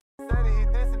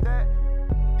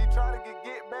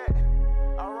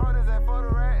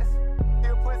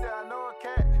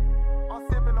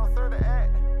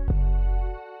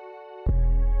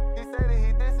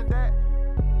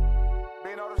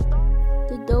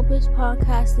dopest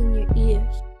podcast in your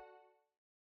ears.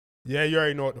 Yeah, you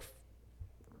already know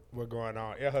what's going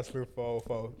on. Air Hustling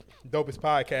for dopest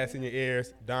podcast in your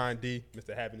ears. Don D,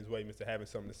 Mr. Having his way, Mr. Having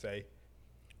something to say.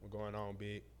 What's going on,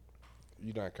 big?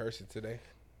 You not cursing today?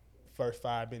 First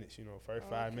 5 minutes, first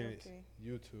 5 minutes, okay.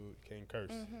 YouTube can't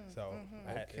curse. So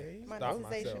I had to stop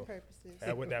myself. Purposes.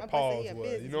 That's what that pause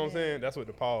was. You know what I'm saying? That's what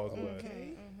the pause was.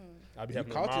 I be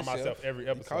having to remind myself every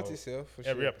episode. You caught yourself for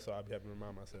every sure. episode I be having to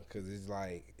remind myself. Because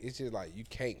it's just like you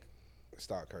can't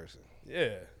stop cursing.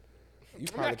 Yeah. You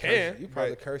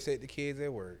probably curse at the kids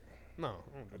at work. No, I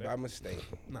don't do that. By mistake.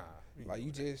 Nah. Like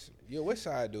you're a West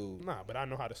Side dude. Nah, but I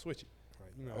know how to switch it.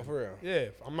 Oh, for real? Yeah,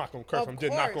 I'm not gonna curse. I'm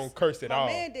just not gonna curse at all.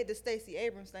 My man did the Stacey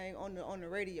Abrams thing on the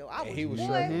radio. I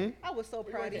was so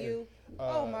proud of you.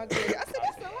 Oh my goodness! I said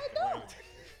that's all I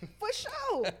do for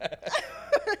sure.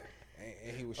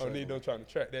 And he was. Oh, need don't trying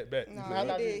to track that back. No,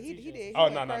 he did. Oh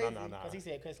no. Because he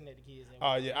said cussing at the kids.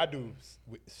 Oh yeah, I do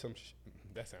with some.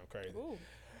 That sounds crazy.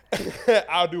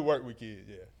 I'll do work with kids.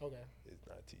 Yeah. Okay. It's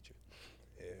not a teacher.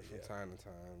 Yeah, from time to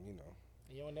time,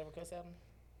 You don't never cuss at them?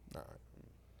 Nah.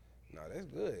 No, that's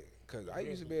good. Because I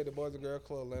used to be at the Boys and Girls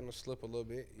Club, letting them slip a little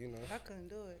bit, I couldn't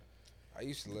do it. I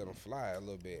used to let them fly a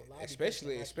little bit,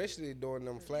 especially during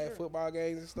them flag football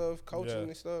games and stuff, coaching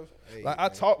and stuff. Hey, like I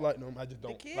talk like them, I just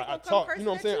don't. Like I talk, you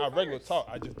know what I'm saying? I regular first. talk,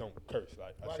 I just don't curse.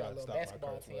 Like I got try a to little stop my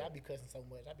basketball curse. team. I be cussing so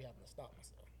much, I be having to stop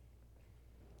myself.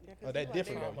 Yeah, Oh, that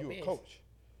different though. You a coach.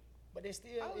 But it's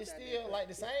still like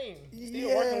the same.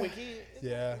 Still working with kids.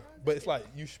 Yeah, but it's like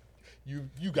you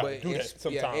got to do that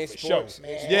sometimes for sports, sure.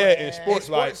 In sports,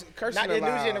 like not the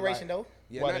new generation though.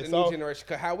 Yeah, not the new generation.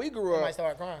 Cause how we grew up, might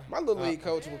start crying. My little league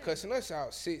coach was cussing us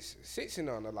out, sitting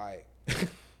on the like.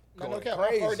 No cap.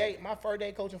 My first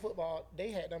day coaching football,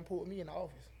 they had them pull me in the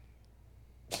office.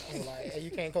 And like, hey,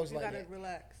 you can't coach like that. You gotta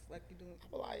relax, like you do.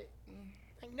 I was like,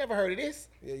 I ain't never heard of this.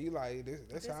 Yeah, you like this.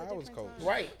 That's how I was coached.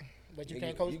 Right, but you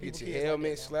can't coach. You get your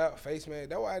helmet slapped, face mask.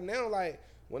 That's why now like.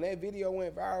 When that video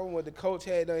went viral, when the coach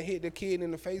had done hit the kid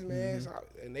in the face mask,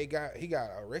 and he got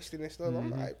arrested and stuff, I'm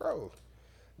like, bro,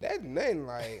 that's nothing.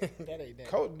 Like, that ain't that.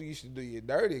 Coach used to do you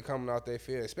dirty coming off that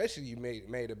field, especially you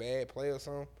made a bad play or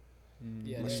something.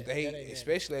 Yeah, mistake,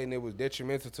 especially and it was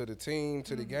detrimental to the team,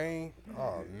 to the game.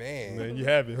 Oh man, man, you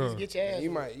have it, huh? Get your ass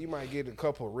you might get a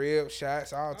couple rib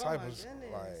shots, all type of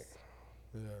like.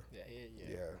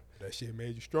 Yeah. That shit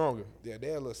made you stronger. Yeah,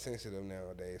 they're a little sensitive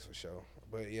nowadays for sure.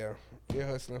 But yeah, we're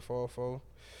hustling 404.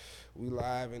 We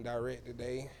live and direct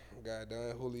today. Got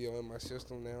done Julio in my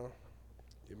system now.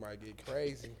 It might get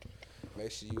crazy. Make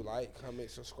sure you like,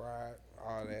 comment, subscribe,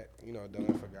 all that. Done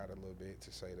forgot a little bit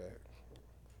to say that.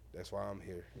 That's why I'm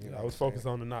here. I was focused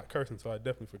on the not cursing, so I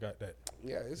definitely forgot that.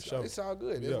 Yeah, it's all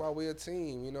good. That's why we're a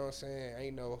team. You know what I'm saying?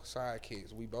 Ain't no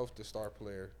sidekicks. We both the star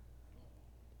player.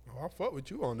 Oh, I fuck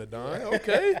with you on the Don.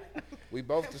 Okay. We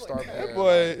both the star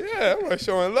player. That boy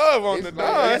showing love on the Don.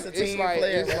 That's a team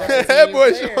player. That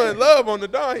boy showing love on the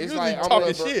Don. He's like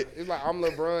talking shit. It's like I'm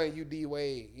LeBron, you D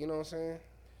Wade. You know what I'm saying?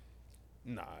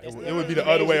 Nah, it would be the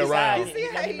other way around.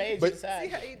 He made you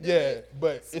decide. Yeah,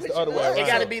 but it's the other way around. It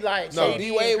got to be like D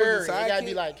Wade was the sidekick. It got to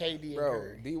be like KD and bro.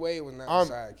 Curry. D Wade was not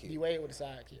the sidekick. D Wade was the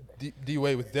sidekick. Bro. D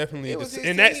Wade was definitely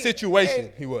in that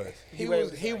situation. He was.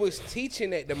 He was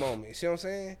teaching at the moment. See what I'm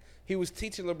saying? He was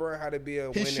teaching LeBron how to be a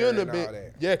winner. He shouldn't have been. All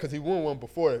that. Yeah, because he won one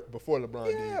before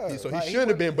LeBron did. So he shouldn't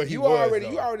have been, but you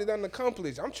already done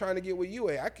accomplished. I'm trying to get with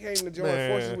you. I came to join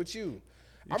forces with you.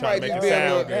 I might just be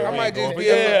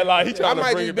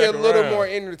a little more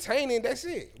entertaining. That's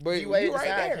it. But you right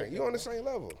there. You on the same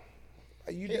level.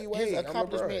 You D Wade. His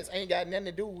accomplishments ain't got nothing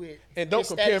to do with. And don't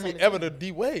compare me ever to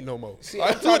D Wade no more. See,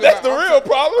 that's the real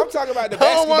problem. I'm talking about the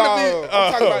basketball.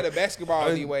 I'm talking about the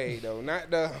basketball D Wade though, not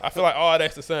the. I feel like all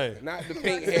that's the same. Not the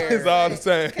pink hair. It's all the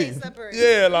same. Can't separate.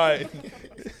 Yeah, like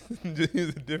he's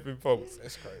a different folks.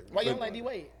 That's crazy. Why you don't like D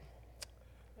Wade?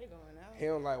 He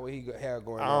don't like what he had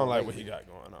going on. I don't like what he got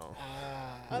going on.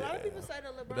 A lot of people say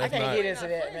that LeBron. I can't get into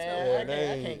that, man.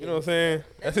 I can't. You know what I'm saying?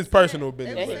 That's his personal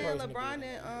business. They saying LeBron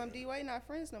and D Wade not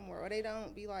friends no more, or they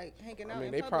don't be like hanging out. I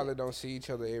mean, they probably don't see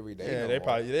each other every day.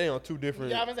 Yeah, they on two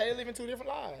different. Yeah, I say they living two different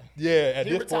lives. Yeah, at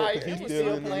He this point, retired. he's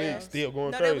still in the league, still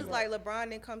going crazy. No, that was like LeBron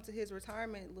didn't come to his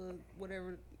retirement,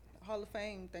 whatever. Hall of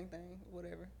Fame thing,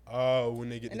 whatever. Oh, when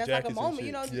they get and the that's jackets like a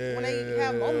moment, and shit. when they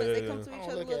have moments, they come to each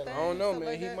other little things. I don't know,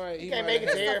 man. Like He can't make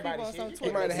it to everybody. He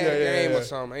might have had a game or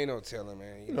something. Ain't no telling,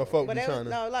 man. You know, folks but be trying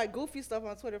to. No, like goofy stuff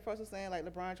on Twitter. Folks were saying like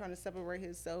LeBron trying to separate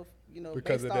himself,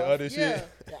 because based of the other shit.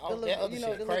 Yeah, the little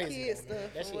kid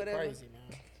stuff that or shit whatever. crazy,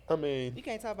 man. I mean, you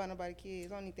can't talk about nobody's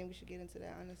kids. I don't even think we should get into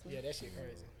that, honestly. Yeah, that shit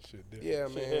crazy. Yeah,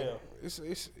 man.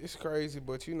 It's crazy,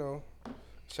 but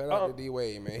Shout out to D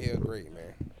Wade, man. He a great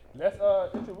man. Let's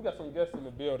we got some guests in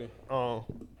the building.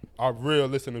 Our real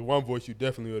listener, one voice you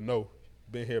definitely will know.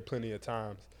 Been here plenty of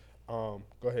times. Go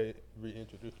ahead,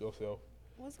 reintroduce yourself.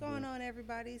 What's going on,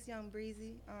 everybody? It's Young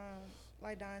Breezy.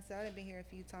 Like Don said, I've been here a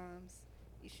few times.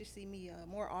 You should see me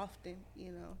more often.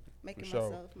 You know, making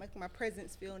my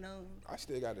presence feel known. I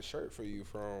still got a shirt for you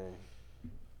from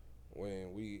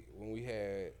when we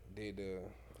did the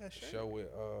show with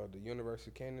the University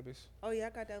of Cannabis. Oh yeah, I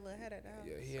got that little hat at the house.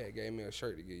 Yeah, he had gave me a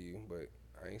shirt to give you, but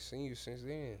I ain't seen you since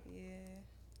then. Yeah,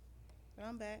 but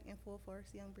I'm back in full force,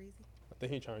 Young Breezy. I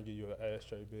think he trying to give you an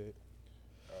ashtray bid.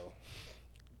 Oh.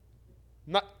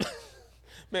 Not,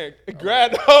 man,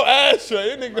 grab the whole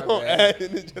ashtray. This nigga gonna add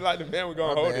it just like the man was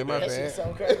gonna hold it. My That bad. shit's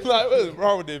so crazy. Like, what is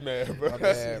wrong with this man, bro? My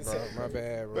bad, bro. My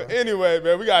bad, bro. But anyway,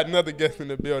 man, we got another guest in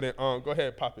the building. Go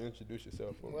ahead, Pop, and introduce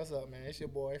yourself. What's up, man? It's your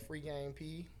boy, Free Game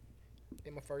P.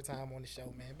 It's my first time on the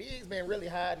show, man. Big's been really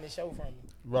hiding the show from me.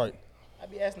 Right. I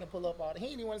be asking to pull up all the. He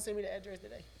didn't even want to send me the address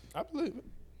today. I believe it.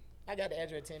 I got the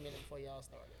address 10 minutes before y'all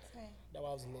started. Okay. Though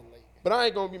I was a little late. But I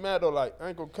ain't gonna be mad though. Like, I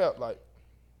ain't gonna cap. Like,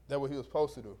 that what he was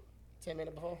supposed to do. 10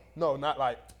 minutes before? No, not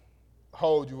like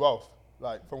hold you off.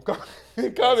 Like from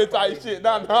coming type shit.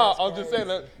 Nah. I'm just saying.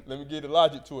 Let me get the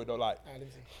logic to it though. Like, All right, let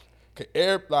me see.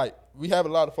 okay, like we have a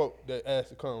lot of folk that ask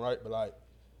to come, right? But like,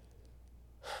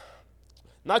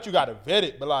 not you gotta vet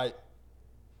it, but like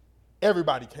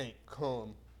everybody can't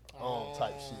come on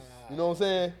type shit. You know what I'm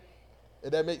saying?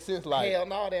 If that makes sense, like Hell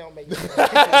no, they don't make sense.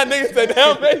 niggas say that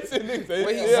don't make sense. Niggas say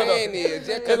What he's hell no. saying is, just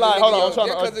It's because like, hold on, I'm trying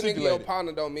to a nigga articulate your it.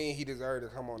 partner don't mean he deserves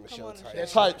to come on the show on the type. show.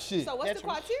 Type shit. So what's That's the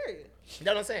right. criteria? You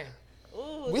know what I'm saying?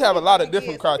 Ooh, We some have a people lot of might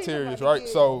different get- some people criteria, might right? get-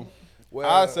 So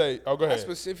I say, go I ahead.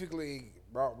 specifically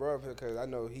brought bro up here because I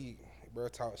know bro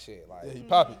talk shit like Yeah, he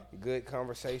popping. good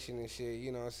conversation and shit.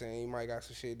 You know what I'm saying? You might got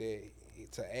some shit that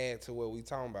to add to what we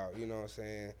talking about. You know what I'm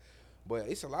saying? But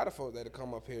it's a lot of folks that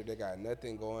come up here that got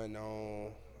nothing going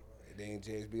on. Then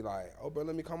just be like, oh, bro,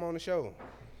 let me come on the show.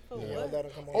 For Yeah, what? let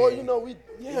 'em come on. Or you know, we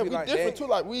be different like that. too.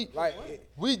 Like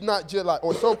we not just like,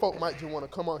 or some folk might just want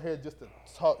to come on here just to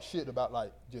talk shit about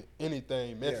like just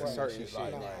anything, messy certain shit. shit,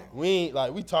 Like, like- we ain't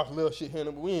like we talk a little shit here,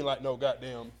 but we ain't like no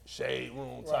goddamn shade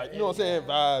room type. You know what I'm saying?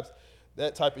 Vibes,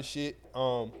 that type of shit.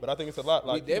 But I think it's a lot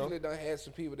like We definitely done had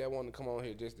some people that want to come on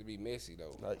here just to be messy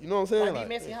though. like you know what I'm saying? Like, Like,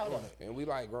 be messy, hold on. And we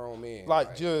like grown men.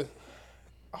 like just.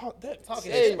 Oh, that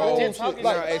Talking shade shit, room just shit. talking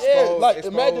Like, shit. yeah, Expose- like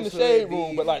imagine the expose shade hood room,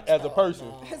 beef. but like as a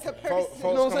person. As a Folks person. folks You know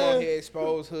what I'm come on saying? here,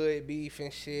 expose hood beef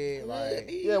and shit. Like,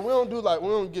 Yeah, we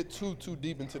don't get too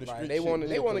deep into the Like, street. they shit wanna-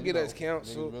 they either, wanna 'cause, get you us know,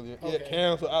 canceled. niggas really- Okay. Yeah,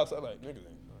 cancel outside like niggas.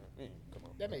 Come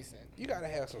on. That makes sense. you gotta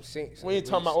have some sense. We ain't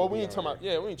talking about. Well, we ain't talking about.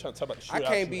 Yeah, we ain't trying to talk about the shit. I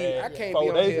can't be on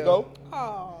 4 days here. ago.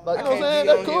 Oh. Like, you know what I'm I can't saying? be on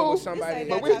That's here cool. with somebody. But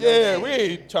But we- we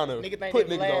ain't trying to Nigga think put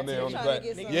they niggas on black there too. on the Tryna black.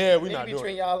 get some- Yeah, we Nigga not be doing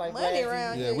treating it. y'all like Money black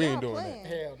around people. Yeah, here. we y'all ain't doing playing.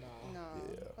 Hell no. No.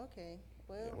 Yeah. Okay.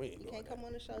 Well, we ain't you doing can't that. come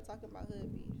on the show talking about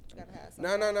hood beef. You gotta have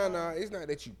something. No. It's not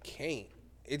that you can't.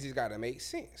 It just gotta make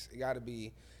sense. It gotta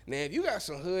be. Now, if you got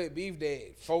some hood beef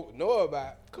that folk know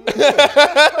about, come on.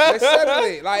 Let's settle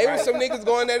it. Like, it was some niggas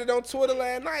going at it on Twitter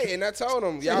last night, and I told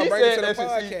them, y'all He bring it said to the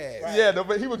that shit, see, podcast. Yeah,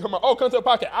 but he would come out. Oh, come to the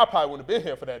podcast. I probably wouldn't have been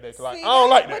here for that day. 'Cause, like, See, I don't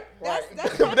like but that.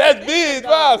 That's But that's big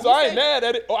vibe, so I ain't You mad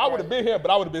at it. Or I would have been here,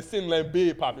 but I would have been sitting letting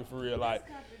big popping for real. Like,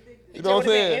 you know what I'm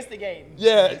saying? Instigating.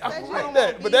 Yeah, I said you like don't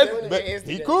that. want But beef. that's but he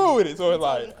Instigate. cool with it. So it's told him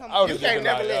like to come I would You have can't been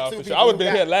never like, let yeah, two for sure. people I would have been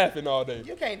who here got- laughing all day.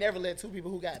 You can't never let two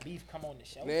people who got beef come on the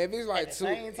show. Now, if it's like At the two,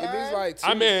 same if it's time? like two,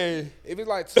 I mean, if it's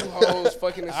like two hoes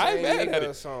fucking the I ain't same mad at nigga it.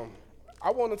 or something,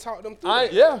 I want to talk them through. I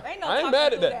that. yeah, Ain't no I ain't talking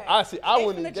mad at through that. I see. I They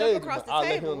wouldn't finna jump engage, across but the I let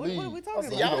table. him What lead. we Oh, talking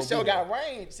see, We y'all gonna show do got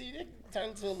range. See, they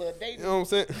turned into a little dating. You know what I'm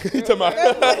saying? You talking about?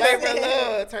 Flavor of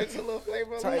love. Turned to a little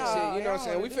flavor of Type love. shit, you know I what I'm don't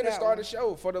saying? We wanna do finna that start one. a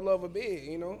show for the love of big,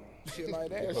 you know? Shit like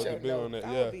that. Yeah, Supposed to sure, be on no. that,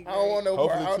 That yeah. would be I don't want no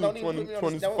Hopefully part. Don't even 20, put me on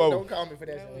 24. don't call me for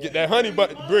that. Shit. Get that honey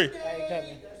butter, Bree. I ain't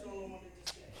coming.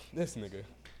 This nigga.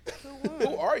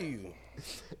 Who are you?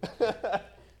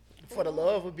 For the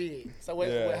love of big. So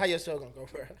wait, Yeah. how your show gonna go,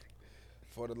 bro?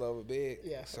 For the love of big.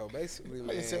 Yeah. So basically, How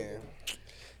man, your show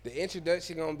the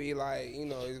introduction gonna be like, you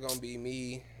know, it's gonna be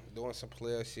me doing some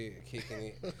player shit, kicking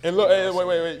it. And look, You know hey, what I'm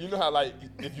wait. You know how like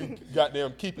if you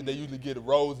goddamn keep it, they usually get the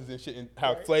roses and shit, and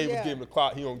how Flavors Yeah. give him the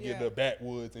clock, he don't get Yeah. the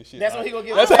backwoods and shit. That's like, what he gonna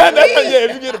get. That's the how, backwoods. yeah.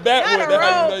 If you get a backwood, Not a that's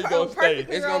how you know roll, you gonna stay.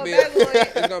 perfectly It's gonna be rolled backwood.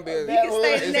 it's gonna be You can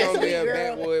stay it's next gonna be week, a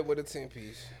girl. backwood with a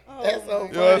 10-piece. Oh, That's so my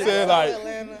You know what I'm God. saying? Like,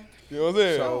 Atlanta. you know what I'm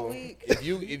saying? So weak.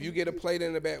 if you get a plate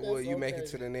in the backwood, That's you so make it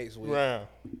crazy. to the next week. Round.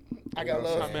 I got I'm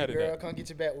love not for mad you, at girl. that. Come get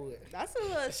your backwood. That's a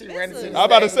little She ran expensive. into I'm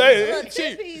about to Look, say Look, it's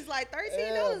cheap. 10 like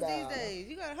 $13 Hell these nah. days.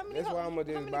 You got how many? That's why I'm how gonna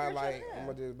many just buy girls like you I'm have?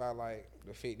 gonna just buy like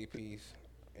the 50 piece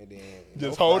and then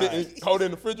Just no hold fries. it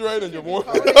in the refrigerator and just warm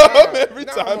Nah, it up every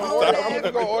nah, time. I'm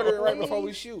gonna go order it right before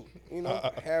we shoot. You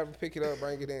know, have him pick it up,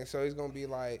 bring it in. So it's gonna be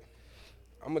like,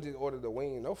 I'm gonna just order the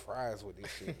wing, no fries with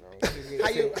this shit. How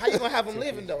you gonna have them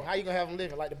living though? How you gonna have them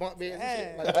living? Like the bunk beds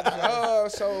and shit? Like,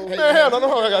 so Man, hell,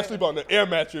 no, I gotta sleep on the air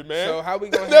mattress, man. So how we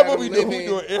gonna That's have what them we do. living? We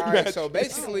doing air All right, mattress. so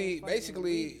basically,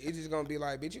 it's just gonna be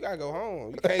like, bitch, you gotta go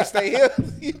home. You can't stay here.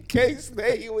 You can't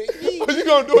stay with me. What you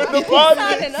gonna do in the apartment?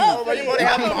 Signing up. but you wanna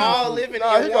have them all living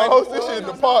Nah, in he one gonna host this shit in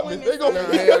the apartment. They Nah, gonna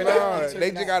hell nah.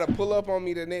 They just gotta pull up on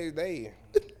me the next day.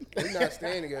 We not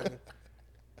staying together.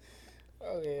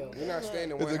 Oh yeah. We're not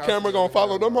staying in one Is the house camera together. gonna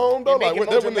follow them home though? Like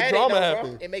that's when the drama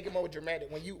happens. It make it more dramatic.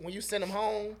 When you send them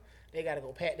home, they gotta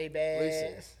go pack their bags.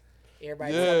 Listen.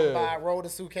 Everybody Yeah. buy roll the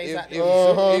suitcase out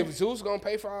there. If Zeus gonna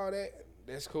pay for all that,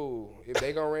 that's cool. If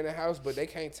they gonna rent a house, but they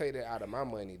can't take that out of my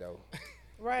money though.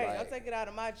 Right, Like, I'll take it out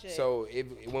of my check. So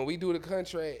when we do the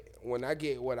contract, when I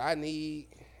get what I need,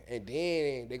 and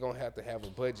then they gonna have to have a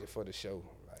budget for the show.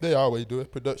 Like, They always do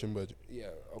it. Production budget. yeah,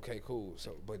 okay, cool.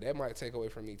 So, but that might take away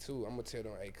from me too. I'm gonna tell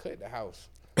them, hey, cut the house.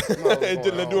 And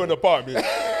just do in the apartment.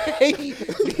 Hey,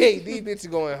 these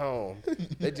bitches going home.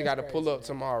 They just gotta pull up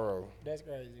tomorrow. That's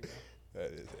crazy, bro.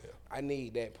 That is hell. I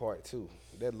need that part too.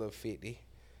 That little 50.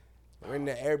 Rent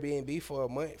the Airbnb for a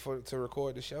month to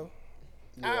record the show.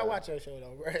 I'll watch your show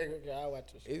though, bro. I'll watch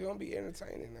your show. It's gonna be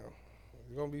entertaining now.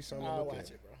 It's gonna be something to I'll look watch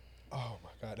at. it, bro. Oh my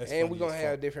God, that's And funny we're gonna as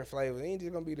have fuck. different flavors. It ain't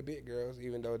just gonna be the big girls,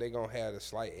 even though they gonna have the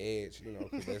slight edge, you know,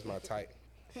 because that's my type.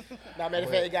 Now, matter of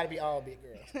fact, it gotta be all big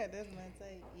girls. That's my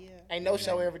take, yeah. Ain't no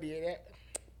show ever did that.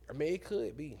 I mean, it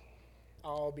could be.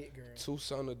 All big girls. 2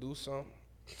 something to do something.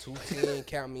 210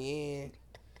 count me in.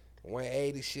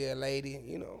 180 shit lady,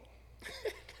 you know.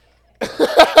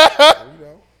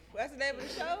 What's the name of the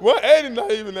show? 180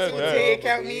 not even that Hey, bad.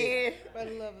 count me in. For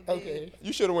the love of big. Okay.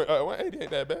 You should have went. 180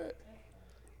 ain't that bad.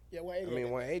 Yeah, wait. I mean,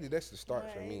 180, that's the start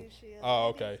for me. 180 shit. Oh,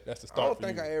 okay, that's the I start. don't for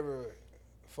think you. I ever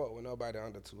fucked with nobody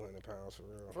under 200 pounds for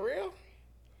real. For real?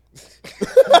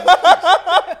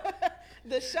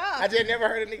 The shop. I just never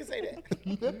heard a nigga say that.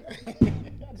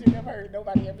 I just never heard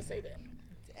nobody ever say that.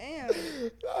 Damn.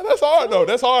 Nah, that's hard though.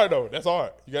 That's hard though. That's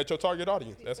hard. You got your target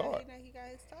audience. That's He said hard. He got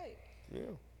his type. Yeah.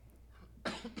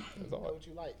 That's Know hard. what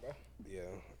you like, bro. Yeah.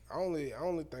 I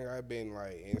only think I've been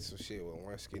like in some shit with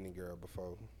one skinny girl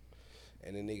before.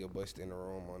 And the nigga busted in the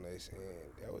room on us, and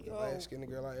that was the last skinny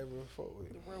girl I ever fucked with.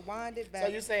 Rewind it back. So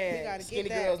you saying we gotta skinny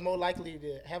get that. girls more likely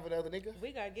to have another nigga?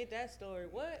 We gotta get that story.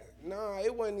 What? Nah,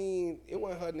 it wasn't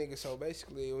her nigga. So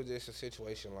basically, it was just a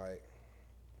situation like,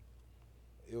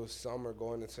 it was summer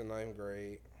going into 9th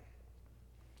grade,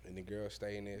 and the girl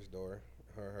stayed next door.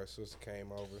 Her and her sister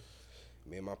came over.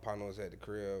 Me and my partner was at the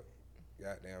crib.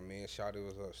 Goddamn, me and Shawty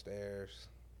was upstairs.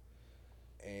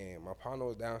 And my partner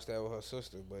was downstairs with her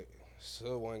sister, but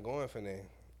Sue wasn't going for that.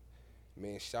 Me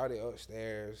and Shawty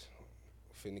upstairs,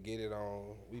 finna get it on.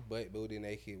 We butt booty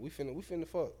naked. We finna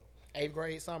fuck. 8th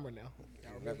grade summer now.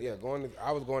 Yeah,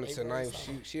 I was going to 8th grade 9th.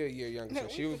 summer. She a year younger, so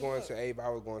she was going to 8th. I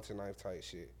was going to 9th type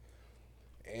shit.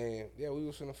 And yeah, we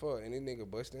was finna fuck, and this nigga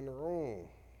busted in the room.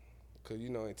 Cause you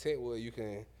know in Techwood you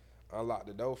can unlock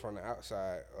the door from the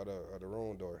outside of the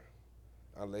room door,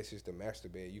 unless it's the master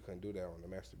bed. You couldn't do that on the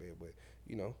master bed, but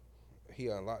you know, he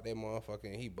unlocked that motherfucker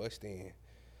and he bust in.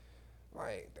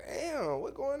 Like, damn,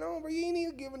 what going on, bro? You ain't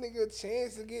even give a nigga a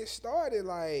chance to get started.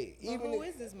 Like, Well, even who if-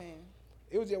 is this man?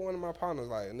 it was just one of my partners.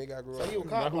 Like, a nigga I grew So up he was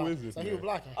with. Now, caught who blocking. is this So he man? was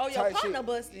blocking. Oh, your Type partner shit.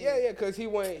 busted. Yeah, cause he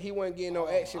wasn't getting no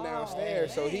action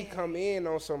downstairs. So he man. come in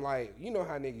on some like, you know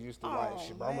how niggas used to like Oh,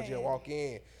 shit, bro. I'ma just man. walk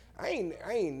in. I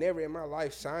ain't never in my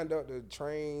life signed up to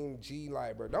train G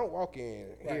like, bro. Don't walk in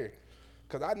here.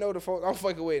 Cause I know the folks I'm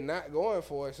fucking with not going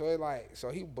for it. So it like, so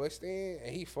he bust in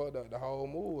and he fucked up the whole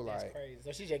move. That's Like, crazy.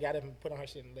 So she just got up and put on her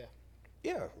shit and left.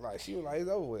 yeah, like she was like, it's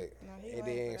over with. No, he And lying for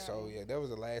then that so one. yeah, that was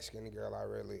the last skinny girl I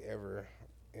really ever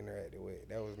interacted with.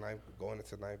 That was going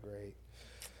into 9th grade.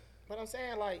 But I'm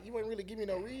saying, like, you wouldn't really give me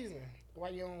no reason why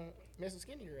you don't mess with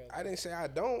skinny girls. I didn't say I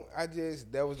don't. I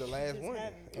just that was the last just one.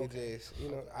 haven't. It just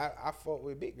I fought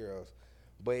with big girls,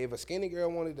 but if a skinny girl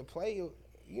wanted to play,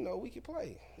 you know we could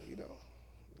play. You know,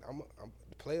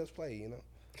 the players play. You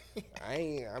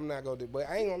know, I'm not gonna do, but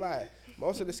I ain't gonna lie.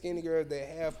 Most of the skinny girls that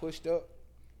have pushed up,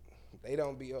 they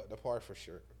don't be up to par for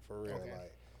sure, for real. Okay.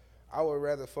 Like I would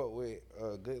rather fuck with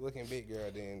a good looking big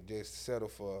girl than just settle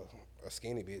for a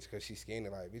skinny bitch because she's skinny.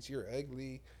 Like, bitch, you're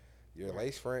ugly. Your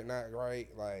lace front not right.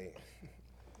 Like,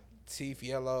 teeth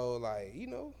yellow. Like, you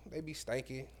know, they be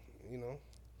stanky. You know,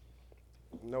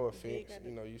 no offense.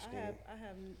 You know, you skinny. I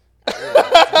have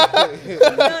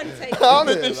None taken. I don't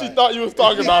think she thought you was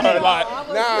talking about her. Like,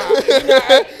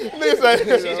 listen,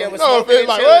 no offense.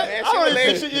 Like, what? I don't even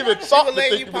think she even thought to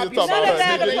think you was talking about her.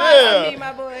 None of Nigga. that me,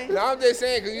 my boy. No, I'm just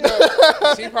saying, because, you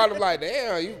know, she probably like,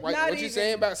 damn, what you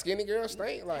saying about skinny girls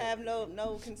stink? Like, I have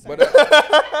no concern. but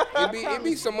it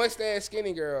be some mustache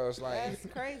skinny girls. Like, that's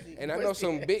crazy. and I know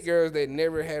some big girls that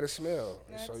never had a smell.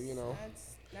 So, you know.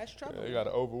 That's trouble. Yeah, they got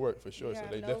to overwork for sure, You so have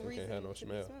they no definitely can't reason have no to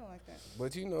smell. like that.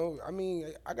 But, you know, I mean,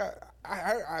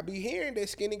 I be hearing that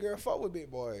skinny girl fuck with big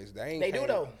boys. They do,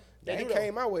 though. They ain't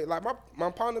came my way. Like,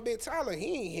 my partner, Big Tyler, he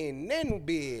ain't hitting nothing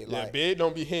big. Yeah, Like, big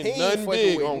don't be hitting he nothing ain't fucking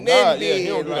big with on nothing God. Yeah, he big,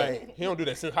 don't do like- that. He don't do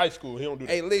that since high school. He don't do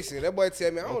that. hey, listen, that boy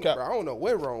tell me, I Okay. don't know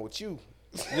what's wrong with you.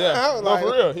 Yeah, I was no,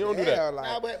 for real. He don't do that.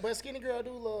 Like, But skinny girl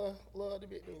do love the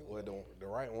big dude. well, the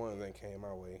right ones ain't came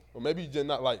my way. Or maybe you just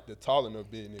not like the tall enough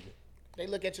big nigga. They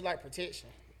look at you like protection.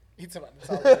 You talking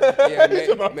about the tall Yeah,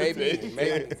 Maybe.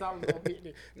 maybe.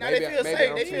 Now they feel maybe safe.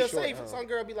 I'm They too feel short, safe. huh? Some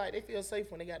girl be like, they feel safe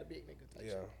when they got a big nigga. Like,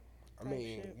 Yeah. I Type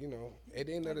mean, shit. you know, at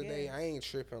the end of the day, I ain't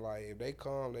tripping. Like, if they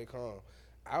come, they come.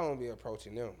 I don't be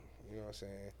approaching them. You know what I'm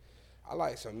saying? I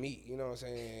like some meat. You know what I'm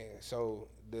saying? So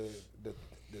the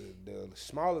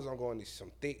smallest I'm going is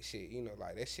some thick shit. You know,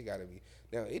 like that shit gotta be.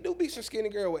 Now it do be some skinny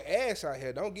girl with ass out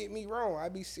here. Don't get me wrong. I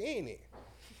be seeing it.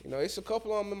 You know, it's a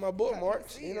couple of them in my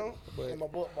bookmarks. You know, but in my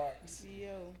bookmarks.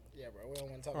 Yo. Yeah, bro. We don't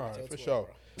want to talk All about right, your for Twitter, sure.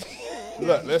 bro.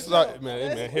 Look, let's start,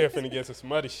 man, here finna get some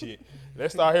smutty shit.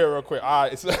 Let's start here real quick. All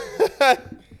right, so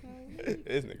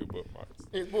this nigga bookmarks.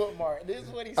 His bookmark. This is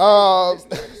what he said.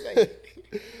 This is what he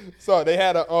said. So they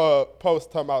had a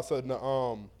post talking about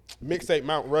the mixtape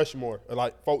Mount Rushmore, or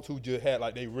like folks who just had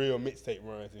like they real mixtape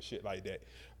runs and shit like that.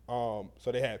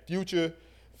 So they had Future,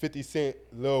 50 Cent,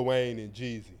 Lil Wayne, and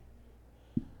Jeezy.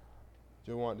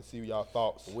 Just wanted to see y'all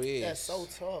thoughts. Wiz. That's so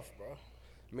tough, bro.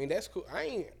 I mean, that's cool.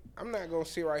 I'm not gonna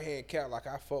sit right here and count like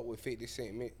I fuck with 50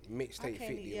 Cent mixtape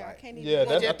 50. I like, can't even. Yeah, I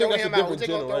think that's a we different just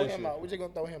gonna throw him generation. out. We just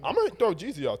gonna throw him I'm out. gonna throw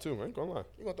Jeezy out too, man. Ain't gonna lie.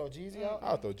 You gonna throw Jeezy out?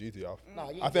 I'll throw Jeezy off. Nah,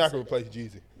 you I think I can replace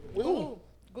Jeezy. Ooh,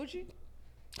 Gucci.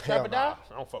 Hell Trapper nah, Die?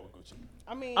 I don't fuck with Gucci.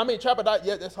 I mean, Trapper Die,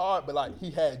 yeah, that's hard, but like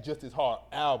he had just as hard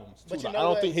albums too. But you Like, know I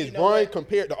don't what? think his You know run what?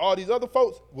 compared to all these other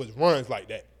folks was runs like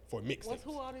that for mixtapes.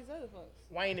 Who all these other folks?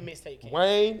 Wayne the mixtape king.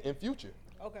 Wayne and Future.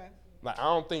 Okay. Like I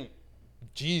don't think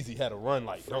Jeezy had a run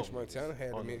like French them. Montana had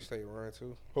a On them. mixtape run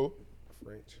too. Who?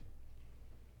 French.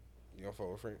 You don't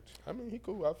fuck with French? I mean, he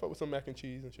cool. I fuck with some mac and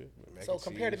cheese and shit. Mac So and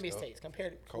compare the cheese stuff. mixtapes.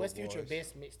 Compare Coke what's Future Boys.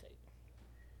 best mixtape?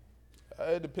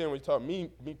 It depends what you talk. Me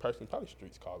personally, probably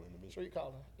Streets calling to me. Street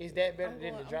calling. Is that better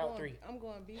than the Drought 3? I'm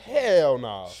going B. Hell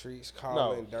no. Streets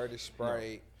calling, Dirty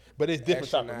Sprite, But it's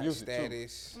different type of Astronaut music too.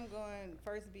 Status, I'm going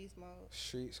first beast mode.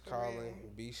 Streets For real. calling,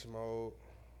 Beast Mode.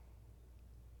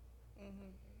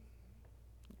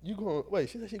 You going? Wait,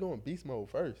 she said she going beast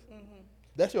mode 1st. Mm-hmm.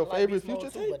 That's your I like favorite Beast Mode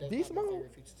Future too, tape? but that's Beast not my mode.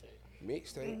 favorite Future tape.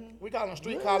 Mixtape. We call them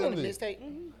Street calling the Really?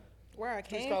 mixtape. Where I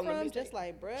Streets came calling from, mixtape. just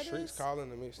like brothers, Streets calling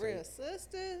the mixtape. real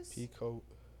sisters. Peacoat.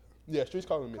 Yeah, Streets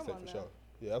calling Come mixtape on for now. sure.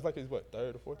 Yeah, that's like his what,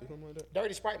 3rd or 4th or something like that.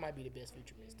 Dirty Sprite might be the best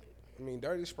Future mixtape. I mean,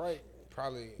 Dirty Sprite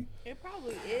probably. It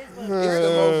probably is, but It's first the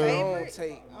of most all, known favorite.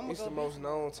 tape. I'ma It's go the most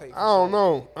known tape. I don't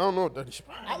know. I don't know Dirty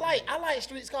Sprite. I like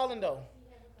Streets calling though.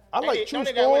 I like True Don't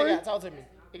they got what they Story. got? Talk to me.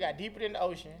 It got deeper than the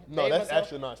ocean. No, Made that's myself-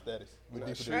 astronaut status. With deeper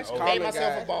than Streets the ocean. Made calling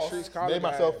myself guy- a boss. Streets calling Made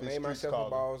myself guy, is made Streets myself a calling.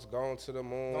 boss. Gone to the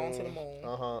moon. Going to the moon.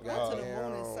 Uh-huh. Going to the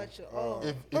moon is such a. Oh,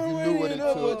 If you knew what it running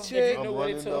up a took, check. I'm Knew what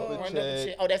it running took, up a running up a check.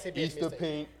 check. Oh, that's it, best Easter mistake.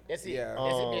 Pink. That's it. Yeah.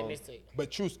 That's a big mistake.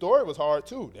 But True Story was hard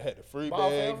too. They had the free Ball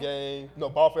bag Forever? game. No,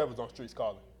 Ball Forever was on Streets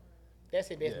calling.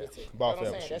 That's it, best Yeah. mistake. Ball You know what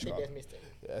I'm Forever, saying? That's Streets it, calling. best mistake.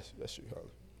 Yeah, that's Streets calling.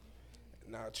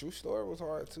 Nah, True Story was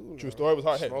hard too. True man. Story was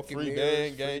hard. Had Smoking free mirrors,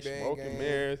 band game, free band smoking game.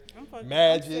 mirrors, I'm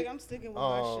magic. I'm sticking with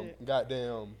my shit.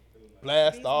 Goddamn,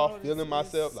 blast Beast off, Mode feeling is-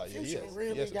 myself. Like, yeah, Future yes,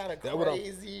 really yes. got a That's what I'm.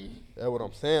 crazy. That's what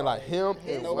I'm saying. Like him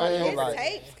and Nobody Wayne, else His like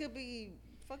tapes could be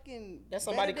fucking. That's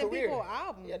somebody's better than career. people's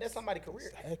albums. Yeah, that's somebody's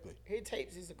career. exactly. His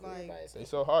tapes is a career Like- by They itself.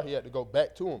 so hard he had to go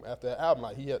back to him after that album.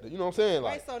 Like he had to, you know what I'm saying?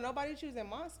 Like Wait, so nobody choosing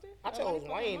Monster? I Nobody chose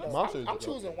fucking Wayne though. Monster I'm is a dope.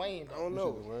 choosing Wayne I though. don't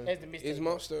know. Wayne. As the mistake. Is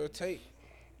Monster a tape?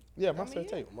 Yeah, Monster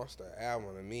tape. Monster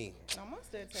album to me. No,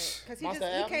 Monster tape. Because he Monster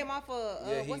just album? came off of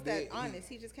Yeah, he what's that? did. Honest.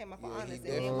 He just came off of Yeah, he Honest and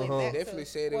definitely- then went Uh-huh. back definitely to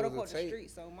said it quote was a unquote the tape.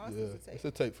 street. So Yeah, Monster's a it's tape.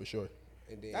 a tape for sure.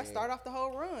 And then That started off the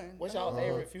whole run. What's The y'all whole-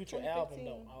 favorite Future album 2015.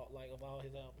 though? Like of all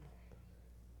his albums?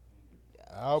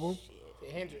 Album.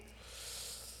 Hendrix.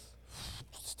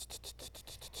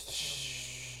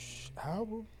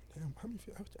 Album. Damn, how many?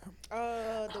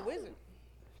 The Wizard.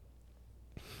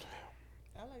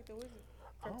 I like the Wizard.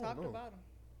 I From don't top to know. bottom.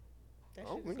 That I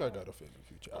don't shit think is I hard. got a favorite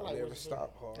Future I album. like Never Wizard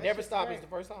Stop hard. Never Stop great. is the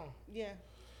first song. Yeah.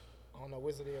 I don't know.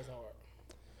 Wizard is hard.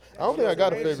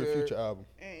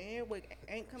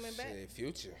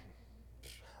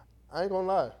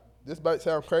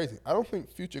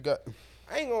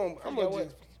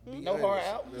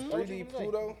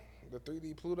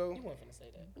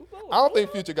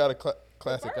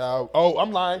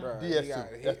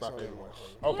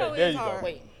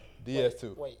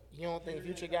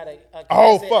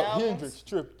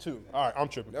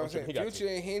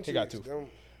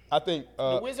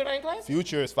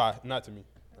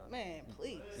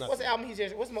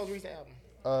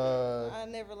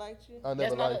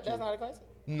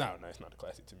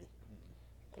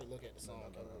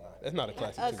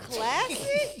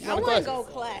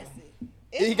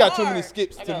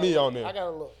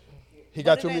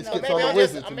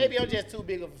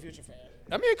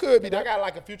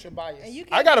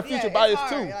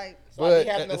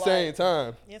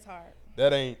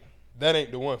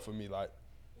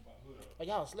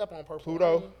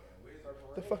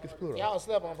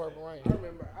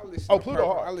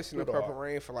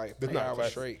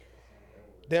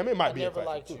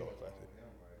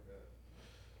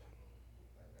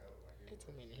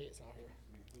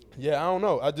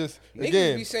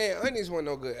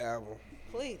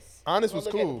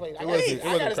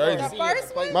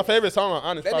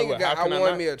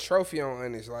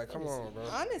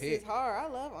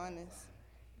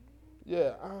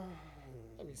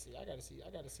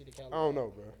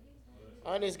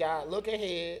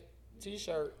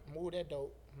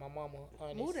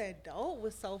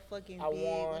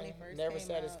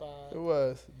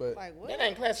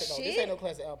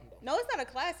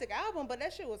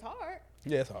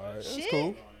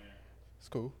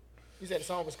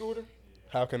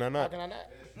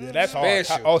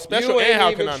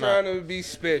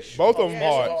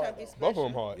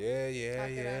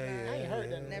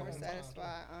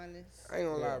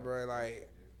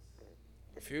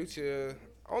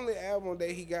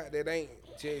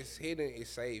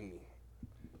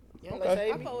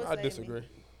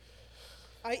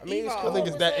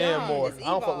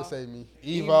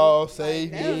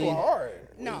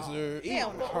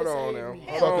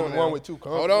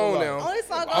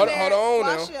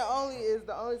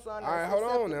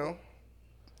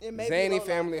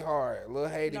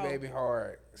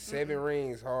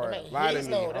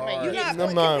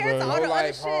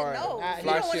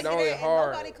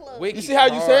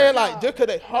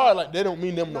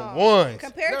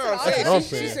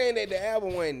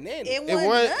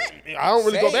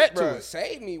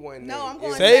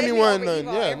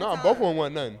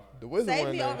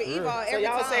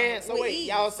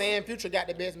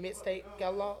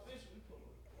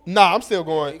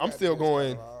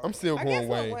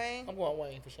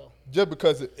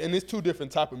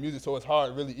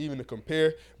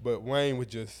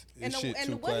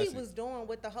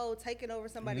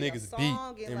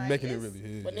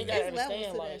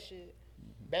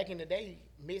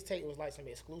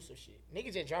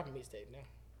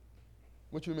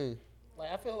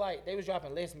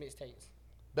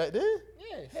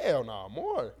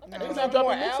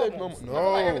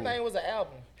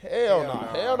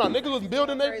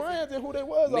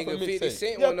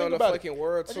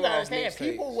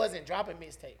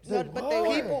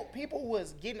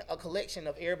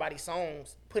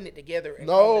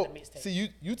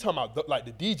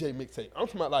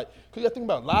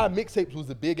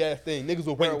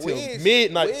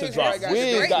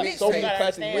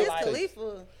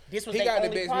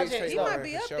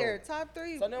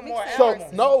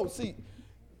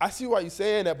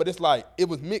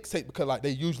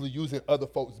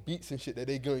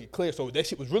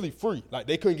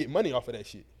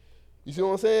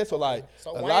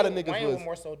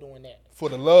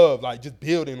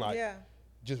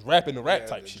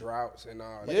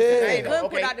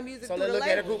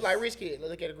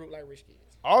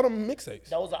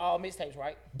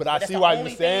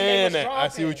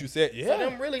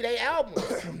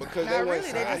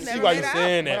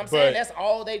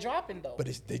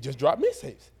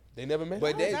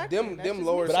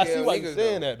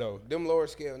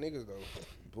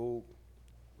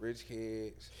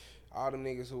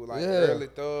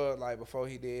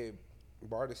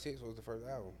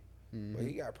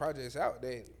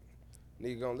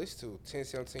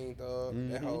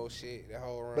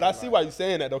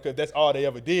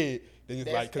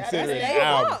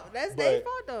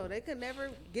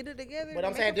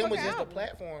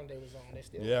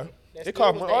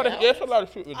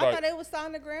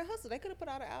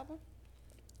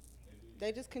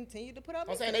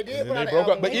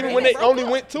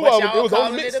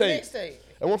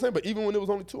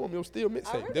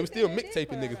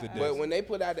 mixtaping niggas to death. But when they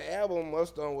put out the album,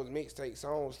 most of them was mixtape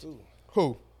songs too.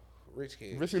 Who? Rich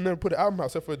Kid. Rich Kid never put an album out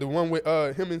except for the one with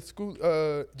him in school.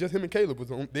 Just him and Caleb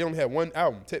was on. They only had one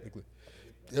album technically.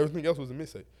 Everything else was a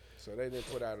mixtape. So they didn't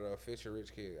put out an official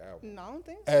Rich Kid album. No, I don't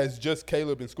think so. As just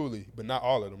Caleb and Schoolie, but not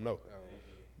all of them. No.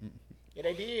 Yeah,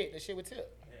 they did. The shit with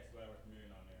Tip.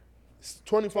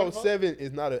 24/7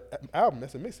 is not an album.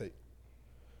 That's a mixtape.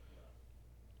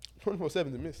 24/7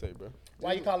 is a mixtape, bro.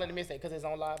 Why you calling it a mixtape? Because it's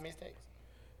on live mixtapes.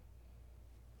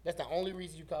 That's the only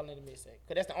reason you calling it a mixtape.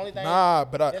 Because that's the only thing. Nah,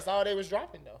 but that's all they was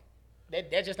dropping though.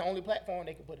 That's just the only platform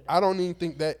they could put it on. I don't even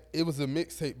think that it was a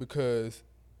mixtape because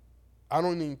I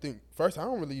don't even think. First, I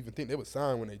don't really even think they was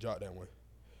signed when they dropped that one.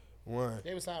 One.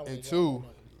 They was signed when and they two.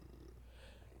 dropped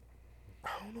I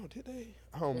don't know. Did they?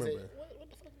 I don't was remember. what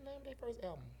the fuck is the name of their first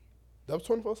album? That was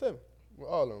 24/7 with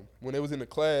all of them. When they was in the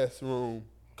classroom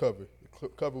cover,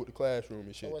 cover with the classroom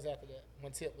and shit. What was after that?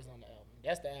 When Tip was on the album.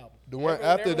 That's the album. The one Every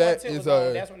after one that Tip is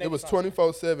that's when they it was signed.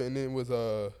 24/7 and then it was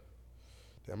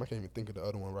damn, I can't even think of the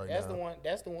other one right That's now. the one.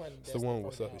 That's the one. It's the one with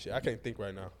first stuff and album. shit. I can't think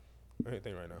right now. I can't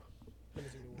think right now. Let me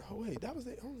see the one. No, wait, that was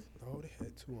the only. No, they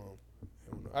had two on.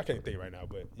 I don't know. I can't think right now,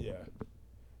 but yeah.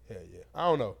 Yeah. I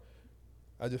don't know.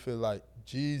 I just feel like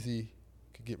Jeezy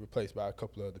could get replaced by a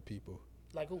couple of other people.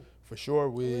 Like who? For sure,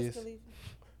 Wiz Wiz. Khalifa.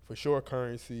 For sure,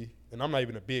 Currency. And I'm not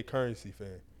even a big Currency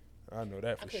fan. I know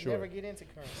that I for could sure. never get into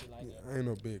Currency like that. I ain't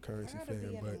no big Currency I gotta fan, be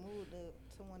in but the mood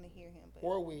to want to hear him. But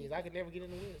Or Wiz. I could never get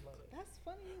into Wiz like that. that's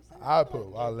funny. You say I that. put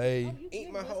Oh, Wale. you Eat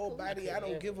get my Wiz whole Khalifa. body. I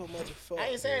don't give a motherfucker. I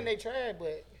ain't saying they tried,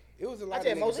 but It was a I lot just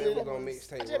of niggas mostly that was on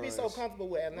mixtape I just be so runs. comfortable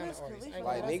with Atlanta Wiz artists. Khalifa I ain't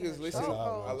Like gonna lie. niggas listen, Oh,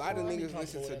 a lot of I be niggas comfortable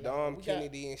listen to with Dom that. We got-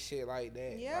 Kennedy and shit like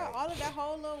that. Yeah, like, all of that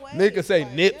whole little way. Niggas say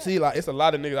like, Nipsey, yeah. like it's a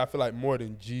lot of niggas I feel like more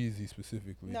than Jeezy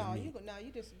specifically. No, to me.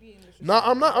 you just being disrespectful. No,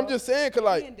 I'm not. I'm just saying, cause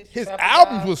like Being his disrespectful.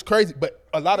 albums was crazy, but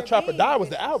a lot of You're Trapper being Die was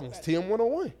the albums. disrespectful.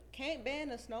 TM101. Can't ban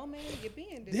a snowman. You're being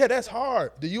disrespectful. Yeah, that's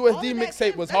hard. The All of USD that mixtape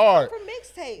came- was that come hard. From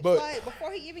mixtapes, but- like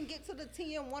before he even get to the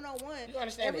TM101, You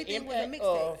understand everything the was a impact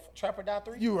mixtape. of Trapper Die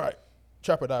 3? You right.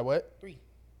 Trapper Die what? 3.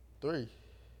 3.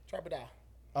 Trapper Die.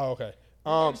 Oh, okay.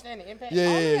 You understand the impact? Yeah,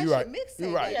 All of yeah, that you shit right. mixtape, You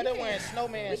like, right. Yeah, you they can't- wearing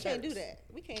snowman We shirts. can't do that.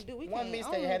 We can't do. We One can't. I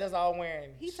mixtape don't had know. us all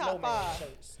wearing He top snowman 5.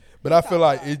 shirts. But I feel top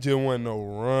like 5. it just wasn't no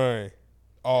run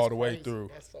all the way Crazy. through.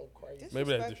 That's so crazy. Maybe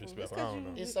that's Disrespectful. disrespectful. Just I 'cause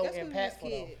don't know. It's so that's 'cause we was impactful,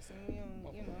 though. kids, and we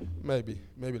don't, you know,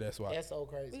 Maybe that's why. That's so we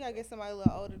crazy. gotta get somebody a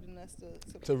little older than us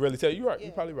To really tell you, right. Yeah.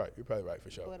 You're probably right. You're probably right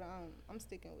for sure. But I'm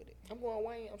sticking with it. I'm going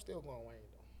Wayne. I'm still going Wayne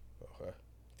though. Okay.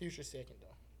 Future second though.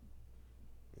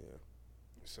 Yeah.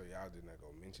 so y'all did not go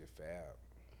mention Fab.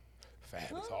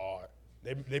 Fab is hard.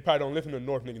 They probably don't listen to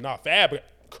North niggas. Nah, Fab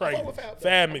crazy. fuck with Fab, though.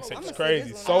 Fab I fuck mixtape with is Fab. crazy. I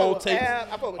fuck with Soul Fab. tapes.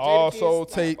 I fuck with All Jadakiss. soul I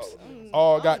fuck tapes. with-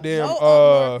 All goddamn No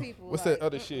upmark people, what's like, that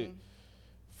other shit?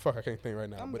 Fuck, I can't think right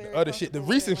now. I'm But the very other shit, the comfortable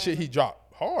with recent it shit right he now.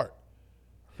 dropped hard.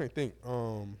 I can't think.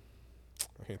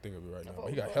 I can't think of it right now. fuck But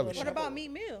he with got hella Fab. shit. What about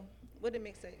Meat Mill? What did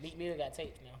mixtape? Meek Mill got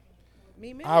tapes now.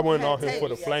 Meat Mill. I went had on him tapes. for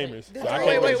the Yeah, Flamers. The So I Drake-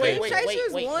 can't Wait, really wait, say- wait.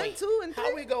 Chasers 1, 2, and 3.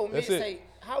 How we go That's mixtape? it.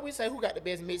 How we say who got the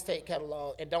best mixtape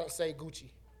catalog and don't say Gucci?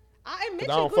 I admit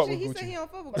I don't fuck Gucci. with He Gucci. said he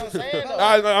don't fuck with But I'm Gucci. saying, though,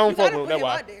 I don't You fuck gotta with him. put That's him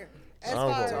why. out there. As I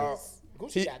don't far fuck as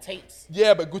Gucci He- got tapes.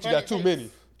 Yeah, but Gucci got too Tapes.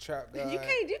 many. Trap you God.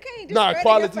 can't do Nah, credit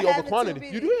quality for over having too quantity.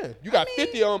 many. You do. You got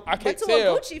 50 of them. I But can't to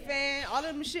tell. a Gucci fan, all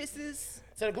them shits is,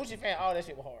 To the Gucci fan, all that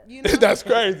shit was hard. you know, That's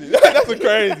crazy. That's a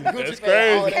crazy. That's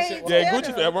fan, all crazy. that shit was Yeah, hard.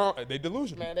 Gucci fan, well, they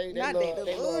delusional. Man, they not love, they love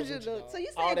delusional. Gucci, dog. So you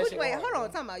All saying that Gucci? shit Wait, was hold hard,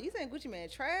 on, talking about you saying Gucci man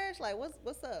trash? Like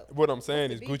what's up? What I'm saying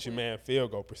the is beef Gucci with? man field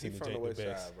goal He percentage from the ain't the west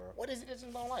best. side, bro. What is it that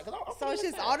you don't like? 'Cause I'm So from it's the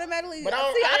just West Side. automatically. But See, I I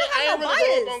don't ain't have no really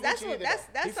grew up bias. on That's Gucci what either. that's He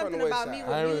that's from the something west about me side.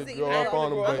 with I ain't really music. grew Even up though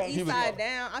on him, I'm but he East was- Side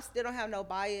down, I still don't have no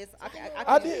bias. I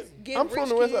I can did. give I'm from rich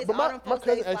the west kids side, but all my them my folks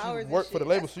cousin they flowers actually and worked for the shit.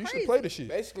 label, That's so you should crazy. play the shit.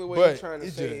 Basically, what But he's trying to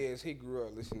it say just- is he grew up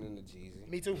listening to Jeezy.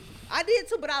 Me too. I did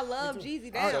too, but I love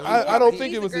Jeezy down. I don't He's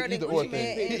think a it was girl an that either or Gucci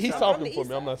thing. man He's is. talking I'm for the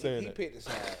me. I'm not He saying that. picked the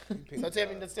side. He picked So the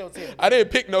tell me, side. still tell me. I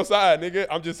didn't pick no side, nigga.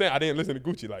 I'm just saying I didn't listen to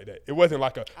Gucci like that. It wasn't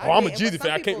like I'm a didn't, Jeezy but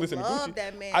fan. I some can't people listen to love Gucci.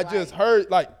 that man, I just like-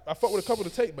 heard I fucked with a couple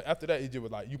of the tape, but after that it just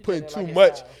was like you putting didn't too like his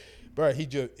much, style. bro.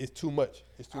 It's too much.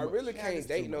 It's too I much. really Yeah, can't it's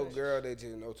date too no much. girl that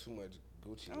just know too much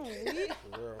Gucci. Oh, we-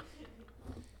 For real.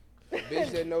 A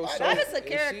bitch that knows so That is a if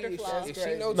character she, flaw. If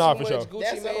she know Nah, too for much sure. Gucci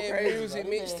That's so man crazy, music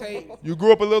bro. mixtape, You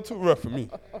grew up a little too rough for me, you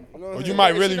know what or I'm you saying?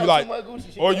 might If really she be know like, too much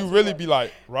Gucci, she or knows you too really much. be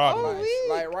like Rodney. Like, we-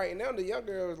 like right now, the young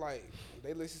girls like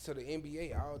they listen to the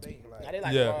NBA all day. Now Like they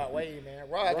like Yeah. Rod Wave, man.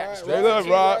 Rod got the Rod- street. They love she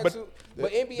Rod, but too. they-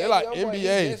 But NBA, they like Youngboy,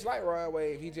 NBA. He just like Rod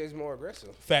Wave. He just more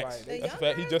aggressive. Facts. Like, The they- That's a young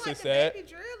fact. He girls just like as the sad. baby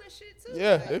drill and shit too.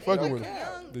 Yeah, Like, they fucking like with the it.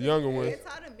 young- The younger ones.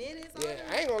 Anti the menace. all yeah, them.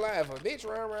 I ain't gonna lie. If a bitch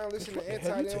run around listening to Have you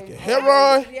anti taken them,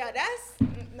 heroin? Yeah,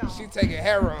 that's No. She taking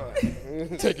heroin.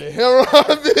 Taking heroin,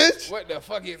 bitch. What the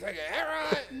fuck you taking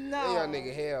heroin? No. That young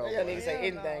nigga hell. That young boy. nigga say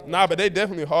anything. Nah, but they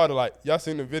definitely harder. Like y'all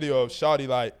seen the video of Shawty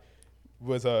like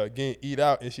was getting eat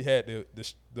out and she had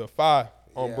the fire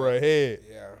on Yeah. bruh head.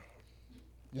 Yeah.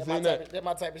 You That's my seen type that? of, that's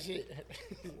my type of shit.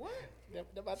 What?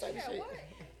 That's my type of shit. What?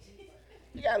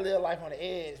 You gotta live life on the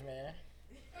edge, man.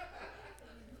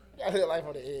 You gotta live life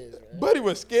on the edge, man. Buddy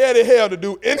was scared as hell to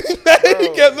do anything. He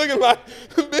Bro. kept looking like,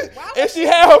 and she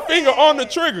had her finger on the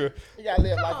trigger. You gotta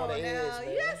live life Come on the on edge, now.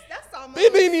 man. Yes, that's almost. They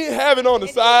didn't even have it on the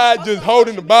And side, then just also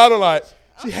holding the social bottle media. like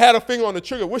she had her finger on the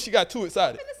trigger. What she got too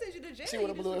excited? I'm finna send you to jail. She You would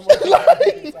have just blew his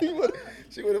was- brains out.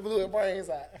 She would have blew her brains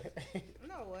out.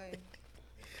 No way.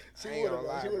 She I ain't gonna would've-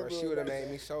 lie, she bro. would've She blew would have her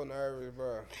made me so nervous,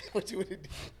 bro. What you would have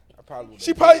done? I probably would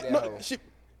She probably that no, hoe.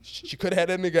 she could have had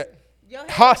that nigga Your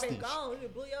head hostage. been gone. You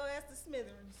blew your ass to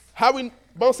smithereens. How we?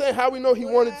 But I'm saying how we know he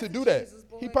Boy, wanted ass to to do that. Jesus,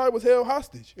 boy. He probably was held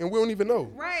hostage, and we don't even know.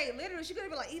 Right, literally, she could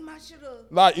have been like, "Eat my shit up."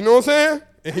 Like you know what I'm saying?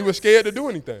 And he was scared to do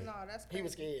anything. No, that's crazy. He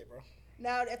was scared, bro.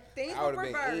 Now, if things I were would've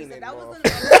been reversed, eating if it, that was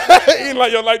motherfucker. Ain't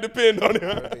like your life depend on I'd it.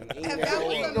 have been eating if that that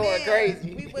was hoe a up. going man,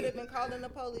 crazy. we would have been calling the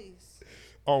police.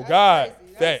 On That's God,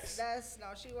 crazy. facts. That's no,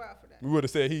 she wild for that. We would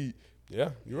have said he. Yeah,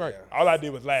 you're right. Yeah. All I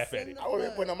did was laugh at Send it. the I would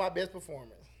have blood. put on my best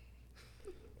performance.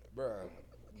 Bro,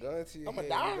 gun to your I'm a head,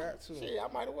 die. you got to. Shit,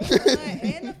 I might have Gun went.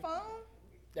 and the phone.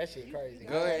 That shit crazy.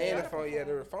 Gun and the gotta phone, yeah,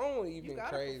 the perform. phone even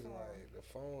gotta crazy. perform. Like the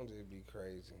phone just be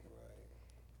crazy.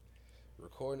 Like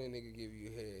recording a nigga give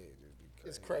you head just be crazy.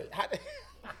 It's crazy. How-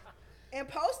 And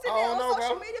posting I it don't on know,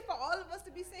 social bro. media for all of us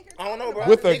to be seeing here. I don't know, talking bro. about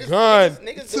With a it. gun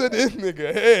niggas to do it. this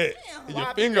nigga head, Damn. and Why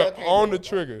your a finger female can't on do the it,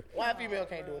 bro? trigger. Why a female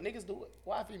can't do it? Niggas do it.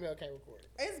 Why a female can't record it?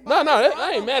 It's No, wrong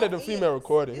I ain't on mad at the both female ends.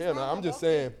 recording. It's Yeah, no, wrong I'm on just both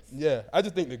saying. ends. Yeah, I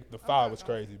just think the file was not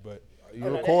crazy, but you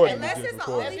Okay, recording unless is just it's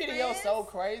a recording. That video so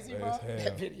crazy, bro. As hell.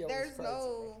 That video is There's crazy.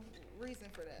 no reason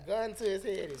for that. Gun to his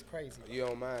head is crazy. You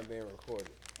don't mind being recorded.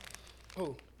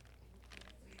 Who?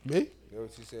 Me? That's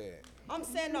what you said. I'm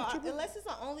saying no, unless it's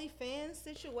an OnlyFans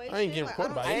situation. I ain't getting like,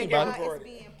 recorded by I don't see anybody. why it's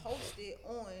being posted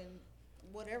on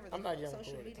whatever the I'm not fuck, getting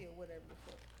social recorded. media, whatever the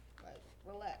fuck. Like,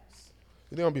 relax.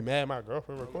 You think I'm be mad? My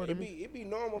girlfriend recorded me. It be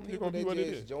normal It people gonna be that what it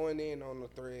just is. join in on the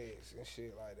threads and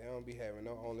shit. Like they don't be having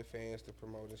no OnlyFans to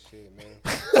promote and shit,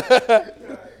 man.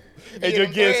 And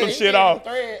just getting some shit off.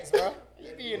 Threads, bro.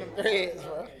 He be in them threads,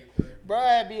 bro.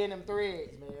 Bro, be in them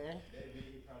threads, man.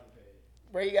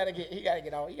 Bro, he gotta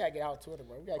get out Twitter,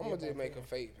 bro. We gotta I'm get gonna him just on make a Twitter.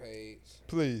 fake page.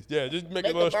 Please, yeah, just make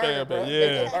Make a little a burner, spam bro. page. Make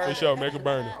a Yeah, burner. for sure, make a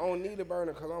burner. I don't need a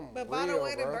burner because I'm But real, by the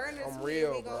way, the bro. burners, I'm we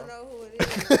real, gonna bro. know who it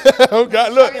is. Oh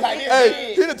God, look, Like this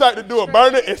hey, big. he the type to do a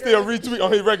burner and still retweet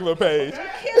on his regular page.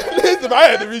 Listen, I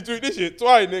had to retweet this shit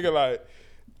twice, nigga. Like,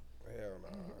 Hell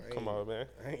no. come on, man.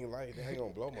 I ain't like that. I ain't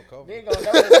gonna blow my cover. They ain't gonna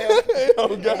know his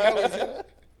Oh God.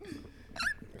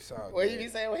 It's all Well, he good. be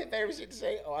saying what his favorite shit to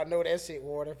say. Oh, I know that shit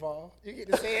waterfall. You get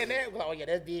to saying that? Oh yeah,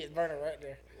 that's big burner right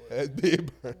there. That's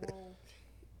big burner.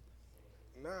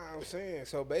 Nah, I'm saying.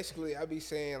 So basically, I be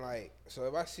saying like, so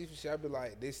if I see some shit, I be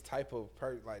like this type of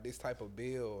this type of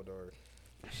build, or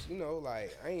you know,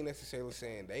 like I ain't necessarily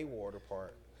saying they wore the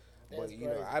part, but That's you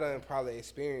know, crazy. I done probably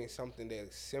experienced something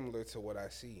that's similar to what I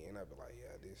see, and I be like,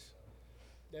 yeah,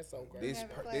 That's so crazy.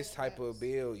 Having this type of flashbacks.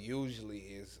 build usually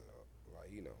is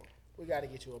like you know. We gotta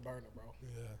get you a burner, bro.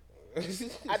 Yeah.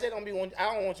 I just don't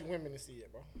I don't want you women to see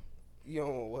it, bro. You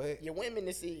don't want what, Your women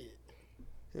to see it.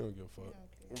 He don't give a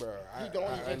fuck. bro? He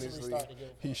gonna eventually start to give.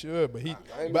 a He fuck. should,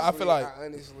 but but I feel like I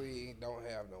honestly don't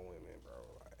have no women, bro.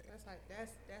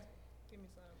 That's give me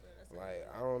some, bro. That's Like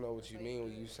I don't know what you mean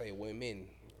when you say women.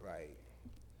 Like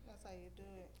that's how you do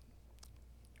it.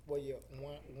 Well, yeah,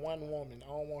 one woman. I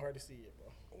don't want her to see it,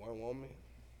 bro. one woman.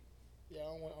 Yeah, I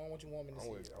don't want your woman to see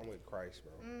it. I'm with Christ,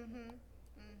 bro.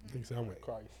 he said I'm with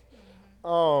Christ.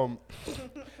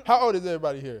 How old is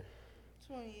everybody here?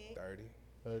 28. 30.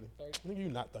 30. Nigga, you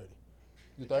not 30.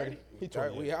 You 30? He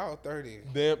 30. 28. We all 30.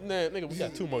 Damn, nah, nigga, we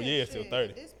got 2 more years till Shit, 30.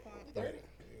 At this point, 30.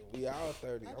 We all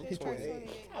 30. I I'm just turned 28.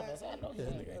 28. I know, so I know Yeah, you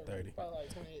that nigga ain't 30. Probably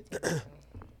like 28.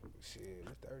 Shit,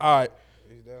 we 30. All right.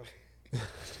 It's down.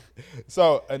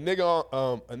 So a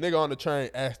nigga on the train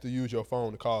asked to use your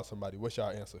phone to call somebody. What's y'all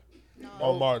answer? No.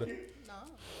 On Marta. No.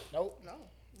 Nope. No.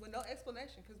 With no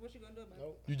explanation, because what you gonna do about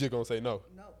Nope. You just gonna say no. it?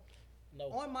 No. No.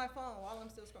 On my phone while I'm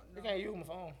still scrolling. You No. can't use my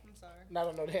phone. I'm sorry. Not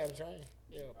on no damn train.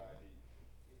 Yeah, bro.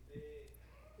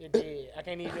 It did. I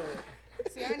can't even do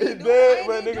it. See, I ain't even Dead, doing, I ain't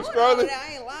but even nigga doing scrolling. all that.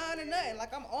 I ain't lying or nothing.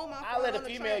 Like, I'm on my phone. I'll let a on the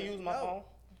female train. use my No. phone.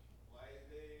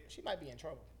 She might be in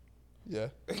trouble. Yeah.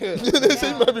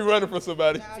 She might be running from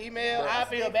somebody. Nah, Female, I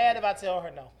feel bad if I tell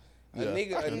her no. A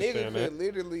nigga understand could that.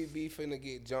 literally be finna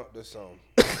get jumped or something.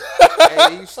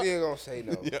 And you still gonna say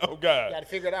no. Yeah, oh You God. gotta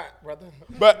figure it out, brother.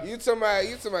 But You talking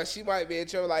about she might be in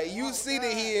trouble. Like you see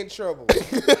that he in trouble,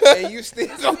 and you still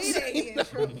gonna See that he say in no.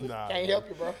 trouble. nah. Can't help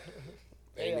you, bro.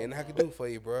 Ain't nothing I can do for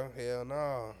you, bro. Hell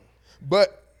no.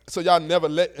 But so y'all never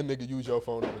let a nigga use your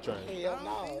phone on the train. Hell I don't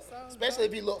no. think so, Especially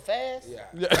if he look fast. Yeah.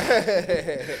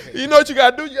 Yeah. You know what you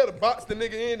gotta do? You gotta box the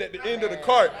nigga in at the end of the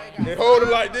cart and hold him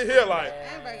like this here, like.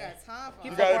 Anybody got time for He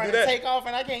all gotta gotta do that. take off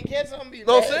and I can't catch him. You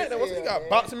know what I'm saying? That's what you got.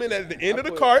 Box him in at the end of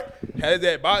the cart, has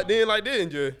that box in like this,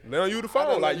 and just let him use the I phone.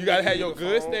 don't Like let you gotta niggas have use your the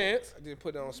good phone. stance I just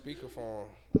put it on speakerphone.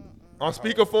 on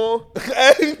speakerphone.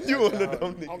 Hey, you one of them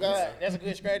Oh niggas. God, that's a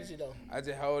good strategy though. I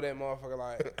just hold that motherfucker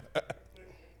like,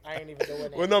 I ain't even doing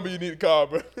that. What number you need to call,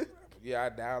 bro? yeah, I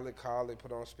dial it, call it,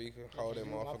 put on speaker, hold that use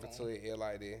my motherfucker till phone. it air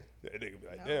like that. That nigga be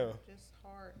like, No, damn. just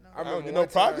hard. No. I don't remember get no one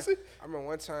time- privacy? I remember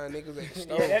one time niggas at the Yeah,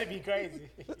 store. that'd be crazy.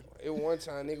 It was one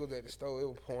time niggas was at the store. It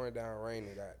was pouring down raining,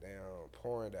 goddamn,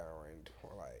 pouring down rain.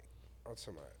 Like I'm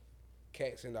talking about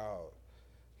cats and dogs.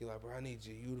 He like, bro, I need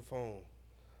you to use the phone.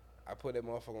 I put that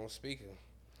motherfucker on speaker.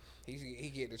 He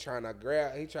get to trying to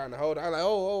grab. He trying to hold it. I'm like,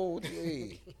 oh, what you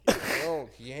need?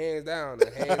 Don't keep your hands down.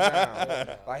 Hands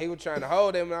down. Like he was trying to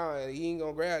hold him out, and he ain't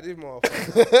gonna grab this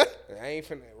motherfucker. And I ain't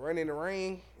finna run in the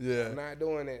rain. Yeah. I'm not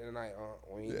doing that tonight.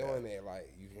 When you doing that,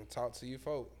 like you can talk to your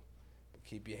folk, but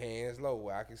keep your hands low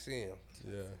where I can see them.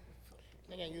 Yeah.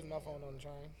 They ain't using my phone on the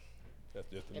train. That's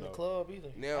just In the enough. club either.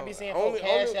 Now, I be seeing only- folk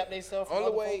cash only- app they sell from Only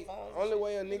other way, folk phones. only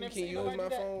way a You nigga never can seen use nobody my do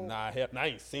that? phone. Nah, I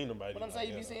ain't seen nobody. But I'm do saying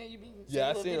you like be that. seeing, you be Yeah,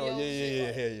 I seeing seen little him.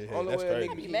 videos. Yeah. Only That's way a crazy.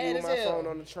 nigga Be can mad use as my hell. phone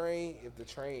on the train if the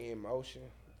train in motion.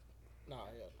 Nah, hell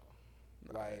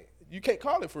no. Like You can't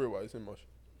call it for real while it's in motion.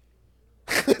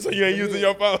 So you ain't using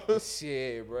your phone.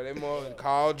 shit, bro. That mother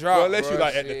call drop. Well, unless bro, you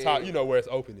like at the shit. top, you know where it's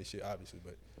open and shit, obviously.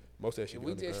 But most of that shit. If be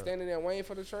we on the just ground. standing there waiting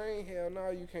for the train, hell no,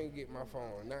 you can't get my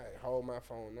phone. Not hold my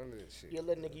phone, none of that shit. You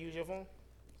let a nigga use your phone?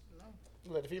 No,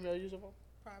 You let the female use your phone?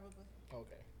 probably,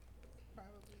 Okay. yeah.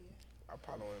 I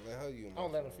probably wouldn't let her use I my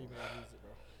don't let a phone. female use it,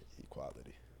 bro.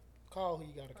 Equality. Call who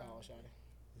you gotta call, Shawty.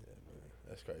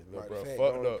 That's crazy. Little Matter bro of fact,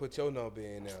 fucked go up. put your number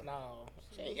in there. No.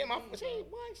 She ain't get my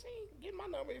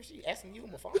number if she asking you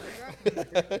my phone. Her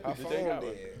Bitch phone ain't got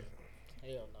one. dead.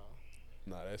 Hell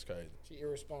no. Nah, that's crazy. She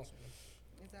irresponsible.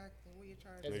 Exactly. What you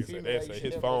trying As to a Nigga said female, they you say should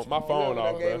his never phone, let my your phone You off,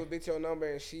 ever gave bro. a bitch your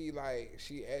number and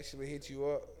she actually hit you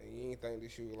up and you ain't think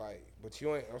that she was like, but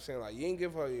you ain't. I'm saying like you ain't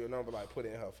give her your number like put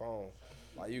it in her phone.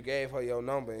 Like you gave her your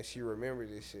number and she remembered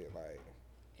this shit. Like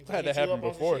If Had hit that you happen up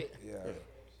on some before. shit, yeah.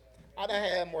 I done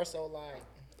had more so like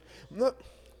No,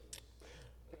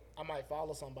 I might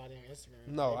follow somebody on Instagram.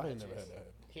 no, They I might ain't never just had that.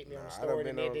 Hit me on the Nah, story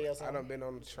the next day or I something. done been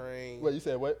on the train. Wait, you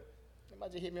said what? They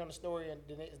might just hit me on the story and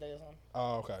the next day or something.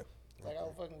 Oh, okay. Like I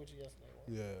was fucking with you yesterday.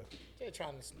 Yeah. They're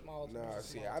trying to small. Nah,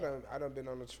 see, I done been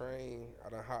on the train. I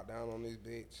done hopped down on this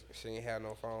bitch. She ain't had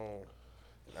no phone.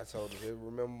 And I told her, just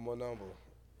remember my number.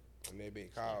 And that bitch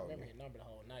I called me. remember your number the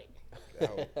whole night.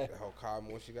 That hoe called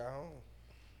me when she got home.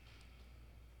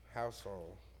 House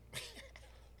phone.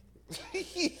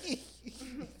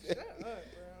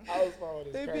 House phone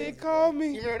is That crazy. bitch called You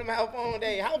me. remember them house phone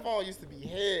days? House phone used to be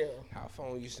hell. House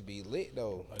phone used to be lit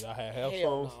though. Like y'all had house Hell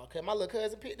phones. no. Cause my little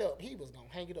cousin picked up, he was gonna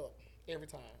hang it up every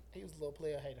time. He was a little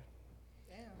player hater.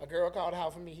 Damn. A girl called the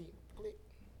house for me, he click.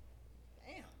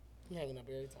 Damn. He hanging up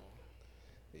every time.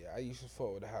 Yeah, I used to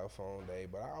fuck with the house phone day,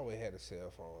 but I always had a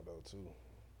cell phone though too.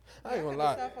 I ain't gonna had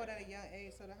lie. the cell phone at a young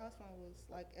age, so the house phone was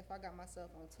like if I got my cell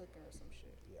phone taken or some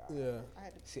shit. Yeah. I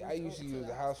had to. See, switch I used to over use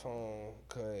the house phone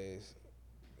because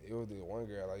it was the one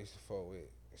girl I used to fuck with.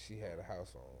 She had a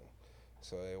house phone.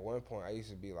 So at one point, I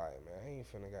used to be like, man, I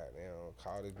ain't finna goddamn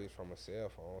call this bitch from a cell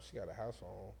phone. She got a house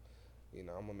phone. You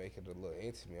know, I'm gonna make it a little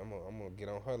intimate. I'm gonna get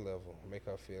on her level, make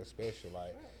her feel special.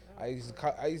 Like I used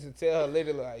to tell her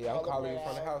literally, like, yeah, I'm calling you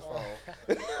from the house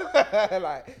phone.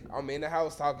 Like I'm in the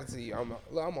house talking to you.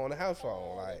 I'm on the house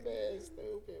phone. Like Man,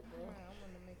 stupid, bro. Man, I'm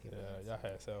gonna make it. Yeah, y'all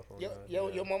had cell phones.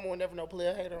 Your mama would never know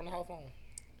player hater on the house phone.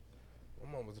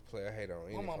 my mom was a player hater on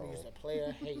any My mama phone. used to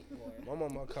player hate, boy. My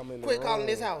mama come in the Quit room. calling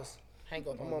this house. Hang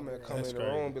up My on mama the come That's in the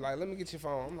crazy. room and be like, let me get your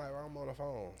phone. I'm like, well, I'm on the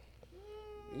phone.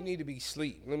 You need to be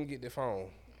asleep. Let me get the phone.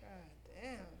 God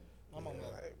damn. My mama.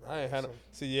 Like, I ain't had no.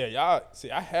 See, yeah, y'all. See,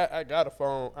 I got a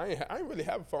phone. I ain't really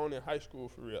have a phone in high school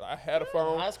for real. I had a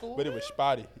phone, High school? but it was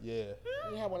spotty. Yeah,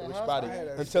 You have one it in was high spotty school? I had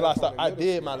a until I cell phone stopped. in I middle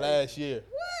did school. my last year.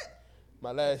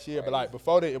 my last year, but like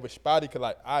before that, it was spotty. Cause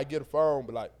like I get a phone,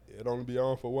 but like it only be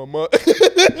on for 1 month.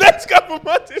 Next couple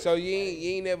months. So you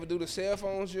ain't never do the cell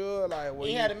phones, you like? Well,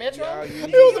 You had a Metro? It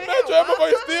was a Metro, and my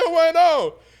boy still went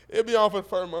on. It be on for the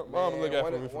first month. Mom look at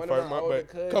me for the first month,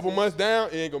 but a couple months down,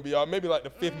 it ain't gonna be on. Maybe like the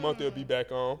 5th month, it'll be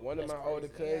back on. One of my older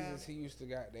cousins, he used to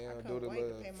goddamn do the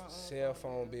little cell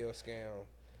phone bill scam.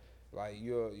 Like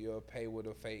you'll pay with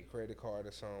a fake credit card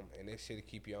or something, and that shit'll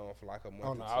keep you on for like a month.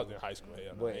 Oh no, I was in high school.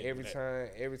 Hell no, But every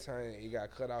time you got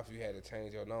cut off, you had to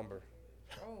change your number.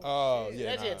 Oh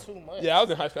yeah, That's just too much. yeah. I was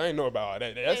in high school. I didn't know about all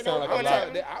that. That sound like a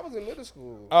lot. I was in middle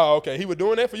school. Oh, okay. He was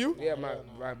doing that for you? Yeah,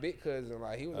 my big cousin,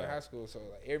 like he was in high school, so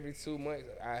like every 2 months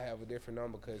I have a different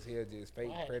number because he'll just fake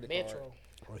credit Metro. card.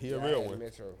 Oh, he a real one.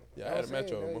 Metro. Yeah, I had a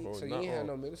Metro before. So you ain't had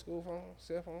no middle school phone,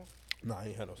 cell phone? No, I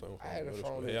ain't had no phone. I had a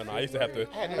phone. Hell no, I used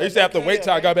to have to wait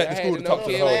till I got back to school to talk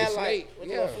to the hoes.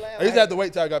 Yeah. I used to have to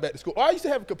wait till I got back to school. Oh, I used to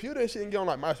have a computer and shit and get on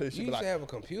like MySpace. You used to have a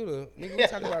computer. Nigga, we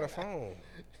talking about a phone.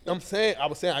 I was saying I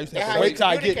used to have That's to how wait you till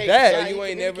I get communicate. back That's how you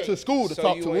ain't never to school to so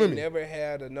talk you to ain't women. never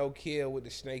had a Nokia with the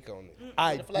snake on it.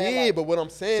 I the flag did, light. but what I'm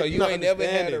saying, So you're you not ain't never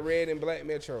had a understanding. red and black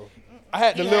Metro. I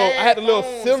had the You little had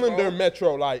phones, cylinder bro.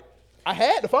 Metro. Like I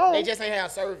had the phone, They just ain't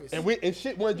have service. and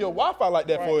shit wasn't your Wi-Fi like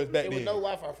that for us back There was then. no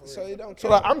Wi-Fi for So real. it don't So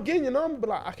count. like I'm getting your number, but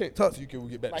like I can't touch you till we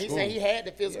get back Like to he school. said he had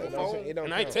the physical You know what I'm phone. saying? It don't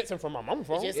And I ain't count. texting from my mama's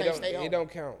phone. Just You ain't stay on. It don't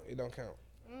count. It don't count.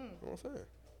 know what I'm saying?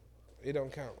 It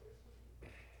don't count.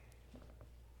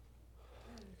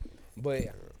 But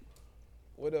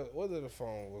what other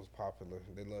phone was popular?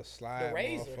 The little slide The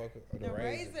Razr. motherfucker. Or The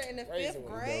Razor in the Razor 5th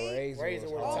was- grade. Razor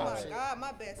was was Oh top my shit. God,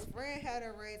 my best friend had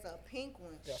a Razor, a pink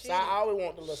one. The Shitted- side, I always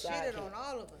want the little shitted sidekick. on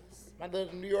all of us. My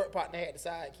little New York partner had the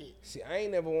sidekick. See, I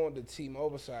ain't never wanted the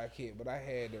T-Mobile sidekick, but I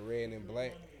had the red and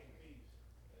black.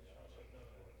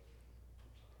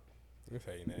 You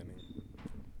saying that, nigga.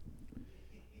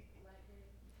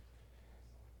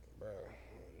 Bro,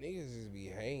 niggas just be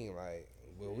hanging like,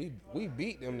 well, we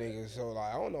beat them niggas, so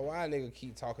like I don't know why a nigga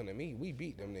keep talking to me. We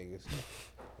beat them niggas.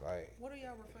 Like What are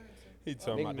y'all referring to? He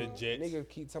talking about the Jets. Niggas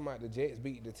keep talking about the Jets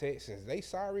beat the Texans. They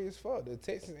sorry as fuck. The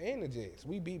Texans and the Jets.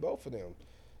 We beat both of them.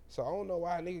 So I don't know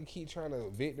why a nigga keep trying to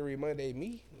victory Monday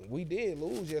me. We did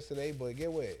lose yesterday, but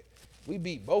get what? We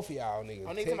beat both of y'all niggas. Oh,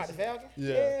 nigga talking about the Falcons?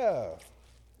 Yeah.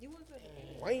 You was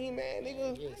a, Why ain't mad,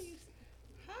 nigga? Yes.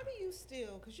 how do you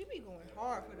still, because you be going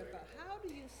hard for the thought, how do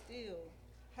you still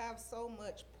have so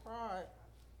much pride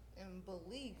and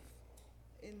belief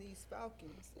in these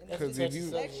Falcons? And Because they if just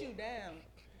you- let you down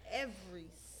every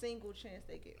single chance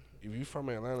they get. If you from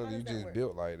Atlanta, How you does that just work?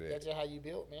 built like That's that. just how you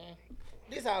built, man.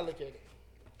 This how I look at it.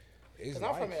 It's Because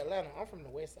I'm from life. Atlanta. I'm from the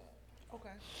west side. Okay.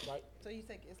 Like, So you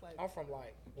think it's like, I'm from,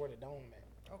 like, where the dome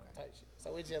at. okay. Type shit.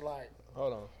 So it's just like,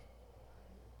 Hold on.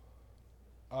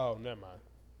 Oh, never mind.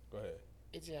 Go ahead.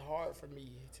 it's just hard for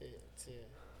me to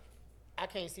I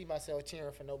can't see myself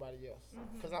cheering for nobody else.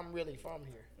 Because I'm really from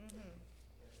here.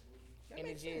 That And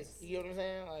makes it's just, sense. you know what I'm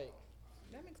saying? Like,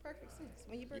 That makes perfect sense.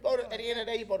 When you you break go it to, down at the like end of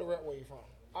the day, you supposed to rep where you from.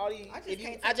 All these, I just if you,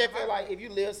 can't I take just the feel heart like if you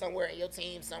live somewhere and your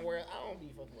team somewhere, I don't be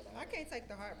fucking with them. I can't take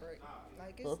the heartbreak.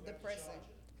 Like it's depressing.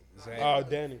 Exactly. Oh,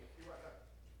 Danny.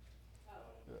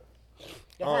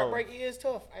 The heartbreak is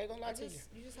tough. I ain't gonna lie to you.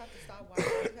 You just have to stop watching.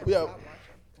 You just have Yeah. to stop watching.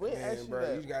 We ain't Man, asked you bro,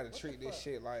 that. you gotta treat this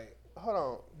shit like Hold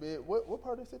on, man. What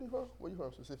part of the city you from? Where you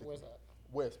from specifically? Where's that?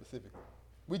 Where specifically?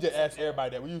 We just ask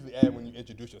everybody that. We usually add when you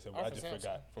introduce yourself. I'm I from just Simpson.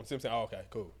 forgot. From Simpson. Oh, okay,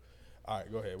 cool. All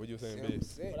right, go ahead. What you were saying, big?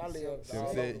 But I live Sim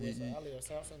all said over the you- west side. you- I live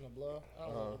Samson, the Bluff. I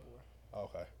don't know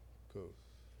Okay, cool.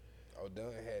 Oh,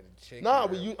 Dunn had to check. Nah,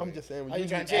 it real I'm quick. just saying. Oh, We you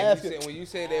usually tryna check? ask You it. said, when you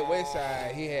said that west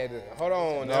side, he had to hold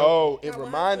on. now. No, it Now, what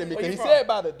reminded me happened? because Where he you said from?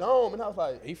 by the dome, and I was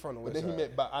like, He from the But west then he side.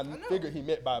 meant by. I figured he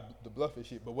meant by the bluff and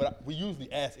shit. But we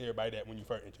usually ask everybody that when you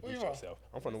first introduce you from? yourself.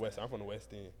 I'm from the west. I'm from the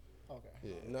West End. Okay.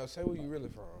 Yeah, No, say where you really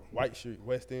from. White Street,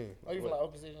 West End. Oh, you from like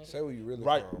Oakland City? and shit? Say where you really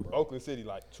Right, from, bro. Oakland City,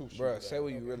 like 2 streets. Bro, down. say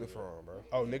where you really from, bro.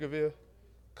 Oh, Niggerville.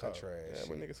 Country Yeah, ass.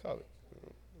 what shit. niggas call it.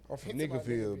 I'm from It's about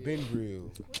Niggerville, Ben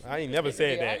Grill. I ain't never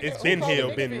said Niggerville. that. It's Who been called it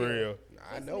Hill, been Niggerville? real.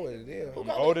 I know what it is.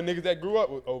 The older niggas that grew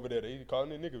up over there, they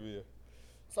calling it Niggerville.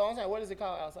 So I'm saying, what is it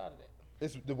called outside of that?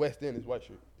 It's the West End. It's White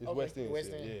Street. It's Okay, West End. West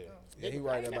shit, End. Yeah. Yeah, he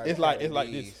right there by It's the like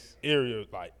Kennedys. this area.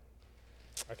 Like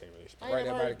I can't really explain. I Right ain't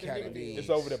there never by heard the of the Kennedys. It's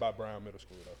over there by Brown Middle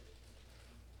School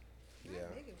though. Yeah.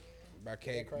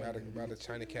 Nigga, By the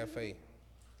China Cafe.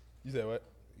 You said what?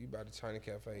 You by the China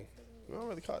Cafe. We don't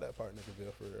really call that part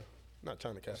Niggerville for real. Not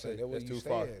China I Cafe. said that where That's you too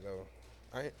far. stay at, though.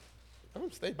 I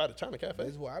don't stay by the China Cafe.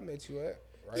 That's where I met you at.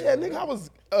 Right Yeah, over nigga, there. I was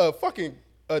fucking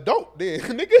adult then,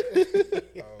 nigga.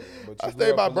 But I you stayed grew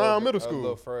up by a Brown little- Middle A School.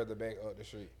 little further back up the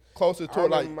street. Closer I to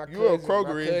like remember you and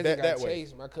Kroger is that got way.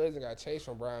 chased. My cousin got chased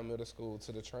from Brown Middle School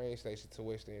to the train station to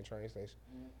West End train station.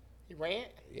 He ran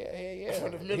Yeah.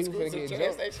 from the He middle was school finna to the get train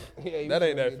jumped. station. Yeah, he That was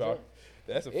ain't finna that get far. jumped.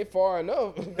 That's a It's far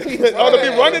enough. oh, to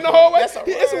be running the whole way. That's a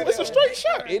It's a straight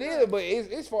shot. It is, but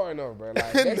it's far enough, bro.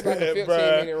 Like that's like a 15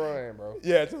 Bruh. minute run, bro.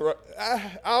 Yeah,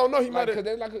 I don't know. He Like, might cause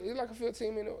have. that's it's like a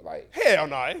 15 minute like. Hell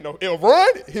no, ain't no. It'll run.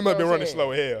 He You might know be what I'm running saying?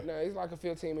 slow as hell. No, it's like a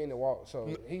 15 minute walk. So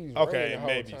he's running Okay, the whole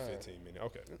maybe time. 15 minutes.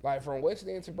 Okay. Like from West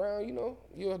End to Brown, you know,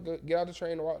 you'll get out the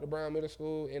train and walk to Brown Middle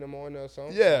School in the morning or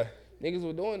something. Yeah. Niggas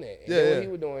were doing that. And Yeah, then yeah. what he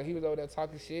was doing, he was over there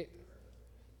talking shit,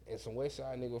 and some West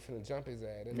Side nigga was finna jump his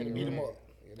ass. That Finna nigga beat him ran. up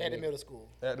Yeah, at the that middle school.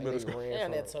 At the nigga middle school. ran Damn,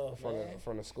 from, that tough, man.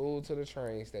 from the school to the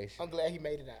train station. I'm glad he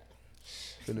made it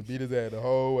out. Finna beat his ass the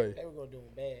whole way. They were gonna do him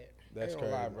bad. That's I ain't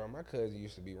gonna lie, crazy. bro. My cousin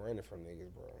used to be running from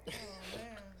niggas, bro. Oh,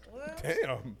 man. Well,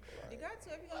 Damn. you got to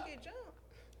if you're going to get jumped.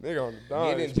 Nigga on the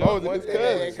dime. Getting Exposing jumped his one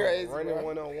cousin. That's crazy, running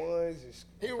bro. 1-on-1s.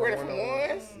 He running from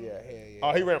ones? Yeah, hell yeah.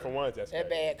 Oh, he ran from ones. That's That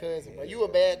crazy. bad cousin, bro. You a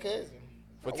bad cousin.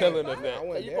 For telling us I that.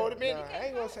 wasn't you there. voted me? Nah, I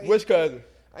ain't gonna say. Which cousin?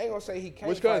 I ain't gonna say he can't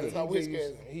Which fight. cousin? Oh, which He used-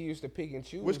 cousin? He used to pick and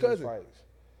choose Which his cousin? fights.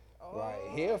 Oh,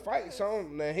 Like he'll fight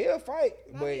some. Now he'll fight,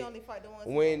 Now but he only fight the ones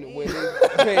who when don't when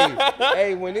win.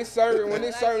 hey when it's certain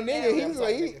nigga, Yeah, he's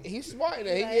like he's smart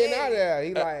now. He getting out of there.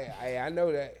 He like, hey, I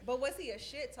know that. But was he a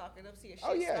shit talker? Was he a shit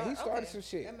Oh yeah, star? he started Okay. some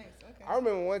shit. That makes okay. I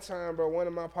remember one time, bro. One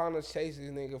of my partners chased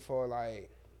this nigga for like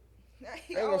He I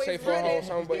ain't gonna always say for a whole running.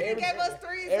 song, but He every gave us 3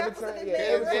 every examples time, of yeah, the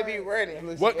every man They time- be running.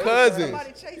 listen, What every cousin?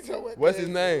 Somebody chasing him. What's his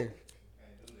name? time-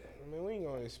 Man, we ain't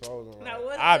gonna expose him. Now, Like,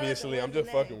 what's Obviously, the I'm other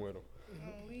just name? fucking with him.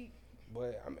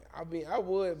 but I mean, I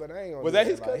would, but I ain't gonna. Was do that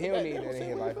his Like, cousin? he don't back need then? that in Who his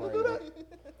said life we right finna do now. that?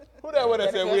 Who that would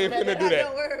have said we ain't finna do Don't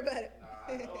that? worry about it.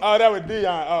 Oh, that was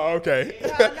Dion. Oh, okay.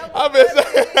 Yeah, I know I've what been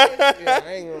cousin it is. Yeah,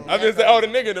 I ain't gonna. I've been saying, oh, the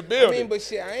nigga in the I building. mean, but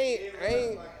shit, I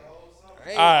ain't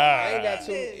got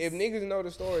too. If niggas know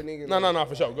the story, niggas. No, know.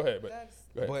 for sure. Go ahead, but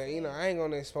go ahead. But you know, I ain't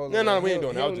gonna expose. No, him. no, we ain't He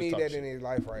doing that. I was don't just need talking that in his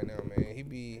life right now, man.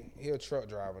 He a truck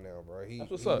driver now, bro. He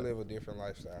what's up. live a different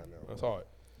lifestyle now. That's bro. hard.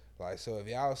 Like, so if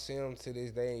y'all see him to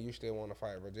this day and you still want to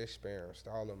fight, bro, just spare him,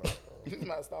 stall him out, bro. You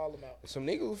might stall him out. Some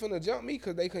niggas was finna jump me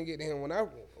because they couldn't get to him. When I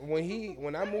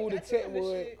moved to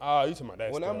Techwood, Oh, you talking about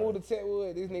that when I story. moved to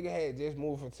Techwood, this nigga had just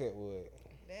moved from Techwood.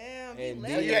 Damn, And he then-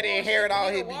 left You had to inherit all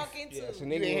his walk beef. into. Yeah, so You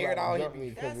nigga was inherit all like his jump me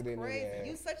because That's of this crazy. nigga.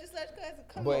 You such and such cousin.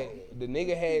 Come But on. the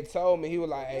nigga had told me, he was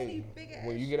like, Yeah, he hey, big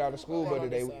when ass you get out of shit. school, I'm but on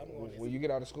today, this side, I'm on this when you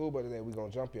get out of school, but today we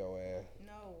gonna jump your ass.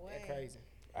 No way. That crazy.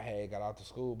 I had got out the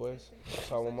school bus.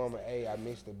 Told my mama, hey, I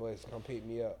missed the bus. Come pick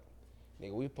me up.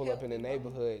 Nigga, we pull up in the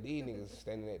neighborhood. These niggas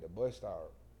standing at the bus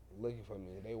stop looking for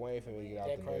me. They waiting for me to get out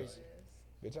That the crazy.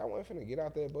 bus. Bitch, I wasn't finna get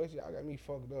out that bus. Y'all got me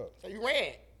fucked up. So you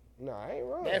ran. Nah, I ain't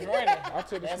running. That's running. I took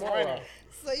the That's small running. route.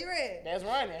 So you ready? That's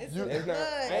running. It's You- in That's the not, blood.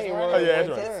 I ain't That's running right. Oh, yeah, one that's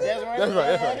right. time. That's running. That's right.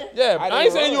 That's running. right. Yeah, I I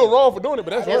ain't saying didn't you were run. wrong for doing it,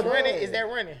 but that's That's right. running. Is that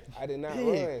running? I did not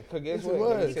Yeah. run. Cause guess Yes, it what?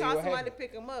 Let me was. tell You you called what somebody happened. to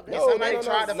pick him up. No, somebody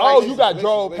tried to No, fight you got Listen,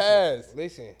 drove listen, past.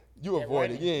 Listen, You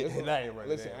avoided. Yeah, listen. and I ain't running.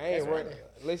 Listen, that. I ain't That's running. running.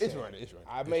 Listen, It's running. It's running.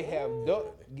 I may have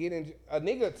ducked getting. A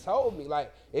nigga told me,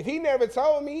 like, if he never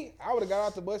told me, I would have got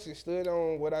out the bus and stood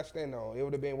on what I stand on. It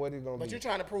would have been what it's gonna But be. you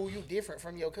trying to prove you different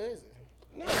from your cousin.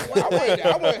 No, I wasn't.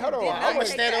 Hold on. Did I not I'm wasn't. gonna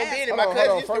stand on take business. the My Hold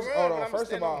cousin on, used to first, run. hold but on. I'ma First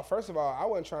stand of on- all, I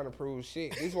wasn't trying to prove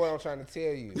shit. This is what I'm trying to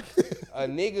tell you.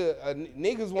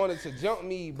 Niggas wanted to jump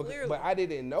me, Clearly. but I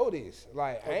didn't know this.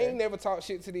 Like, I Okay. ain't never talked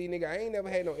shit to these niggas. I ain't never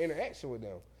had no interaction with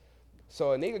them.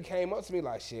 So a nigga came up to me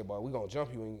like, shit, boy, we gonna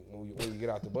jump you when you get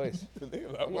out the bus.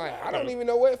 I'm like, I don't even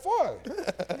know what it's for.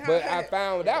 But I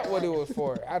found out what it was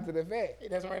for after the fact.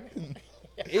 That's running.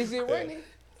 Is it running?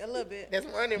 A little bit. That's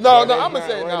running. No, bro. no, That's I'm gonna not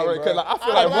say it now, running, right? Because bro. I feel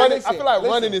I like like- running. I listen, feel like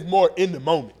running listen. is more in the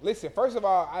moment. Listen, first of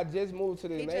all, I just moved to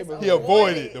this He just neighborhood. He Avoid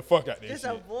avoided it. the fuck out that Just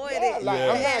shit. avoid Yeah, it. like,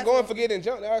 Yeah. I'm not going for getting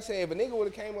jumped. I said, if a nigga would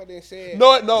have came up there and said,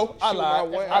 No, I Shoot, lied. I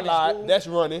went I out of lied. school. That's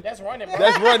running. That's running, bro.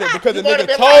 That's running because the You would've nigga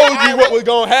been told like, you what was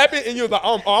gonna happen, and you was like,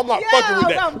 I'm not Yeah, fucking with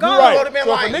that. I'm You gone. right. You would've been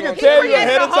So if a like, nigga he tell you created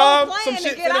ahead a of whole time plan some to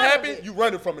shit get finna out of happen, it. you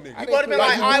running from a nigga. You would have been Like,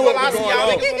 like, you all right, knew well, what I'll was see going y'all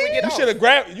on. niggas when we get You off. should have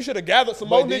grabbed. You should have gathered some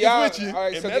more But do niggas y'all, with you all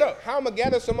right, and so met up. how I'ma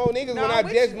gather some more niggas No, when I'm I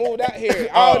with just you. moved out here?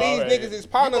 All these alright. niggas is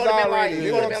partners would've been already. like- You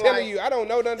you know what would've I'm been telling like- you? I don't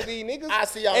know none of these niggas. I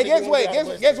see y'all And niggas guess when we what? get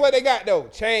out the Guess bus. what they got though?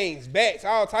 Chains, bats,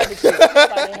 all type of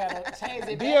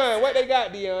shit. Dion, what they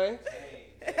got, Dion?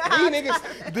 These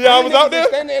niggas. Dion was these out niggas there?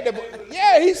 Standing at the.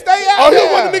 Yeah, he stay out Oh, there.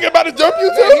 he wasn't the nigga about to jump you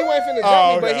too? Yeah, he wasn't finna jump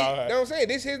Oh, me, but okay, he, alright. you know what I'm saying?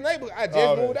 This his neighborhood. I just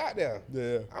Okay. moved out there.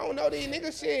 Yeah. I don't know these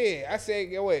niggas shit. I said,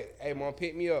 get what? Hey, mom,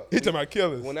 pick me up. He talking about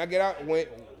killers. When I get out, when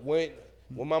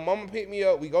my mama pick me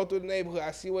up, we go through the neighborhood.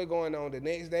 I see what's going on. The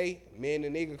next day, me and the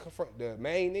nigga confront the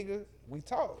main nigga. We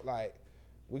talk like,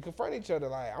 we confront each other.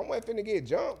 Like, I wasn't finna get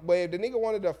jumped, but if the nigga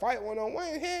wanted to fight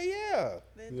one-on-one, hell yeah.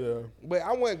 Yeah. But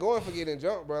I wasn't going for getting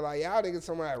jumped, bro. Like, y'all niggas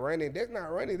somebody running. That's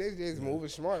not running. That's just moving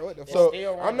smart. What the So-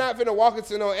 fuck? I'm not finna walk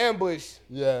into no ambush.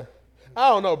 Yeah. I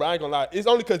don't know, bro. I ain't gonna lie. It's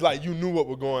only cause like you knew what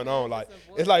was going on. Like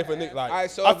it's like for nigga, like All right,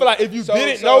 so I feel like if you so-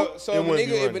 didn't so- know, so it if a wouldn't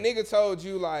be nigga, if a running. nigga told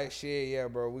you like, shit, yeah,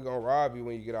 bro, we gonna rob you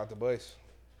when you get out the bus.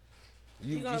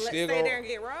 You gonna you let still stay gonna, there and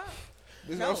get robbed?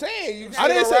 That's No. what I'm saying. You I still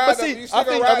didn't gonna say- but ride the- see, you still I think-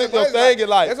 gonna I ride think the your bus. thing is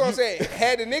like, That's what I'm you- saying.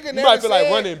 Had the nigga You never might feel like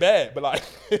said- running bad, but like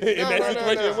in that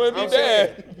situation, it wouldn't be I'm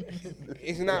saying, bad.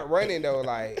 It's not running though.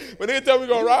 Like, When they tell me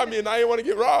gonna rob me and I ain't want to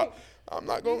get robbed, I'm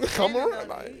not gonna come around.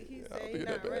 No, Like, he I'll said be he that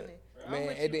not bad. running. I'm man,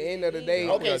 with at the you, end of the he day,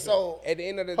 ain't Okay, so at the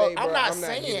end of the day, bro, I'm not getting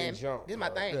saying. jumped. This is my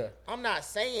bro. thing. Yeah. I'm not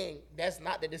saying that's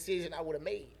not the decision I would have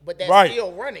made, but that's Right.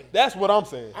 still running. That's what I'm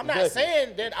saying. I'm not Exactly.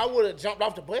 saying that I would have jumped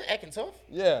off the bus acting tough.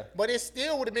 Yeah. But it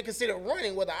still would have been considered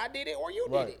running, whether I did it or you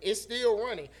did Right. it. It's still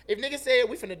running. If niggas said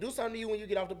we finna do something to you when you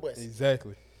get off the bus,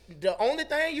 Exactly. the only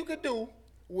thing you could do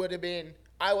would have been,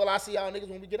 I see y'all niggas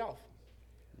when we get off.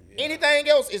 Anything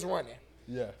else is running.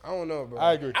 Yeah. I don't know, bro.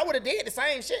 I agree. I would have did the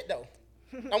same shit though.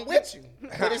 I'm with you,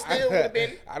 but it still would have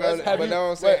been. I don't. Have But you,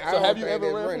 no, I'm saying, wait, I so don't have you think ever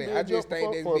that's ran from running. being I just jumped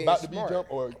think before, that's or being about to be smart.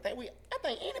 jumped, or I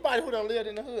think anybody who done lived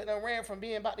in the hood done ran from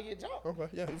being about to get jumped. okay,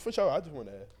 yeah, for sure. I just want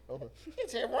to ask. Okay.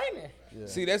 It's just running.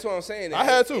 See, that's what I'm saying. I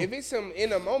had to. If it's some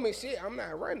in the moment shit, I'm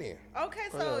not running. Okay,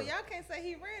 so y'all can't say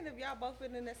he ran if y'all both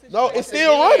been in that situation. No, it's Once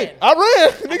still again, running. I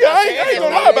ran, nigga. I ain't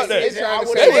gonna lie about It's that. trying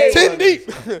to They say was that 10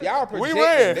 deep. Y'all We projecting.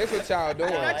 ran. That's what y'all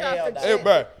doing. Not y'all Hell no. Hey, projecting.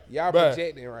 bruh. Y'all Bruh.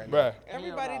 projecting right now. Bruh.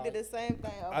 Everybody did the same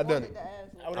thing. I done it. Avoided the ass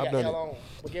I would I've have got done hell it. on.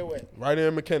 But get what? Right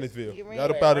in Mechanicsville. You ran Got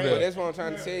up right, out of right. But there. that's what I'm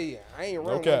trying to tell you. I ain't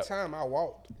run one cap. time. I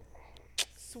walked.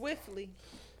 swiftly.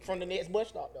 From the next bus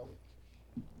stop though.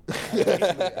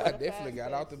 I definitely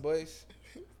got out the bus.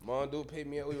 Mom dude picked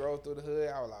me up. We rode through the hood.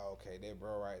 I was like, okay, that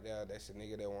bro right there. That's the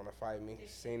nigga that want to fight me.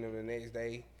 Seen him the next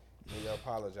day. Nigga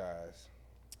apologize.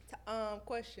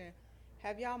 Question: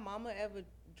 have y'all mama ever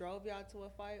drove y'all to a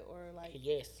fight or like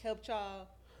Yes. helped y'all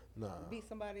Nah. beat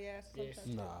somebody ass? Yes.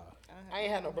 Sometimes? Nah. I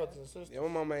ain't had no brothers and sisters. Yeah, my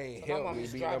mama ain't So my helped mama me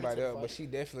just beat drive me nobody to the up, but fight. she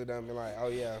definitely done been like, oh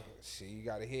yeah, shit, you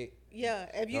got a hit. Yeah,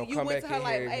 if you, Don't you come went to back her in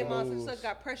like, here hey, and mom, lose. sister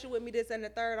got pressure with me, this and the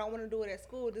third. I want to do it at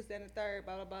school, this and the third,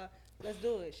 blah blah blah. Let's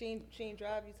do it. She ain't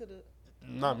drive you to the.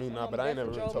 Not me, nah, but I ain't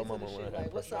never really told my mama shit. when I Like,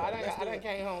 had what's pressure. up? I Let's do done it.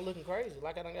 came home looking crazy,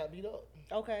 like I done got beat up.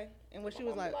 Okay, and when she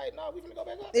was My like, mama no, we finna go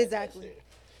back up. Exactly.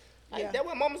 Like, Yeah. That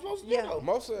what mama's supposed to do Yeah. though.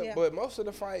 Most of, Yeah. but most of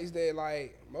the fights that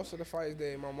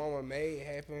my mama made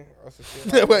happen or some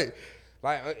shit. Like Wait,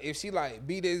 like if she like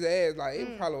beat his ass, like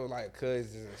it probably was like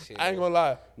cousins and shit. I ain't gonna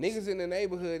lie. Niggas in the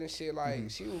neighborhood and shit, like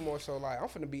she was more so like I'm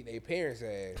finna beat their parents'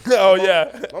 ass. Oh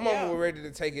yeah. My mama Yeah. was ready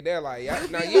to take it there, like y'all,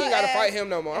 now beat you ain't her gotta ass. fight him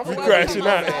no more. I'm You finna crashing beat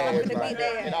my out. ass, I'm finna like- beat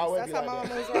their It ass. always That's be how like my that.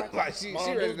 mama was rocking. Like she Mom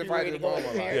ready dudes to be fight ready the to go mama.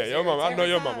 with Like, Yeah, your mama. I know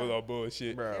your Every mama time. was all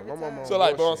bullshit. bro, Every my mama. time. So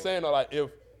like, but I'm bullshit. saying though, like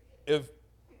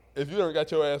if you done got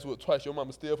your ass whooped twice, your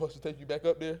mama still supposed to take you back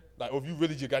up there? Like, or if you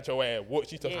really just got your ass whooped,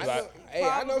 she supposed to I be know, like, hey,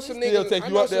 I know some Still niggas. take I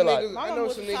you know up there, some like- niggas. I Mama know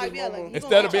was some the type, niggas. yeah, like, Mama. you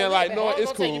instead of gonna being take like, me no, back. Mama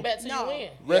it's gonna take you cool. back till No. you win. Yeah,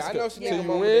 Rest I it know some till niggas. you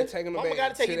Mama win. that taking them Mama back.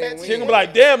 gotta take till you they back till win. She gonna be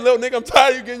like, damn, little nigga, I'm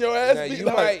tired of you getting your ass Now, beat. you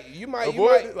Like, might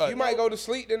avoid it, like- you might go to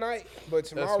sleep tonight, but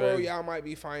tomorrow crazy. y'all might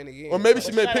be fighting again. or maybe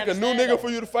she But may you gotta pick a new understand, nigga though. for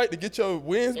you to fight to get your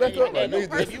wins back If up. Like, you-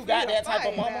 nigga, if you got that type of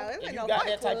Fight now. mama, This if ain't you no got fight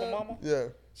that type of club. mama, yeah.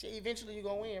 shit, eventually you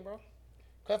gonna win, bro.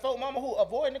 Cause folk mama who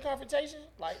avoiding the confrontation,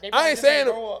 like they I probably ain't just ain't saying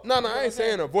grow up. no, You know I what ain't I'm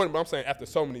saying avoiding, but I'm saying after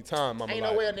so many times, mama. Ain't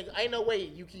like, no way, nigga. Ain't no way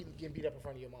you keep getting beat up in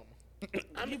front of your mama.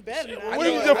 You better not. What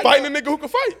if you know- just I fighting a nigga who can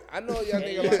fight? I know y'all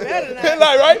nigga better like not.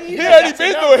 like, right? He already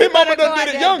been through it. His mama done go did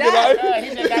it out younger. there and Like, die.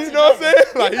 He just got you to know what I'm know. saying?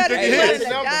 Like, he better took be it ready his. to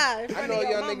die in I front know of a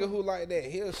your young mama. nigga who like that.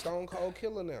 He a stone cold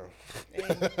killer now. She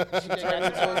just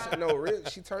got to know. No, real.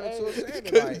 She turned into a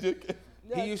savage.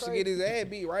 Like, he used to crazy. get his ass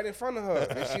beat right in front of her,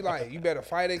 and she like, "You better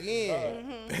fight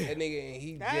again." That nigga, and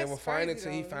he That's never fighting crazy,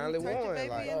 until he though. finally You turned your won. baby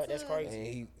Like, into- That's crazy. and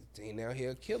he now he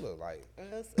a killer. Like,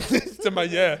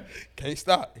 Somebody, yeah, can't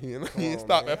stop. He ain't on,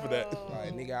 stop man. after that.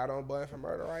 like nigga out on bun for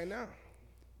murder right now.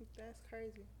 That's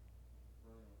crazy.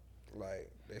 Like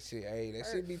that shit. Hey, that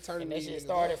shit be turning. And that these shit niggas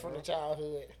started up, from bro. the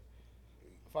childhood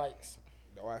fights.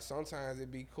 Why sometimes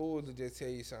it be cool to just tell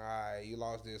you something. All right, you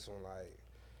lost this one. Like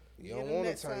you Get don't him want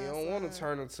next to turn. You time, don't want to son.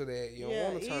 turn him to that. You don't Yeah,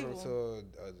 want to turn him evil.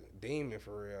 to a demon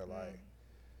for real. Like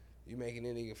you making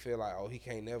that nigga feel like, oh, he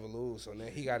can't never lose. So now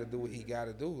he got to do what he got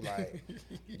to do. Like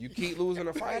you keep losing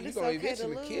a fight, But you it's gonna okay to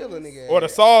eventually kill a lose. nigga. Or to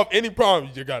solve any problem,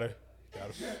 you just gotta.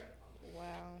 Wow.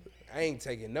 I ain't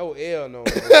taking no L no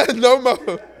more. No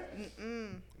more.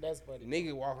 That's funny.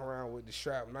 Nigga walking around with the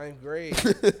strap 9th grade.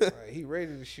 Like, he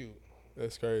ready to shoot.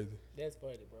 That's crazy. That's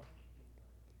funny, bro.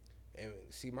 And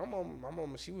see, my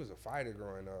mama, she was a fighter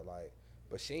growing up. Like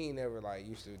But she ain't never like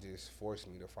used to just force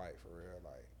me to fight for real,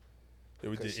 like. It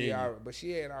was just But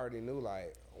she had already knew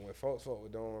like when folks were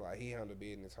doing like he handled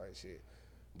business type shit.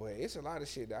 But it's a lot of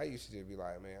shit that I used to just be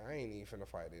like, man, I ain't even finna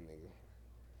fight this nigga.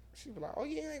 She be like, oh,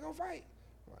 you ain't gonna fight?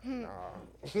 I'm like,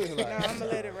 nah. Nah, I'm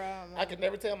gonna let it ride. I could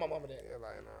never tell my mama that. Yeah,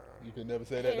 like, nah. You could never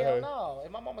say that to Hell her. no.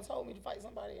 If my mama told me to fight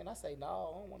somebody and I say no,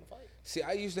 I don't want to fight. See,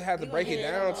 I used to have to You break gonna it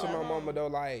hear down it to my all mama along. though.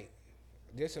 Like,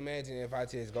 just imagine if I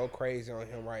just go crazy on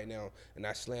him right now and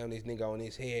I slam this nigga on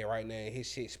his head right now and his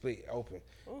shit split open.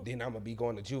 Then I'm gonna be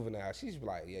going to juvenile. She's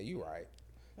like, yeah, you right.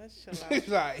 Let's chill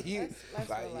She's out. like, you, Let's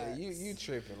like, yeah, relax. you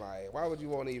tripping. Like, why would you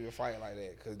want to even fight like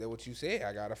that? Cause that's what you said.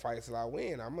 I gotta fight till I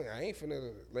win. I ain't finna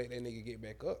let that nigga get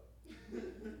back up.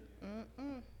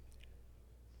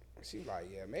 She like,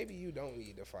 yeah, maybe you don't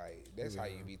need to fight. That's how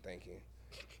you be thinking.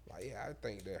 Like, yeah, I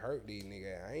think that hurt these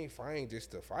niggas. I ain't fighting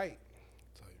just to fight.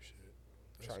 Type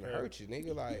shit. Trying to hurt you,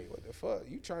 nigga. Like, what the fuck?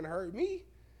 You trying to hurt me?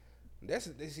 That's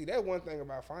one thing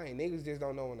about fighting. Niggas just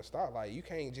don't know when to stop. Like, you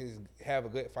can't just have a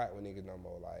good fight with niggas no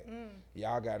more. Like,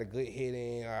 y'all got a good hit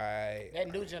in, all right.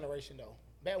 That new generation though.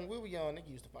 Back when we were young, niggas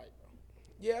used to fight, bro.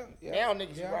 Yeah. Now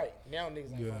niggas yeah. you right. Now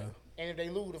niggas ain't Yeah. fighting. And if they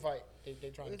lose the fight, they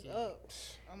trying to It's kill you. up.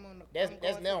 I'm on the. That's I'm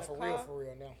going now to the for car.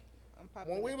 real now. I'm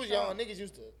popping When we the was trunk. young, niggas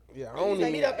used to Yeah, I we don't used to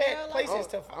even. meet up at I places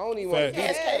to I don't even want to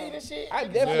Facts. beat. cascade and shit. I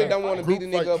Niggas definitely Yeah. don't want to beat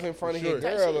Group the nigga fight, up in front of for his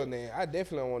sure. girl or nothing. I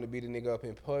definitely don't want to beat the nigga up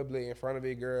in public in front of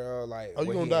his girl. Like, Oh, you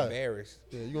when gonna he die. embarrassed.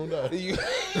 Yeah, you gonna die. You-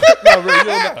 Nah, bro, you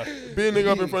gonna die. Being nigga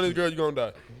up in front of this girl, you gonna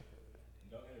die.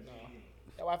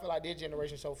 That's why I feel like this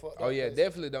generation so fucked up. Oh yeah, 'cause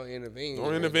definitely don't intervene.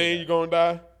 Don't intervene, you gonna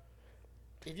die.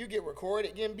 If you get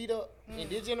recorded getting beat up in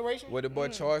this generation, What the boy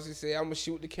Charles said, I'm gonna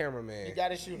shoot the cameraman. you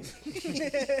gotta shoot him.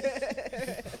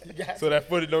 You got So that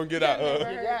footage don't get out. You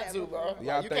heard got that to, before. bro. Y'all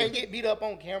Like, you think- can't get beat up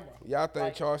on camera. Y'all think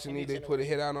Like, Charles in need this to put a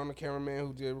hit out on the cameraman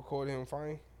who just recorded him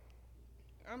fighting?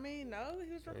 I mean, no,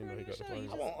 he was know recording he the got the show. phone. He I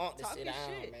just want Aunt to talking sit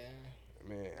down, shit. man.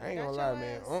 Man, I ain't Got gonna lie, your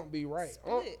man. ass Aunt be right.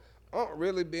 Aunt split.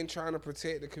 really been trying to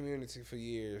protect the community for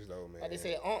years, though, man. Like they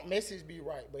said, Aunt message be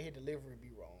right, but his delivery be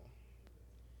wrong.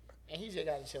 And he just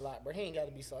gotta chill out, bro. He ain't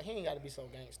gotta be so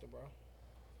gangster, bro.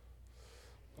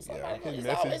 Somebody, his it's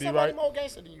message always be somebody right. more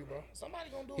gangster than you, bro. Somebody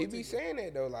gonna do He it to be you. saying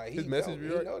that though, like His he message know, be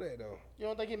he right? know that though. You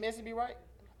don't think his message be right?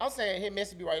 I'm saying his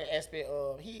message be right in the aspect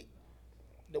of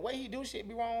the way he do shit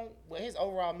be wrong, but his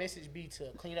overall message be to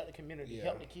clean up the community, Yeah.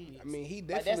 help the kids. I mean, he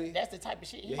Like, definitely. that's the type of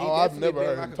shit he Yeah, do. he Oh, I've definitely never been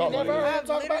heard like him a talk You like never that. heard him I've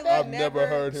talk about literally that? I've never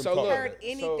heard him So talk look, like heard that.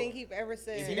 anything he's ever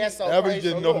said. See, that's so Ever crazy.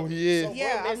 just So know look, who he is. so Yeah,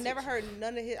 bro I've message- never heard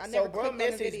none of his. I So never bro clicked on the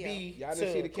message video. be Y'all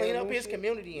didn't see the to clean up Cameroon his shit?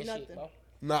 community and Nothing. shit, bro.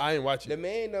 Nah, I ain't watching. The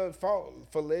man done fought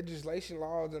for legislation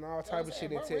laws and all type of shit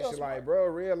in saying, bro, Texas. real Like, smart. bro, a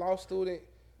real law student.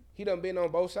 He done been on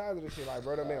both sides of the shit. Like,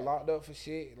 bro, done been locked up for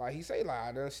shit. Like, he say, like,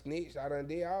 I done snitched. I done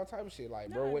did all type of shit. Like,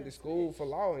 bro went to school for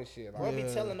law and shit. Bro Like, be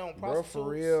telling on bro, prostitutes. for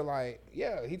real, like,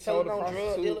 yeah, he told Telling the on drug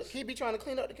dealers. prostitutes. He be trying to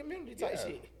clean up the community type Yeah.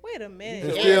 shit. Wait a minute.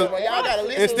 And Yeah, still- bro, y'all gotta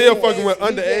listen. And still to fucking him. with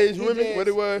underage He women? just- What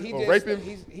it was? he Or just- raping?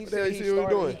 He What the hell said you he see what he started.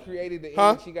 doing? He created the Huh?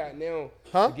 image he got now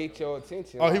Huh? to get your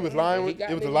attention. Oh, he Like, was lying he with got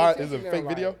it was a niggas' lie. It was attention a fake now,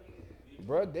 video. like,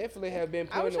 bro, definitely have been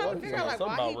I was putting the trying work to figure in. out like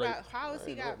Something why he about rape. got, how is he I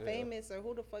ain't got know that. famous or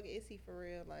who the fuck is he for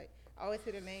real? Like I always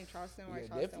hear the name Charleston White. Yeah,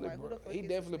 Charleston definitely, White. Who the bro. fuck He is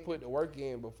definitely this put the work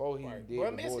in before he did Bro,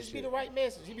 the message bullshit. be the right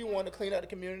message. He be wanting to clean up the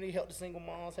community, help the single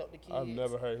moms, help the kids. I've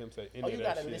never heard him say any Oh, of you that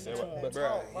gotta shit. listen to him. But, Bro,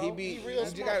 talk, bro. he be He real you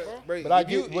just smart, gotta, bro. bro. but I if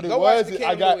you- get what it go watch was. the I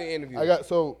Cam got Newton interview. I got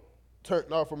so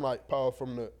turned off from like Paul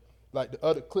from the like the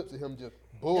other clips of him just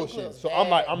bullshit. clips So I'm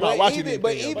like I'm But not watching even- anything.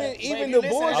 but else. even- But if even you the listen to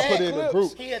bullshit I put it in the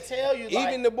clips, group. He'll tell you like,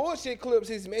 even the bullshit clips,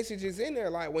 his message is in there.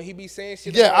 Like when he be saying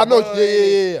shit. Yeah, about I know. Bud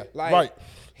Yeah. and, Like, Right.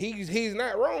 He's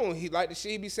not wrong. He like the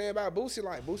shit he be saying about Boosie.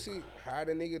 Like Boosie hired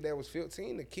a nigga that was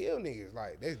 15 to kill niggas.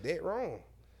 Like that's dead wrong.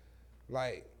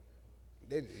 Like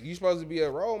you supposed to be a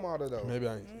role model though. Maybe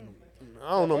I ain't.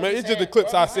 I don't know, Bro, man. he It's just the saying-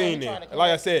 clips bro, I he seen trying there. to clean Like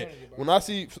I up the said, community, bro. when I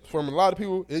see from a lot of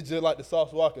people, it's just like the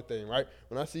Sauce Walker thing, right?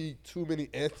 When I see too many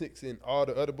antics and all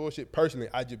the other bullshit, personally,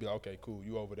 I just be like, okay, cool,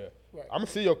 you over there. Right. I'm gonna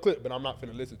see your clip, but I'm not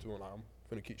finna listen to it. Like, I'm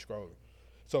finna keep scrolling.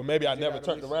 So maybe I never gotta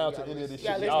turned listen- around you to gotta any of this you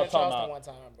gotta shit listen y'all to talking Charleston about. one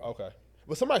time, bro. Okay.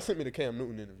 But somebody sent me the Cam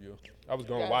Newton interview. I was You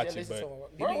gonna gotta watch just it, listen but to him.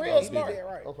 He Bro, be- real he be smart. dead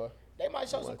right. okay. They might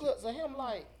show some clips of him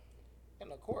like in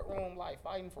the courtroom, like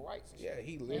fighting for rights. And Yeah, shit.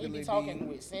 he And literally be talking be-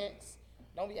 with sense.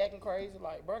 Don't be acting crazy.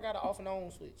 Like, bro, got an off and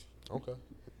on switch. Okay.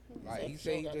 Like he Sure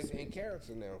say he got just to in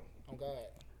character now, Oh God.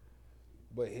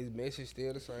 but his message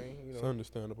still the same. You It's know.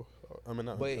 understandable. I mean,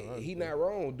 not But understandable. he not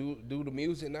wrong. Do the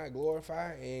music not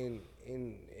glorify and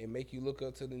make you look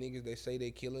up to the niggas that say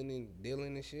they killing and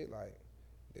dealing and shit? Like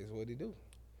that's what he do.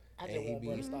 I And just he want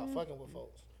bro to be- stop fucking with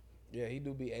folks. Yeah, he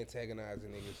do be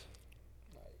antagonizing niggas.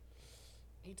 Like,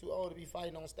 he too old to be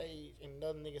fighting on stage in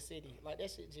another nigga city. Like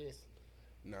that shit just.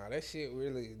 Nah, that shit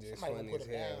really is just Somebody funny put as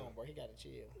him hell. down, bro. He gotta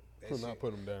chill. That Could shit- not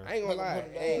put him down. I ain't gonna Put lie.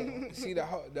 him Hey, see the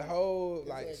whole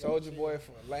like nigga Soldier chill. Boy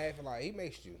laughing like he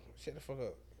makes you shut the fuck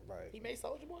up. Like He made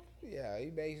Soldier Boy. yeah,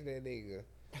 he makes that nigga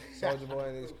Soldier Boy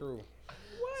and his crew.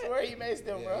 So where he makes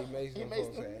them, Yeah, bro? he makes them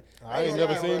folks sad. I ain't ain't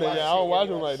never gonna seen lie, that. Yeah, I don't watch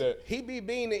him like that. He be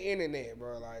being the internet,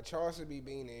 bro. Like Charleston be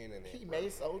being the internet. He bro.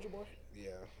 made Soldier Boy.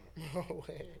 Yeah, No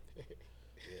way. yeah,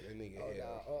 that nigga. Oh,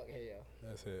 hell. nah, hell.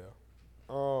 That's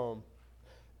hell.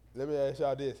 Let me ask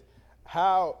y'all this: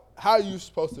 How you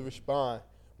supposed to respond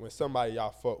when somebody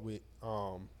y'all fuck with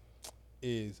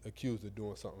is accused of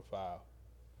doing something foul,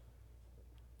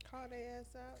 Call their ass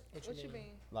out. What you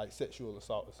mean? like sexual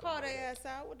assault or something? Call like their that? ass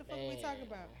out. What the fuck are we talking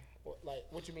about?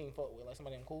 What you mean fuck with? Like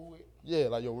somebody I'm cool with? Yeah,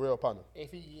 like your real partner.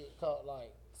 If he get caught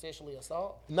like sexually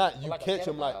assault? Not Or you like a catch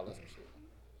him like, pedophile or some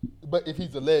shit? but if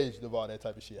he's alleged of all that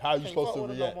type of shit, how are you Can't supposed fuck to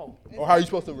with him no react, more. or how are you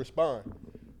supposed to respond?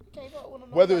 You can't fuck with him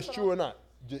no Whether more, it's cut true or off. not,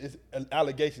 it's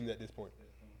allegations at this point.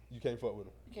 You can't fuck with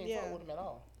him. You can't Yeah. fuck with him at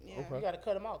all. Yeah. You gotta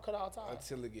cut him out, cut all ties.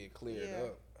 Until it get cleared Yeah.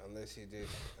 up.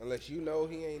 Unless you know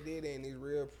he ain't did it and it's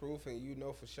real proof and you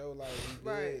know for sure like he did.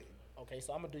 Right. Okay,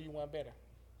 so I'm gonna do you one better.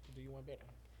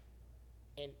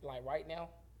 And like right now,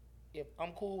 if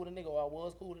I'm cool with a nigga or I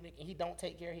was cool with a nigga and he don't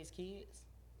take care of his kids,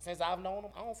 since I've known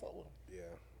him, I don't fuck with him.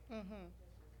 Yeah.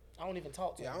 I don't even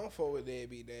talk to Yeah, I him. don't fuck with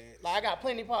deadbeat dads. Like I got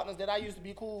plenty of partners that I used to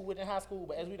be cool with in high school,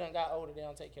 but as we done got older, they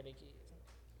don't take care of their kids.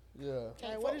 Yeah.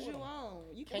 Can't Like, what fuck is with you him. on?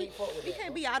 You Can't fuck with we that,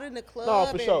 can't bro. be out in the club No,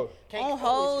 for and sure. Can't on fuck with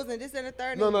hoes you. and this and the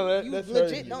third. No, and no, that- you that's legit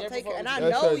crazy. don't Never take fuck care. And with I you.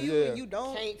 That's know crazy, you yeah. and you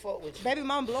don't. Can't fuck with you. Baby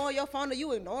mom blowing your phone or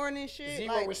you ignoring and shit.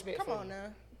 Zero like, respect come for on you.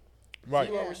 now. Right.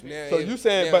 Zero Yeah. respect. Now, So if- you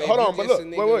saying, now, but if hold you on, but just look, a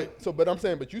wait, nigga- wait. So, but I'm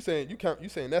saying, but you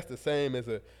saying that's the same as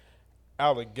a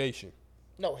allegation.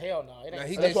 No, hell no. It Nah, ain't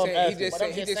he the That's just what same. I'm said he asking. just But I'm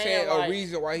said he just just saying, said a like,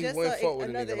 reason why he just wouldn't a- fuck with a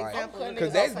another nigga like. example. Cutting Cause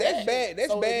niggas that's off for that's that bad. shit. That's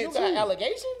So bad if you got too.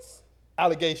 allegations,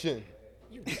 Allegation.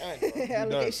 you done, bro. You done.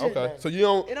 Allegation. Okay. So you It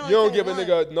don't only take give a one.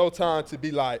 nigga no time to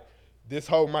be like, this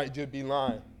hoe might just be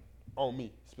lying on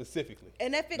me specifically.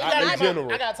 And if it Not come in out,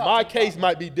 general. I gotta talk My to you case about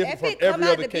might be different if from it come every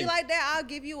out other to case. be like that, I'll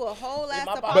give you a whole ass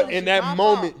my apology. body- But in that my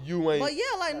moment, fault. you ain't. But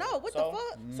yeah, like no, what so, the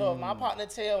fuck? So if my partner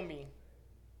tell me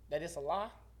that it's a lie,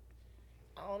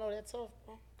 I don't know, that's tough,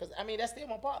 bro. Cause I mean that's still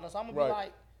my partner, so I'm gonna Right. be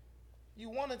like, you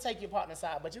want to take your partner's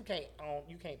side, but you can't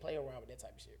play around with that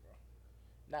type of shit, bro.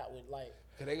 Not with like,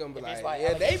 Cause they gonna be If like, it's like yeah,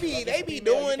 they allegations be against they a be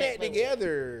female, you doing can't that play with it.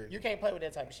 together. you can't play with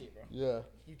that type of shit, bro. Yeah.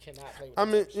 You cannot play with. I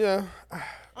that mean, type of shit. yeah.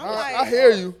 like- I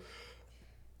hear you.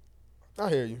 I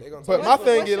hear you. They gonna But talk my about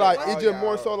thing what's is your like, fault, it's just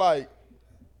more y'all. so like,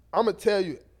 I'm gonna tell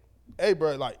you, hey,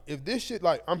 bro, like, if this shit,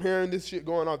 like, I'm hearing this shit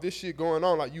going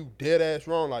on, like, you dead ass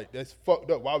wrong, like, that's fucked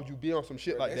up. Why would you be on some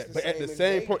shit Bro, like that's that? the But at same the as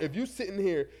same dating. point, if you sitting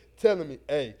here telling me,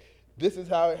 hey, this is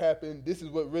how it happened, this is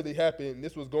what really happened,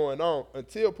 this was going on,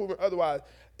 until proven otherwise,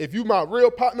 if you my real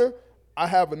partner, I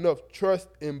have enough trust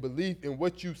and belief in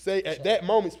what you say at that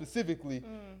moment specifically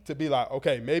to be like,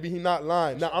 okay, maybe he not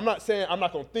lying. Now, I'm not saying I'm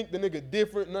not going to think the nigga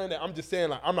different, none of that. I'm just saying,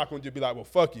 like, I'm not going to just be like, well,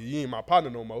 fuck you. You ain't my partner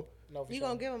no more. No, for You sure.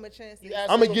 gonna give him a chance. To You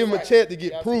I'm going to give him a Absolutely chance to right. get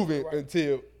You're absolutely proven right.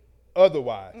 until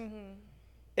otherwise.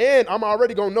 And I'm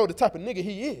already going to know the type of nigga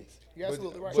he is. You're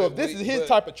absolutely right. So if this is his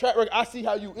type of track record, I see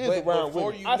how you is but around before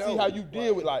women. you I see know- how you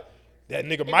deal with, like, that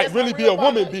nigga might that's my really be real a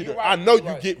woman partner, beater. you're right, I know you're you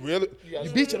right. get real. You're You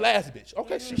beat your last bitch.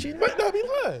 Okay, she might not be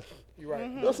lying. You're right. You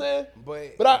know what I'm saying?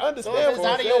 But I So understand if what it's you're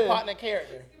out of your saying. partner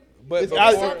character, but It's before-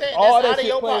 out- something that's all that out of shit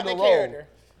your playing partner a role. character,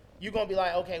 you gonna be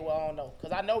like, okay, well, I don't know,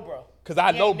 cause I know, bro. Cause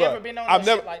I He know, ain't bro. never been on I've no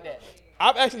never shit like that.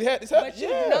 I've actually had this happen. But you,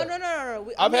 Yeah.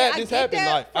 no. I've had this get happen,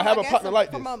 that like, I from, have a guess, partner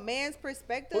like from this. a man's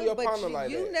perspective, Who your but partner like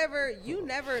that? you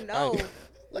never know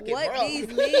Look at what bro. these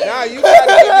men. Nah, you tried to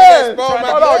give me that Hold spoon.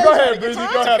 on, go ahead, Breezy.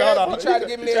 Go ahead. Hold on. You tried to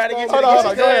give me Try that to get spoon. you Hold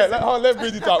on. Go ahead. Let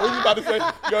Breezy talk. What you about to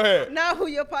say? Go ahead. Not who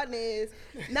your partner is.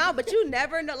 No, but you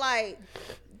never know. Like,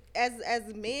 as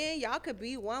men, y'all could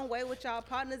be one way with y'all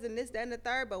partners and this, that, and the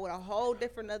third, but with a whole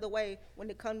different other way when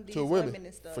it comes to these To women women,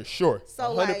 and stuff. for sure.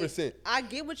 So 100%. like, I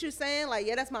get what you're saying. Like,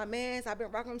 yeah, that's my man's. I've been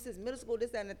rocking him since middle school,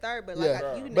 this, that, and the third. But like,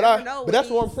 Yeah. you But never know. but that's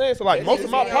what I'm saying. So like That's most just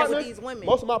of my with partners, these women.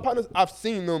 most of my partners, I've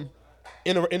seen them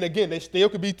and again, they still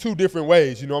could be two different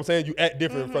ways. You know what I'm saying? You act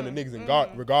different in front of niggas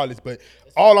and regardless. But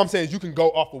all I'm saying is you can go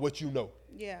off of what you know.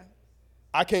 Yeah.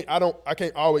 I can't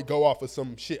always go off of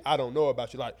some shit I don't know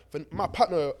about you. Like, for my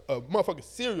partner, a motherfucking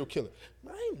serial killer.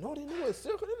 Man, I ain't know this nigga was a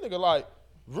serial killer. This nigga, like,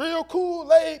 real cool,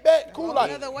 laid back, cool. Like,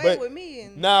 Another way but with me.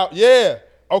 And now, yeah.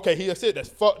 Okay, he said that's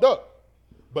fucked up.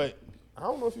 But I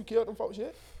don't know if you killed them folks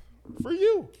yet. For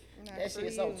you. Nah, That for shit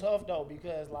is so you. tough though,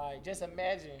 because like, just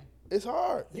imagine It's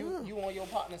hard. You Yeah. you on your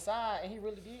partner's side, and he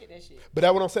really did that shit. But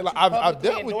that's what I'm saying. Like I've Publicly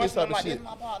dealt with this endorsing him type of like, shit. This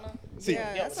my partner. See,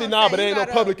 Yeah, that's see, what nah, I'm but saying. ain't You no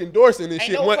gotta- public endorsing this Ain't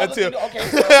shit no one public until okay,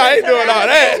 I ain't so doing all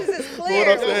that. This is You know clear. what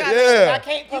I'm You saying? gotta- Yeah. I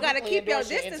can't You gotta publicly keep your endorse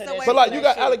you distance into away that But like shit. you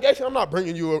got Shit. allegations, I'm not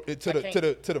bringing you to the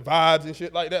can't. to the vibes and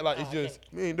shit like that. Like it's I just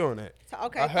we ain't doing that. So,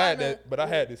 okay, I had partner, that, but I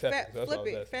had this happen. So that's all I flip was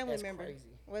it. asking. Family That's member. crazy.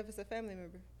 What if it's a family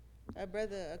member? A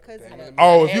brother, a cousin. Family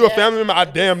Oh, if you a Yeah. family member, I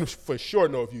damn for sure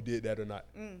know if you did that or not.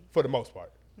 For the most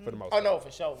part. For the most Oh part. no,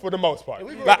 for sure. For the most part. If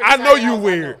we grew Like up in I the know same you house, I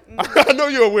weird. I know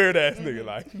you a weird ass nigga.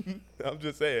 Like I'm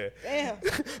just saying. Damn.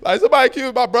 Like somebody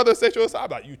accused my brother of sexual assault,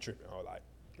 I'm like, you tripping. I'm like,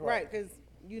 Right, because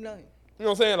you know him. you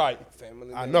know what I'm saying? Like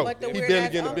Family I member. know. But the He weird barely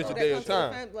ass getting a uncle bitch a that day comes at a to the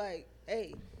time. family, like,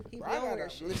 hey, he Bro, be I on got weird a,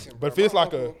 shit. listen, But bro, if it's my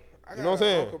like a- uncle, I you got know what I'm an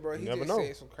saying? Uncle, bro, he You never just know.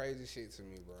 said some crazy shit to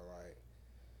me, bro. Like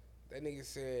that nigga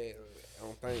said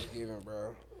on Thanksgiving,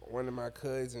 bro. One of my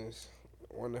cousins,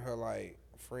 one of her like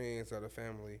friends of the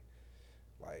family,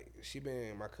 like she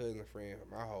been my cousin friend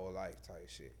my whole life type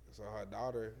shit. So her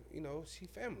daughter, you know, she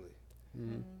family.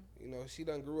 You know, she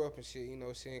done grew up and shit. You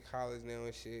know, she in college now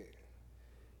and shit.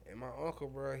 And my uncle,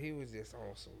 bro, he was just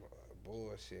on some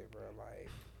bullshit, bro. Like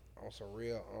on some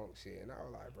real unk shit. And I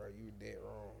was like, bro, you dead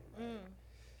wrong, like,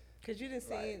 Because you didn't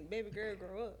see baby girl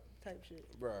grow up type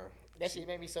shit. bro. That shit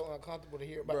made me so uncomfortable to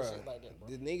hear about Bruh, shit like that, bro.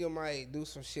 the nigga might do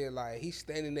some shit like he's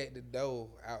standing at the door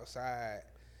outside,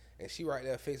 and she right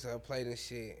there fixing her plate and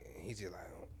shit, and he just like,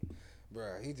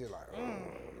 bruh, he just like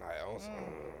on some,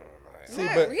 like, See,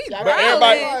 Not but, really, but bro.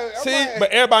 everybody, Like, I'm see, like-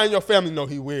 but everybody in your family know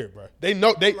he weird, bro. They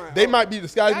know they might be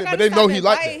disguising Y'all it, but gotta they know stop he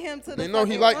like inviting that. him to the They know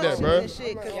he fucking like that, function bro. and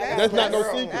shit, 'cause That's not no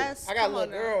girl. secret. I got a come little on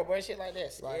now. girl, bro. Shit like that.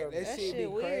 like Scared me. that That shit be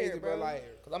shit crazy, weird, bro. bro.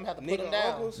 Like Cause I'm gonna have to put him nigga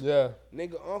down. uncles, Yeah.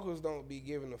 nigga uncles don't be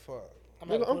giving a fuck. I'm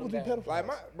gonna Nigga, have to uncles put be him down.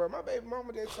 pedophiles. My baby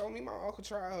mama just told me my uncle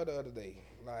tried her the other day.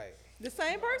 Like, The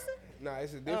same person? nah,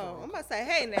 it's a different. Oh, I'm about to say,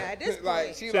 hey, now, at this point,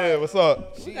 like she Yeah, like what's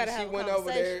up? she, gotta she have a went over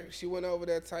there. conversation. She went over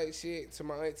there type shit to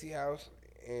my auntie house,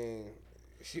 and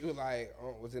she was like,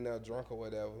 was in there drunk or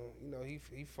whatever. You know, he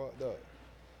fucked up.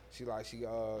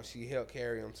 She helped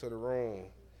carry him to the room,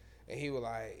 and he was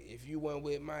like, if you went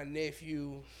with my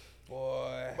nephew,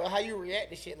 boy. But how you react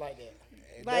to shit like that?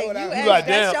 And like, that what you I- act, like,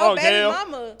 that's damn, your oh, baby damn.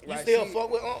 mama. You like, still she-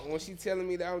 fuck with Unc? When she telling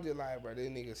me that, I'm just like, bro, this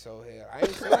nigga so hell. I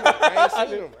ain't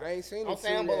seen him. I ain't seen him. I'm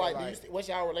saying, till but that, like, do you what's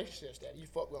y'all relationship status? You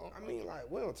fuck with Unc? I mean, like,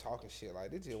 we don't talking shit.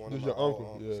 Like, this just one This of my your old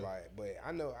uncle, uncles. yeah. Like, but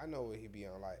I know what he be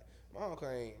on. Like, my uncle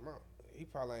he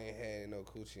probably ain't had no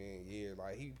coochie in years.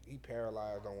 Like, he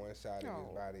paralyzed on one side of his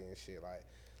Oh. body and shit. Like,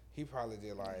 he probably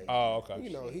just like, Oh, okay. you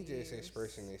know, he just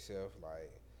expressing himself.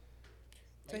 Like,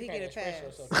 So You he can't get a express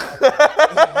pass. yourself.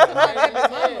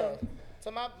 To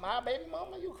my baby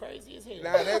mama, you crazy as hell.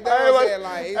 nah, that's Hey, what I'm like- saying.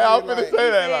 Like, it's Hey, I'm just finna like, say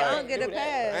that. Hey, Like, I'll get a do that.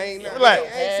 pass. I ain't, Relax.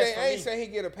 I ain't For saying he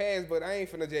get a pass, but I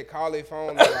ain't finna just call his phone.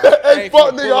 And hey, like, I ain't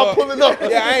fuck finna nigga, pull I'm up. pulling up.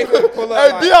 Yeah, I ain't finna pull up.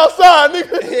 Hey, like, be outside,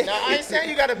 nigga. Now, I ain't saying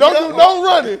you gotta be Don't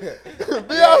run it.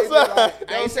 Be outside.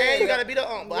 I ain't saying you gotta be the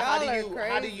Unc, but how Y'all do are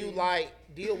you crazy. like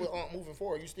deal with Unc moving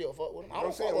forward? You still fuck with him? I I'm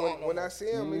don't fuck saying with Unc no when I more.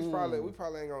 see him, we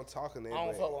probably ain't gonna talk in that. I don't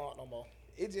but fuck with Unc no more.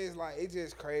 It's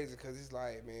just crazy because it's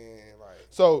like, man, like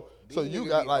So These you niggas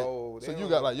got be like old. so They you don't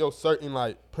got know. like your certain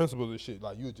like principles and shit.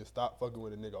 Like you would just stop fucking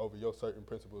with a nigga over your certain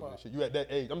principles and Right. shit. You at that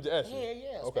age? I'm just asking. Yeah,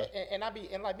 yeah. Okay. And I be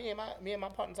and like me and my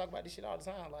partner talk about this shit all the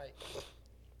time. Like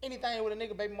anything with a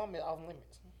nigga baby mama is off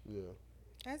limits.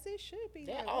 Yeah. As it should be.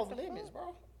 They're like, off what the limits, fuck?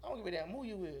 bro. I don't give a damn who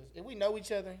you is. If we know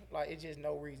each other, like it's just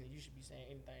no reason you should be saying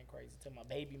anything crazy to my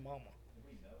baby mama.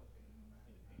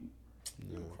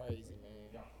 You crazy,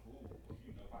 man.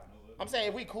 I'm saying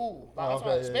if we cool, like, Oh, I'm okay,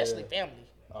 talking yeah, especially yeah. family.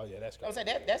 Oh yeah, that's I'm crazy.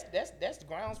 saying that's the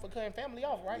grounds for cutting family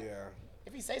off, right? yeah,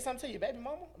 If he say something to your baby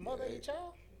mama, mother of your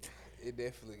child, it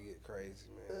definitely get crazy,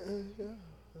 man.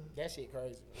 that shit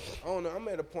crazy. I don't know. I'm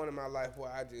at a point in my life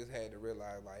where I just had to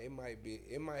realize like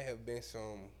it might have been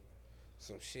some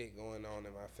shit going on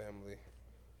in my family.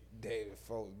 David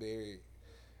folks buried.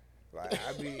 Like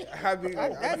I be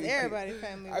That's everybody's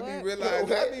family. I be What?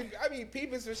 realizing I be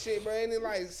peeping some shit, bro, and then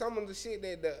like some of the shit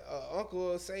that the uncle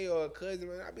will say or a cousin,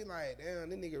 man, I be like, damn,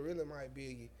 this nigga really might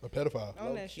be A pedophile. On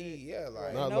low that key, shit. yeah,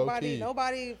 like, Not low key.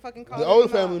 Nobody fucking calls The older him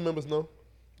out. family members know.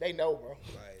 They know, bro.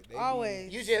 like they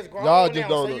Always. You just grown Y'all now, just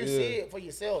so don't you know, see yeah. it for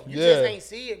yourself. You Yeah. just ain't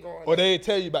see it growing Or up. they ain't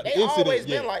tell you about They the incident always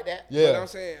yet. been like that. But I'm Yeah.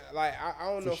 saying, like, I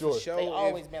don't For know sure. for sure. They if-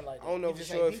 always been like that. I don't know You for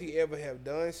just sure ain't if peep he ever have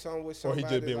done something with Or he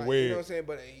somebody. just been like, weird. You know what I'm saying?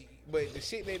 But the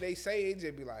shit that they say, it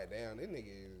just be like, damn, this nigga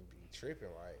is be tripping.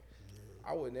 Like,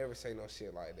 I would never say no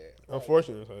shit like that.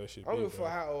 Unfortunately, so that shit. I don't big, give a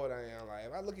fuck man. how old I am. Like,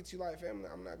 if I look at you like family,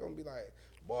 I'm not gonna be like,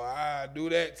 boy, I do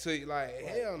that to you. Like,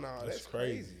 hell no, that's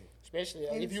crazy. Especially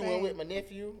if you went with my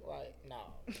nephew, like, nah.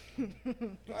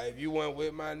 Like, if you went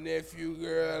with my nephew,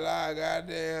 girl, I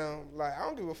goddamn, like, I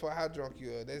don't give a fuck how drunk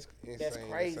you are. That's insane. That's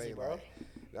crazy, to say, bro.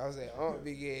 Like, I was saying, Aunt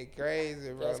be getting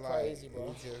crazy, bro. That's like, crazy,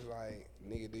 bro. It's just like,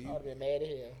 nigga, do I you? would have been mad as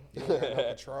hell. You don't have no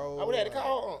control. I would have had to like-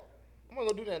 call. I'm gonna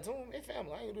go do that to him. They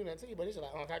family. I ain't gonna do that to you, but it's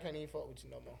like, I can't even fuck with you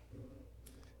no more.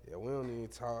 Yeah, we don't even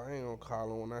talk. I ain't gonna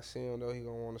call him when I see him though. He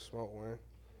gonna want to smoke one.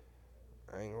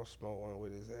 I ain't gonna smoke one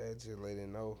with his ass. Just let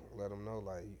him know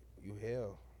like you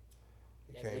hell.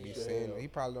 You That's can't what be you saying hell. that. He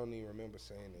probably don't even remember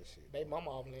saying that shit. Baby mama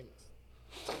off limits.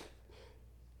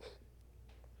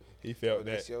 He felt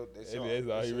That's that. your- That's that's all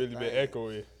your he really been thing.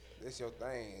 echoing. That's your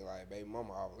thing, like baby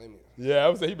mama off limits. Yeah, I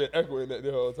would say he been echoing that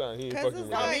the whole time. He ain't Cause fucking it's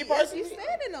with Nah, it. me like, personally- you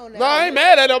standing on that. No, I ain't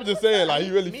mad at him. I'm just saying, like,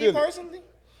 he really me feel it.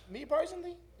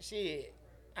 personally, shit.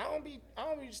 I don't be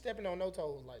stepping on no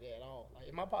toes like that at all. Like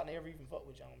if my partner ever even fuck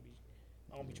with you,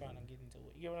 I don't be trying to get into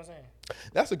it. You get what I'm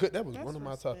saying? That was That's one of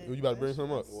my respect. topics. You about to bring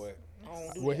him up? What? I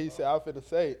don't do What that, he bro. said, I was finna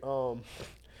say,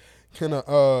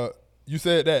 you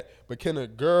said that, but can a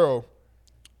girl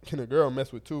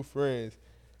mess with two friends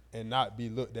and not be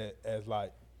looked at as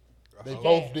like they She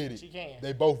both can. did it? She can.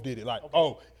 They both did it. Like, Okay.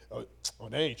 oh,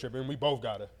 they ain't tripping. We both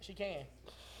got her. She can.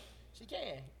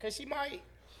 Cause she might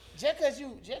just cause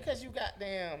you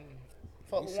goddamn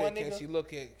fuck You with said, one can nigga.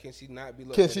 she not be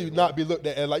looked Can at? she as not one? be looked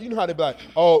at as like, you know how they be like,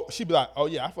 oh, she be like, oh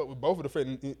yeah, I fuck with both of the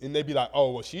friends, and they be like,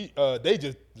 oh well, they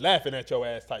just laughing at your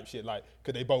ass type shit, like,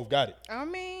 cause they both got it. I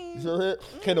mean, You know what I'm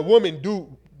saying? Can a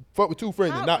woman fuck with two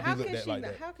friends and not be how looked can at she like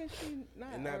not, that? how can she not?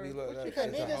 And not be or looked what at you Because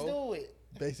as a niggas hoe? do it.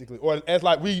 Basically, or as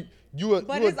like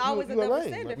But it's always a double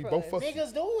standard Like, we for both us. fuck.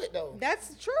 Niggas do it though.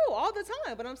 That's true all the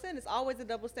time, but I'm saying it's always a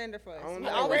double standard for us. I don't We know.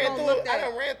 always gonna look I at.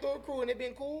 done ran through a crew and it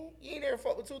been cool. You ain't never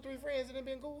fucked with 2-3 friends and it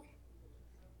been cool.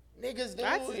 Niggas do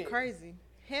That's it. crazy.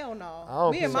 Hell I no.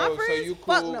 don't Me and think my so. So friends, you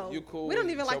fuck cool- no. you cool We don't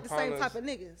with even like the your same type partners?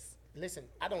 of niggas. Listen,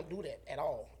 I don't do that at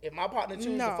all. If my partner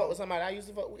chooses No. to fuck with somebody I used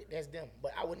to fuck with, that's them.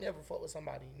 But I would never fuck with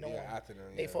somebody knowing after them,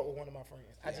 they yeah. fuck with one of my friends.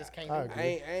 I just can't I do agree.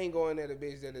 it. I ain't going at a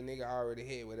bitch that a nigga already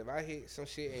hit. But if I hit some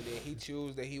shit and then he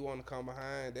choose that he want to come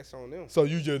behind, that's on them. So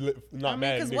you just not I mean,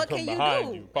 mad because at nigga what come can you behind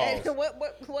do? you. Pause.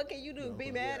 And what can you do?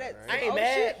 Be mad at? I ain't some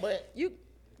mad, shit? but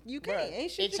you can't. bruh,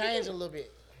 Ain't shit it you can changed do. a little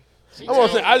bit. She I'm gonna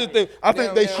say, changed I a just little think, I think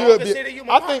Now- they now, I should don't be. consider you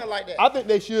my I think, partner like that. I think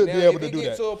they should Now, be able if to it do get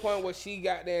that. to a point where she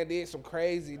got there and did some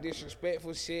crazy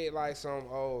disrespectful shit, like some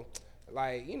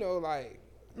like like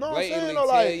No, I'm blatantly saying, though, tell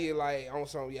like- you like on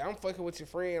some I'm fucking with your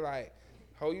friend, like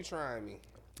how you trying me,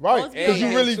 Right? Let's be Because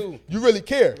honest. you really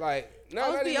care. like no,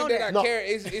 Let's not be even that I honest. No. care.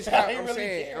 It's how He I'm really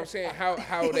saying. care. I'm saying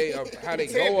how they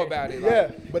go about it. Like,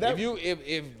 Yeah, but that-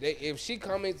 if she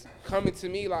coming to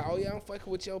me like, oh yeah, I'm fucking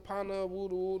with your partner, woo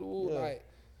woo woo, Yeah. like.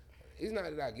 It's not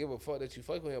that I give a fuck that you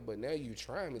fuck with him, but now you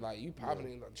trying me, like you popping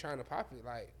it, like, trying to pop it,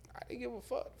 like I didn't give a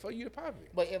fuck for you to pop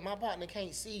it. But if my partner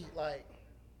can't see, like,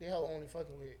 the hell only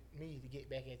fucking with me to get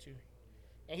back at you,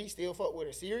 and he still fuck with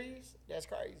her serious, that's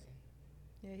crazy.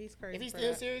 Yeah, he's crazy. If he's for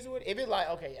still that. serious with it, if it's like,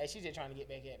 okay, hey, she's just trying to get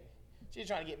back at me. She's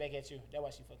trying to get back at you. That's why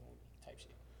she fucking with me, type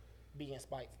shit. Being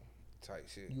spiteful. Type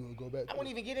shit. You gonna go back? I wouldn't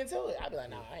even get into it. I'd be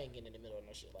like, nah, I ain't getting in the middle of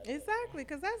no shit like that. Exactly,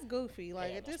 because that's goofy. Like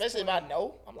Hell at no. this Especially point. if I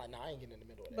know, I'm like, nah, I ain't getting in the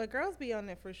middle of that. But girls be on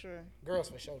that for sure. Girls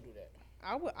for sure do that.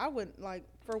 I would like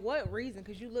for what reason?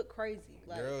 Because you look crazy.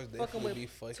 Like Girls fucking definitely with be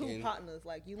two fucking partners.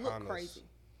 Like you look partners. crazy.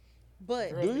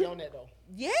 But Girls Do be you? on that though.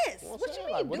 yes, What what I'm you saying,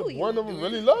 mean? like, what Do if you? one of them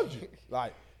really loves you?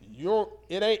 Like you don't.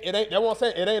 It ain't. That's what I'm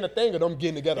saying. It ain't a thing of them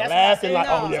getting together, That's what I'm laughing saying. like,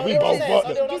 No. oh yeah, So we that's both what I'm fucked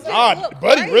saying. So up. that's what I'm Ah, saying. Look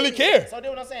buddy really crazy. care. So that's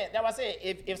what I'm saying. That's why I said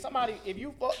if somebody, if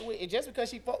you fuck with, just because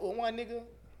she fuck with one nigga,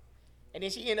 and then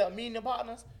she end up meeting the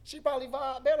partners, she probably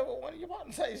vibe better with one of your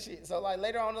partners type shit. So like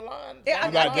later on the line, Yeah,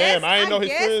 You like, damn, I ain't know his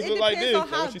guess friends it look like depends this. on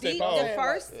So how what she say, deep pause.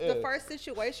 the Yeah. first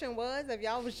situation was. If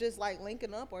y'all was just like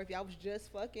linking up, or if y'all was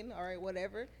just fucking, all right,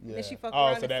 whatever. And Yeah. then she fuck Oh,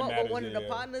 around so and that fuck with matters, one of the yeah.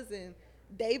 partners, and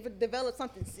David developed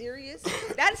something serious.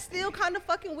 That's still kind of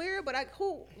fucking weird. But like,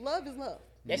 who love is love.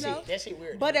 that you know? shit, that shit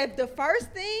weird. But if the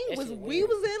first thing That was shit we weird.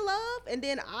 was in love, and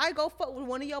then I go fuck with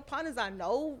one of your partners I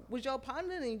know was your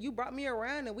partner, and you brought me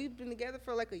around, and we've been together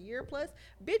for like a year plus,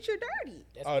 bitch, you're dirty.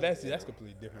 Oh, that's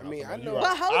completely different. I mean, I You know- right.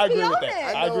 But hoes I be agree with on that.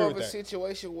 that. I I know agree of with a that.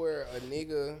 situation where a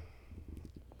nigga,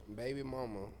 baby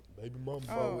mama, Baby mama.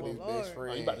 Oh, with his Lord. best Oh,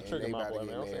 friend, you about to and trigger they my about boy, to man.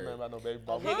 get Don't say married. nothing about no baby a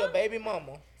mama. nigga baby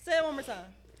mama. Say it one more time.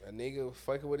 A nigga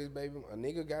fucking with his baby. A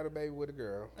nigga got a baby with a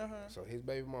girl. So his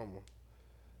baby mama,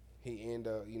 he end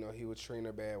up, he was treating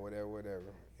her bad, whatever.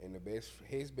 And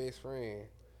his best friend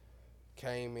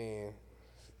came in,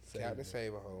 Captain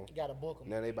Save a hoe. You gotta book them.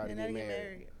 Now they about to And now get they get married.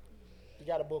 married. You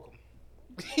gotta book them.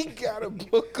 He got a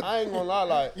book. I ain't gonna lie,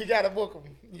 like. You gotta book them.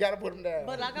 You gotta put them down.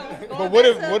 But like I was going But what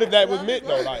back if that to was Love meant is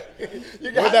though? Love. Like, you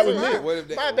what if that was meant? What if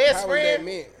that? My best how friend.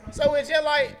 Was that meant? So it's just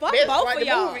like Fuck best, both like of the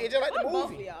y'all. movie. It's just like Fuck the both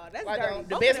movie. of y'all. That's like dirty. the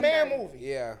Both best of them man dirty. movie.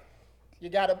 Yeah. You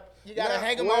gotta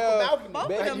hang them well, off the balcony. both of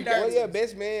Like, them you dirty. Well, got- yeah,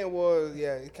 best man was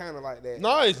it's kind of like that.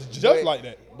 No, it's just But- like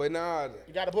that. But nah,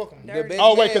 You gotta book them. the Dirty. best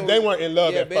Oh, wait, man 'cause they was- weren't in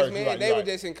love at best first. Man, You right, they you were right.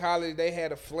 just in college. They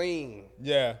had a fling,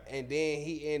 Yeah. and then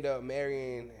he ended up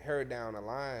marrying her down the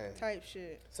line. Type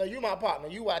shit. So you my partner.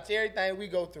 You watch everything we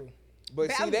go through. But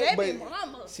Ba- see that, baby but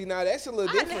mama. see now that's a little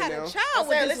I done different had now. a I'm child with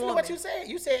saying, this listen to woman. what you said.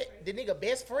 You said the nigga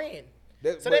best friend.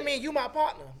 That- So but- that means you my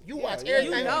partner. You watch yeah,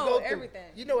 everything you know we go through. everything.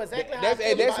 You know exactly how That's I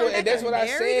feel that's about what it. that's what I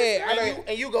Married said. this I girl? don't-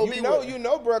 And you go be with you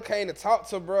know, bro, came to talk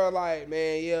to bro like,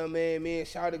 man, yeah, man, me and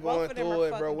Shawty going of them through are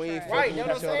it, bro. We ain't fucking fucking trash. Right, with you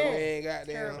know each what I'm other, saying? man.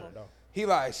 Goddamn. Terrible. He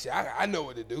like, shit, I know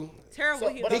what to do. Terrible. So-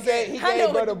 but He I'm gave saying- I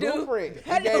know bro what the to do. blueprint.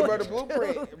 I He know gave what bro the to do.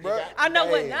 blueprint, bro. I know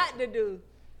what Hey, not to do.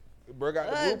 Bro got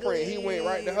the blueprint. He went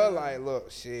right to her like,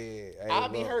 look, shit. Hey, I'll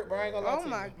be look, hurt, bro. I ain't gonna lie Oh to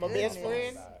my you. My best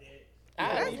goodness. friend.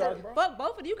 I'll That's be the, hurt, bro. fuck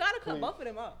both of you. You gotta cut both of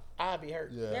them off. I'll be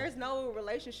hurt. Yeah. There's no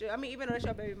relationship. I mean, even though that's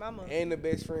your baby mama. And the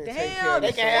best friend take care Damn, of the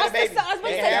They can have son. the baby. I was about to They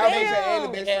say, can have the baby. damn. And the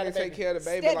best They can friend have the take baby. care of the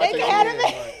baby. They like can they have did, the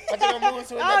like- baby. I think I'm moving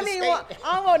to I another don't even want. state.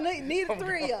 I don't want neither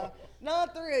three of y'all. None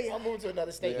three of I'm y'all. moving to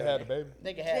another state. They can have the baby.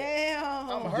 They can have it.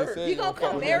 I'm Damn. hurt. Just said You gonna don't fuck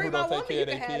come with marry people my who don't woman? take You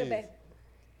care can of have the their baby.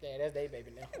 Yeah, that's their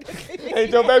baby now. Ain't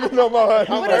your baby no more. I'm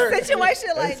Huh? With hurt. a situation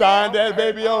They like signed that, that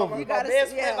baby over. My gotta-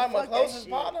 best yeah, friend, like my fuck that closest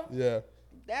shit. partner. Yeah.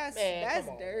 that's Man, come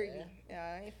on, dirty. man. Yeah,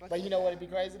 I ain't fucking. But you know what'd be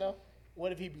crazy though?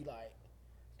 What if he be like,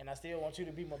 and I still want you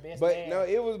to be my best But man? no,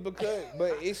 it was because,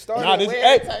 but it started. Nah, this weird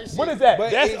hey, type what shit. is that?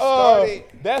 But That's it started-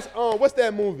 that's what's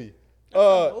that movie?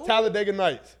 movie? Talladega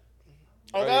Nights.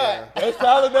 oh Oh, God. That's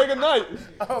Talladega Nights.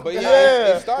 But Yeah,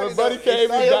 yeah, it started. when Buddy though, came, it he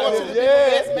started got with his, the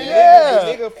best yeah, man. yeah.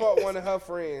 The nigga fucked one of her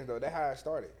friends though. That's how it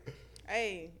started.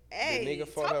 Hey, nigga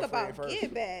fucked talk her about friend first.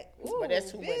 get back. Ooh, But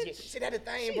that's too much. bitch. See, that's the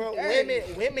thing, She bro.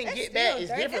 dirty. Women That's get back still is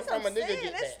dirty. different That's from a what I'm nigga saying.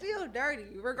 get That's back. still dirty,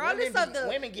 regardless Women of be- the,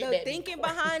 women get the back thinking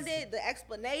before. behind it, the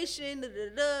explanation.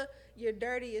 You're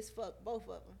dirty as fuck, both of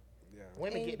them. Yeah.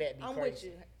 Women And get back be I'm crazy. with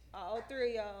you. All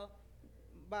three of y'all.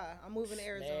 Bye. I'm moving to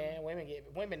Arizona. Man,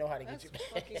 women know how to get That's you back.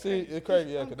 fucking See, it's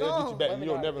crazy, yeah, I'm because they'll get you gone. back. Women You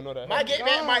don't are- never know that. My happened. get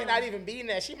back might Gone. not even be in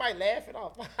that. She might laugh it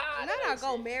off. I'm not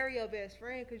gonna marry your best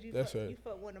friend because you That's fuck, right. you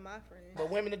fuck one of my friends. But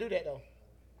women to do that though.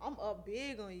 I'm up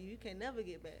big on you. You can never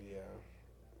get back Yeah.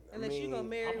 unless you gonna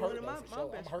marry I'm one hurt of though, my for sure.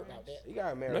 I'm best hurt friends. about that. You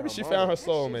gotta marry. Maybe her she mama. found her shit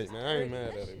soulmate, is man. I ain't crazy. mad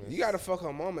at That it, shit man. You gotta fuck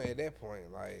her mama at that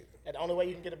point. Like, That's the only way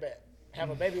you can get it back. Have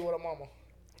a baby with a mama.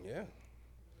 yeah.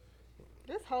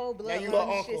 This whole Now you a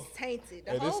bloodline is uncle. just tainted.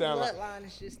 The Hey, this whole sound like- bloodline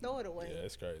is just throw it away. Yeah,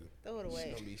 it's crazy. Throw it away.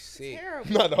 It's gonna be sick.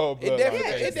 Terrible. Not the whole It bloodline.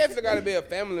 definitely, Yeah. it definitely gotta be a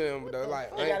family member though, like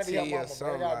It gotta be her auntie mama, or bro. It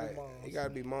something. gotta be Like, moms. it gotta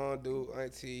be mom, dude,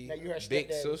 auntie, Now you her big stepdaddy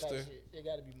type sister, shit. It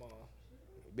gotta be mom.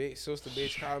 big sister,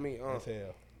 bitch. Call me As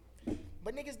hell.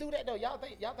 But niggas do that though. Y'all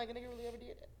think a nigga really ever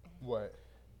did that? What?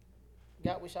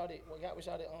 Got with y'all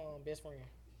best friend.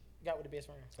 Got with the best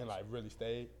friend. And like really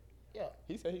stayed. Yeah.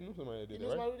 He said he knew somebody that did He it,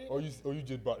 knew right? somebody who did Or you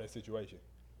just brought that situation.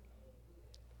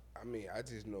 I mean, I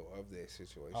just know of that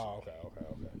situation. Oh, okay.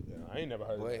 Yeah, I ain't never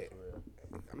heard of that for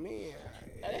real. I mean,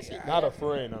 that shit Not a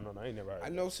friend. No. I ain't never heard. I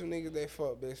of know some niggas that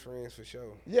fuck best friends for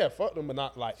sure. Yeah, fuck them, but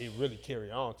not like it really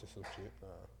carry on to some shit. No.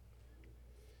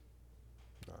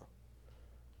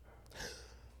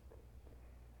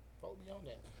 Folk be on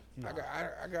that.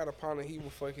 I got a partner. He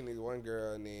was fucking this one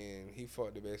girl, and then he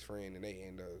fucked the best friend, and they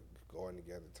end up going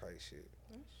together. Type shit.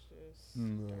 That's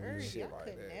Mm. just dirty. Shit I like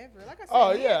could that. never. Like I said,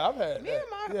 Oh me yeah, and- I've had Me that. and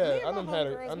my, Yeah, me and I my done had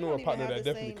homegirls, I we knew don't a even partner have that the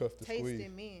definitely same cuffed the taste squeeze.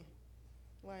 in men.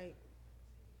 Like,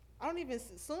 I don't even.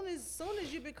 Soon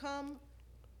as you become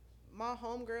my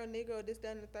homegirl, nigga, or this,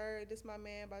 that, and the third, this my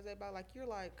man, blah, blah, blah, like you're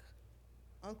like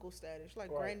uncle status, like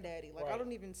Right. granddaddy. Like I Right.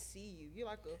 don't even see you. You're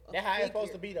like a That's how it's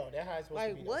supposed figure. to be though. That's how it's supposed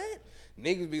Like to be. what?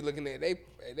 Niggas be looking at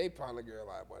they partner girl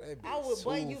like, boy, that bitch I would too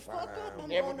butt you fine. fuck up. Though. I'm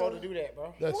Never on supposed the- to do that,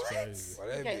 bro. That's What? crazy. Boy, You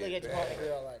that can't look bitch at your bad. partner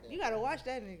girl like that. You gotta watch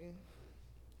that nigga.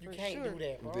 You for can't sure. do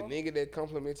that, bro. The nigga that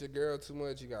compliments your girl too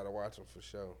much, you gotta watch him for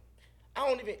sure.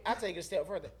 I take it a step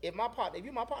further. If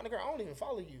you my partner girl, I don't even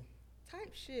follow you.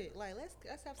 Type shit. Like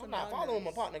let's have some. I'm not following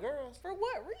my boundaries. partner girls. For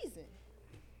what reason?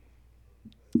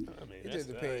 I mean, It just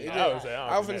depends. I would say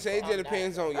I was finna say it just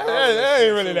depends on y'all. That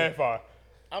ain't really relationship, that far.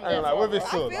 I'm I ain't like, that what if far, it's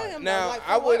I bro. so feel like? him. Now like, for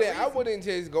I what wouldn't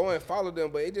reason? just go and follow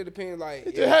them, but it just depends. Like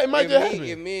It might just happen.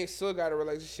 if me and Sue got a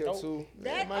relationship Nope. too,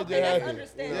 That might okay, just that's happen.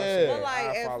 understandable. Yeah. But like,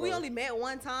 I if we follow. only met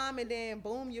one time and then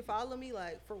boom, you follow me,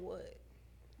 like for what?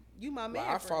 You my man.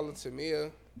 like I for follow me.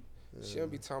 Tamia. She don't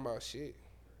be talking about shit.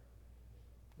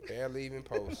 Barely even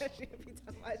post. She be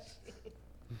talking about shit.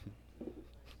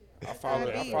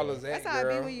 I follow Zach, That's how it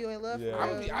be girl. when you in love. Yeah.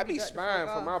 For real. I be You got the spying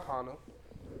fuck for off. my partner.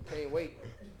 Can't wait.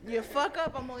 You fuck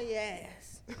up, I'm on your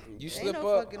ass. You Ain't slip no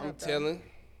up, fucking I'm up, though. telling.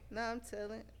 No, I'm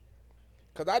telling.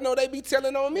 Cause I know they be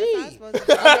telling on That's how me. it's supposed to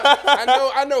be.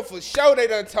 I know for sure they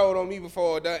done told on me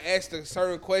before. Done asked a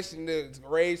certain question that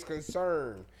raised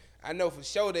concern. I know for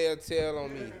sure they'll tell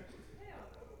on me.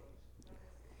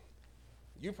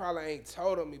 You probably ain't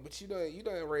told on me, but you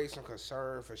done raised some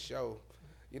concern for sure.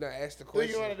 You done asked the Who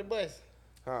question. you under the bus?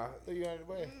 Huh? Who you under the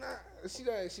bus? Nah, she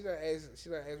done asked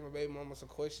my baby mama some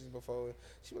questions before.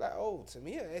 She was like, "Oh,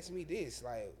 Tamia asked me this.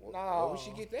 Like, where would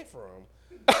she get that from?"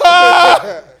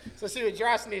 So she was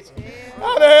dry snitching.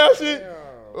 How the hell she? Damn.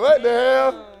 What the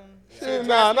hell?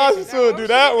 Nah, she should do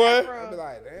that one. I be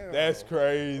like, "Damn, That's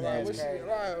crazy. Like,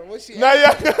 what she Nah,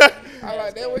 asked? yeah. I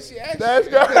like that. What she asked? That's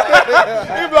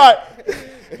crazy. He be like,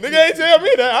 nigga ain't tell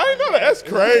me that. I ain't know that. That's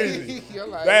crazy. You're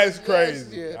like, That's what she asked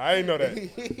crazy. you? I ain't know that.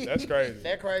 That's crazy.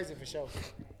 That crazy for sure.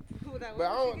 But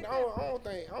I don't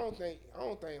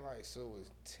think like Sue would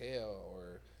tell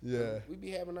or Yeah. we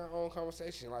be having our own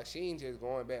conversation. Like she ain't just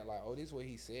going back like, oh, this is what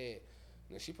he said.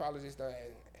 And she probably just done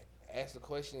asked the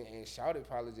question and Shawty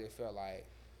probably just felt like,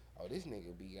 oh, this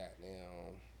nigga be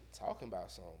goddamn talking about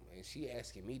something, and she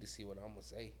asking me to see what I'm gonna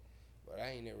say. But I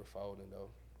ain't never folding though.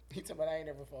 He told me I ain't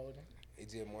never folding. It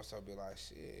just more so be like,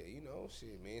 shit,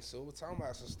 me and Sue was talking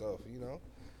about some stuff,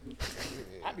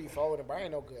 I be folding, but I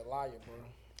ain't no good liar, bro.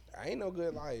 I ain't no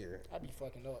good liar. I be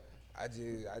fucking up. I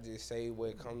just say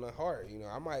what come to heart.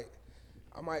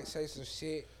 I might say some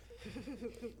shit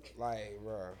like,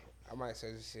 bro. I might say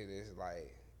some shit that's like,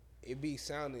 it be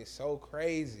sounding so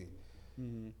crazy,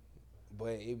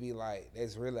 but it be like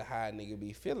that's really how a nigga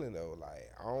be feeling though.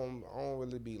 Like I don't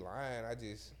really be lying. I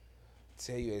just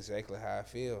tell you exactly how I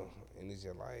feel, and it's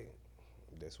just like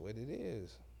that's what it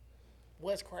is.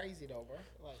 What's crazy though, bro?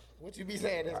 Like, what you be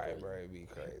saying? That's Right, crazy. bro, it be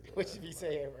crazy. What you be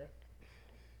saying, bro?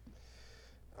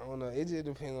 I don't know. It just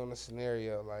depends on the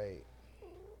scenario. Like,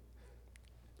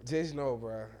 just know,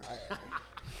 bro.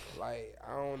 I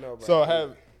don't know, bro. So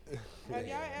have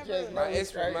y'all Just ever? know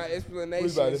it's crazy. My explanation.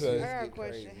 What you about to say? is I got a get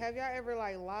question. crazy. Have y'all ever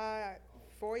like lied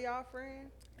for y'all friend?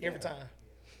 Every time.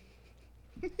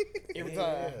 Every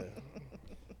time.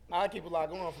 I keep a lot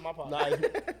going for my partner.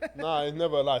 it's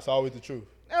never a lie. It's always the truth.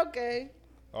 Okay.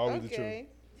 Always the truth. Okay.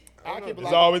 I keep a It's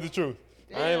lot. always the truth.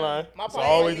 I ain't lying. My It's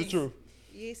partner always might the be- truth.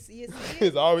 You see it?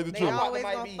 It's always the They truth. always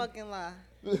might gonna be- fucking lie.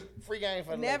 Free game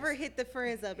for the Never ladies. hit the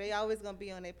friends up. They always gonna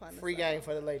be on their partner. Free side. game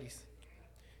for the ladies.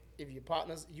 If you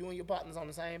and your partners on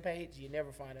the same page, you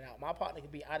never find it out. My partner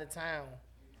could be out of town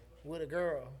with a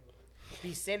girl,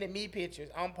 be sending me pictures.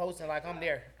 I'm posting like I'm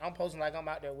there. I'm posting like I'm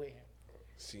out there with him.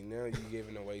 See, now you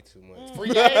giving away too much. Free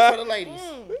game for the ladies.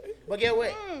 But get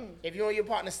what? If you and your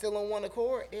partner still on one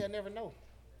accord, they'll never know.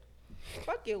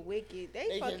 Fucking wicked. They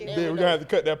They can fucking. never- Big, we gonna have to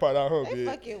cut that part out, huh, They big?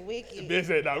 fucking wicked. Bitch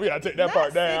said, nah, we gotta take that Not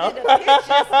part down. sending the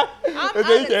pictures. I'm Cause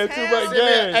they out get of too town, much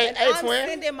game. Hey, and hey, I'm twin.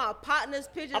 sending my partner's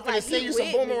pictures. I'm gonna like send he you some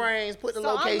with me. boomerangs. Put the So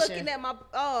I'm location. looking at my.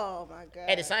 Oh my god.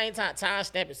 At the same time, time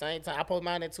stamp at the same time. I post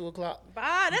mine at 2:00.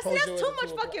 Bah, that's post that's yours too at much 2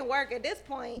 o'clock. fucking work at this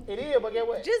point. It is, but get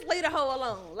what? Just leave the hoe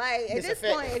alone. Like at It's a this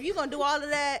fact. point, if you gonna do all of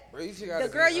that, Bro, you just gotta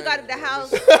the girl be you got at the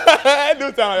honest, bro. house, That do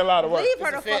sound like a lot of work. leave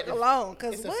her It's the a fuck fact. alone.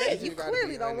 Cause It's a what? fact. You just gotta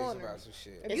clearly be don't honest want her. about some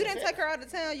shit. If It's you a didn't fact. take her out of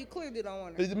town, you clearly don't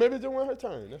want her. Maybe it's just want her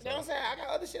turn. That's You know all. what I'm saying? I got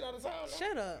other shit on the time.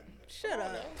 Shut up. Shut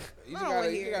up. You I just don't wanna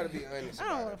gotta, hear you gotta it. be honest I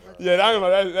don't about want it, bro. to Yeah,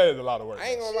 that is a lot of work. I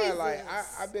ain't gonna lie, like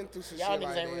Jesus. I've been through some Y'all shit niggas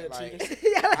like ain't real that. Like, cheaters.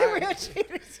 Y'all I- ain't real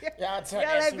cheaters. Y'all turn Y'all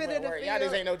that ain't shit been for in the work. Y'all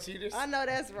field. niggas ain't no cheaters. I know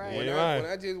that's right. Yeah.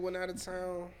 when I just went out of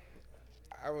town,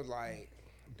 I was like,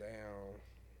 damn,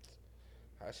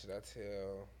 how should I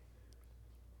tell?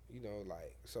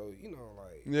 Like,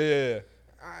 Yeah.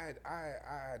 I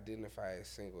identify as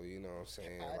single, you know what I'm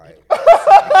saying?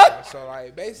 Like, so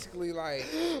like basically like,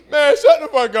 Man, shut the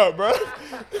fuck up, bro.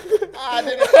 I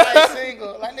identify as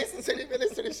single. Like, listen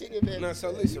to the shit that been. no,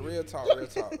 so listen, real talk.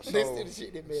 Listen to So, the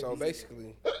shit that been. so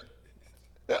basically,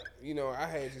 I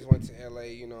had just went to LA,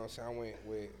 you know what I'm saying?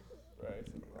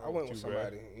 I went with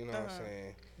somebody, you know what I'm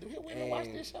saying? Do you women watch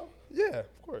this show? Yeah,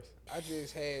 of course. I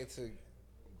just had to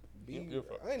be You're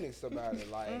fine. honest about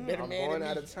it. Like, Better I'm man going than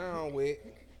out me. of town with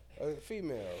a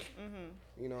female.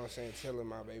 You know what I'm saying? Telling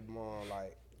my baby mom,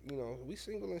 like, we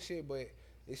single and shit, but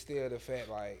it's still the fact,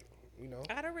 like,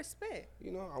 Out of respect.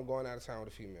 I'm going out of town with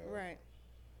a female. Right.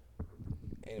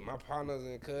 And my partners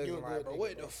and cousins You a like, good bro, nigga,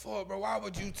 what the fuck, bro? Why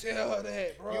would you tell her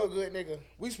that, bro? You a good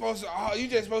nigga. You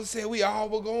just supposed to say we all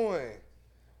were going.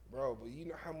 Bro, but you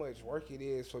know how much work it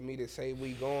is for me to say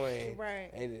we going. Right.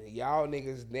 And y'all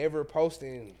niggas never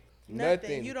posting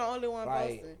nothing. You the only one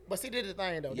Like, posted. But see, this the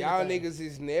thing though. y'all niggas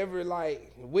is never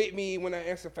like with me when I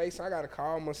answer face. I gotta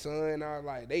call my son. I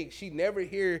like she never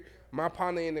hear my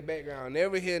partner in the background.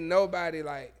 Never hear nobody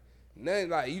like nothing.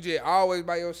 Like you just always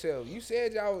by yourself. You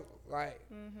said y'all like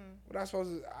what I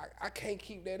supposed to. I can't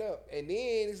keep that up. And then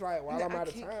it's like while I'm out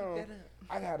of town,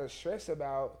 I gotta stress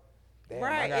about. Damn,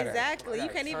 Right, I exactly. You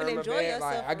gotta can't even turn my enjoy back. yourself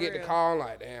Like I for get the real. call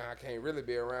like damn, I can't really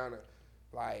be around her.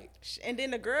 Like. And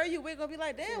then the girl you with gonna be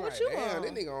like, damn, what Like, you damn, on?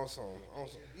 that nigga on some,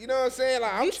 you know what I'm saying?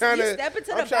 Like, I'm You trying to, step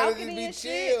into I'm the trying to balcony just be and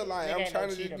chill. shit. Like, Nigga I'm ain't trying no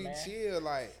to just cheater, be man. chill.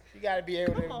 Like, You gotta be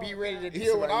able to Come be on. ready to He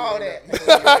deal with said, all you that.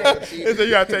 know, you They say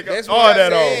you gotta take That's all what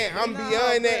that I'm off. saying. I'm No,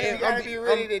 beyond that. bro. And You gotta be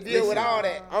ready to deal with all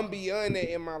that. I'm beyond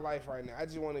that in my life right now. I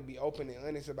just want to be open and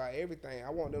honest about everything. I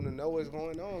want them to know what's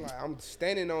going on. Like, I'm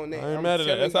standing on that. I ain't I'm mad at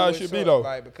that. telling That's you how it what's should be, up. though.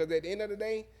 Like, because at the end of the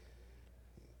day,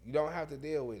 you don't have to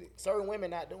deal with it. Certain women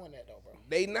not doing that though, bro.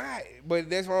 They not, but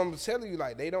that's what I'm telling you.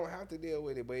 Like, they don't have to deal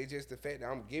with it, but it's just the fact that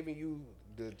I'm giving you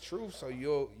the truth, so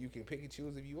you can pick and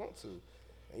choose if you want to.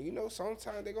 And you know,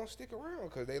 sometimes they gonna stick around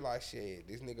because they like shit.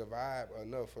 This nigga vibe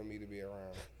enough for me to be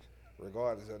around,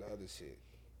 regardless of the other shit.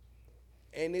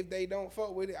 And if they don't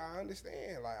fuck with it, I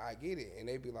understand. Like, I get it, and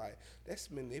they be like,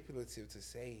 that's manipulative to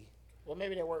say. Well,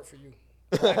 maybe that worked for you.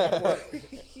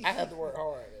 I have to work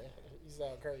hard. Man. You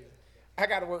sound crazy. I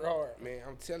gotta work hard. Man,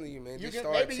 I'm telling you, man. You Just can,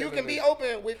 start maybe you telling can be the-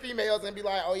 open with females and be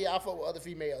like, oh yeah, I fuck with other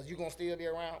females. You gonna still be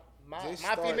around? My Just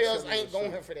my start females telling ain't the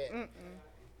going truth. for that.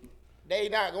 They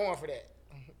not going for that.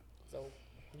 So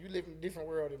you live in a different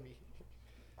world than me.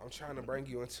 I'm trying to bring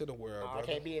you into the world, I brother.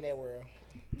 can't be in that world.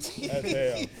 That's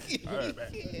hell. All right, man.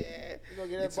 Yeah, you gonna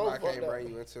get us Until I both fucked can't up. bring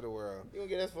you into the world. You gonna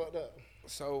get us fucked up.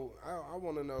 So I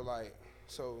want to know, like,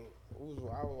 I was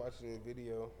watching a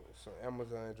video, some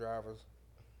Amazon drivers,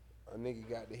 a nigga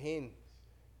got the hen.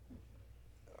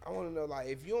 I want to know, like,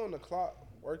 if you on the clock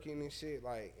working and shit,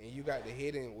 like, and you got the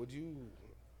hidden,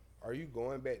 are you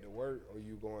going back to work or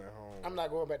you going home? I'm not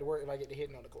going back to work if I get the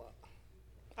hitting on the clock.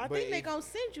 I But think they if- gonna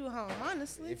send you home,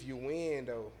 honestly. If you win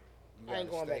though, you I ain't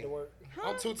gotta going back stay. to work. Huh?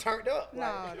 I'm too turned up. No,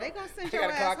 Like, they gonna send I your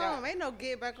gotta ass clock out. home. Ain't no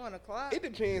get back on the clock. It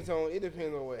depends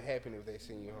on what happened if they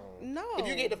send you home. No. If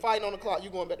you get the fighting on the clock, you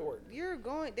going back to work. You're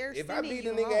going. They're If I sending beat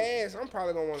you the nigga home. ass, I'm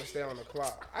probably gonna want to stay on the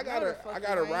clock. I No, gotta the fuck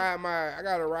you ain't. ride my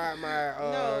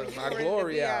No, you my ready to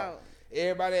glory be out. out.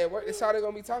 Everybody at work, that's all they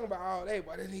gonna be talking about all day.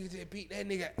 Boy, that nigga just beat that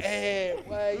nigga ass.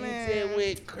 Why you just went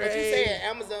But you crazy? saying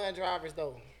Amazon drivers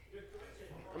though.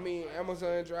 I mean,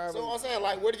 Amazon driver. So I'm saying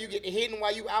like, where do you get the hitting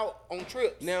while you out on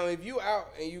trips? Now, if you out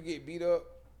and you get beat up,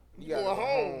 you gotta going go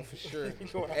home. home for sure. You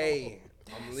going Hey,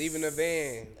 I'm leaving the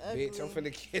van, bitch. I'm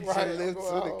finna get Right, to I'm live to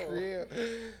going the home. crib.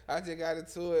 I just got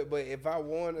into it. But if I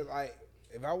want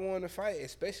to fight,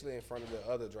 especially in front of the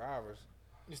other drivers,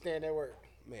 You stand at work.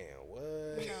 man, what?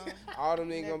 No, All them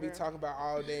niggas gonna be never. talking about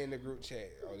all day in the group chat.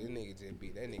 Oh, this nigga just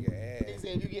beat that nigga He ass.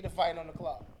 said if you get the fighting on the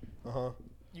clock,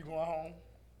 you going home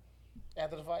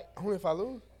after the fight. Only if I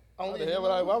lose. Only The if hell you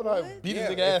would I, lose. why would I What? beat Yeah,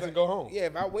 this nigga if ass I- and go home? Yeah,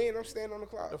 if I win, I'm staying on the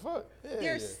clock. The fuck? Hell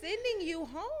They're yeah. sending you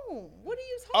home. What are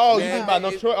you talking Oh, about? you ain't about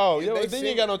no choice. Oh, If yeah, they then you send-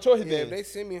 ain't got no choice Yeah, then. if they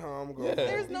send me home, I'm going Yeah. home.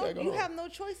 There's You no. gotta go You home. have no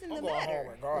choice in I'm the going home matter.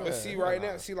 But regardless. see, right now,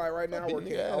 I I beat the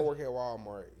nigga I ass. work at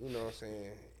Walmart. You know what I'm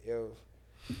saying?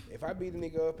 If I beat a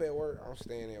nigga up at work, I'm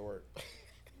staying at work.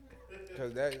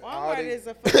 Cause that all Walmart they, is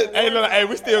a fucking Hey, war look, hey, zone.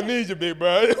 we still need you, big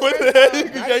bro. What the hell? You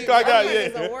Not can't even- clock out Walmart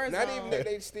is a yet. war not zone. even that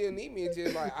they still need me. It's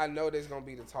just like I know that's gonna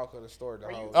be the talk of the store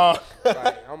the whole. Oh.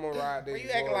 Like I'm gonna ride this. Bro, you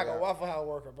acting like a glory out. Waffle House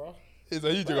worker, bro. So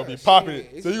you just gonna be Bruh, popping shit,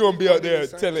 it. So it's- you gonna be it's out there gonna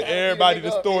be the telling same. everybody the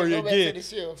Trying to story go back to again. the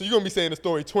shift. So you gonna be saying the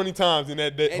story 20 times in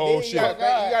that And whole then shit. you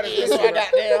gotta Yeah, listen. so I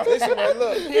got down. Listen, bro,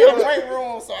 look. He in the weight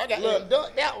room, so I got Look. them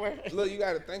ducked that way. Look, you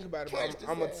got to think about it. Bro. Punch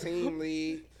I'm a this ass. team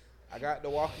lead. I got the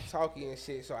walkie-talkie and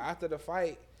shit. So after the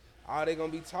fight, all they gonna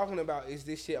be talking about is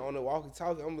this shit on the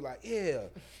walkie-talkie. I'm gonna be like, yeah,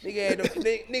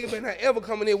 nigga better not ever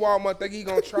come in here Walmart think he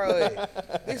gonna try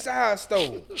it. This our store,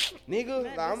 nigga.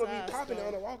 Like, I'm gonna this be our popping it store.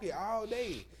 on the walkie all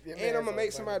day, Yeah, and man, I'm gonna so make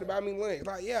funny. somebody buy me lunch.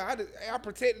 Like, yeah, I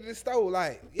protected this store.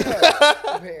 Like, yeah,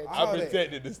 Man, I all that.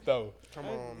 protected the stove. Come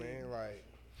on, man. Like,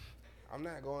 I'm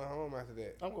not going home after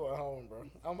that. I'm going home,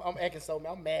 bro. I'm acting so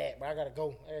mad. I'm mad, bro. I gotta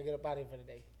go. I gotta get up out of here for the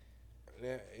day.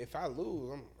 Now, if I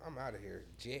lose, I'm out of here.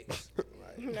 Jets.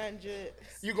 Like, Not just.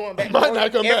 You going back to Might work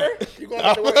not come ever? back. You going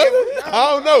back to work ever? I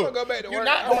don't I'm know. gonna go back to You're work.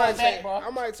 not I might going back, take- bro. I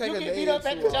might take You a get day beat or up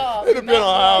at two the off. job. It You're depends not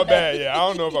on how going back. bad. Yeah, I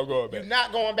don't know if I'm going You're back.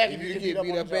 not going back If if you you get get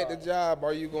beat on up the at the job. job,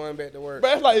 are you going back to work?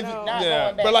 But it's like if No. Not yeah,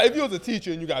 going back. but like if you was a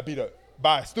teacher and you got beat up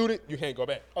by a student, you can't go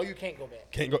back. Oh, you can't go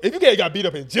back. Can't go. If you got beat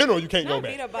up in general, you can't Not go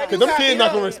beat back. up by- Because You them got kids beat not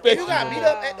up- gonna respect You you. got no beat more.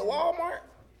 up at the Walmart.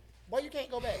 Boy, you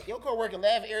can't go back. Your coworker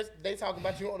laugh they talking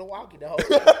about you on the walkie the whole time.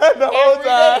 The whole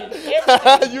time.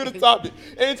 Every day. You the topic.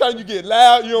 Anytime you get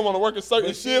loud, you don't want to work a certain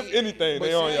But shift, see- anything, but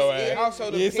they on see, your it ass. also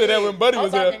You didn't say that when Buddy I'm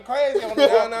was talking there. crazy on the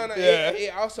walkie. No. Yeah.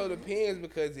 It also depends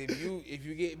because if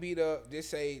you get beat up, just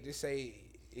say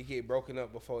it get broken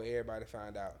up before everybody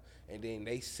find out. And then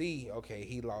they see, okay,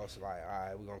 he lost. Like, all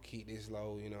right, we're gonna keep this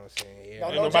low. You know what I'm saying? Don't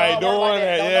Ain't no nobody job doing work like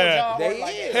that, Don't no yeah. job work They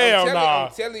like is. that. Hell nah.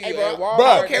 I'm telling you, Hey, bro, at Walmart, Bruh,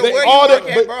 I don't care they- where all you the-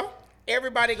 work at, but- bro.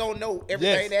 Everybody gonna know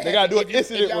everything Yes, that they gotta do an happens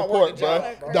if incident y'all report, work the bro.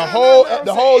 job, bro. The No, whole I'm the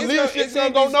saying whole it's gonna- leadership it's team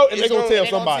gonna gonna be- know, and it's they gonna gonna- tell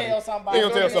they gonna somebody. tell somebody. They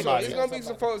gonna tell It's gonna somebody. It's gonna be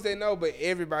some folks that know, but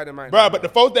everybody might. Bruh, not but the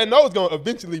know. folks that know is gonna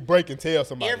eventually break and tell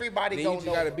somebody. Everybody Then you gonna just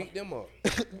know. gotta bro. beat them up.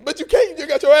 But you can't. You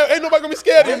got your ass. Ain't nobody gonna be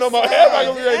scared of you no more. That's Everybody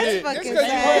gonna be That's ready. fucking Just 'cause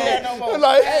you sad. no more.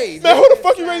 Like, Hey, man, who the just-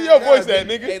 fuck you raising your Nah, voice just- at,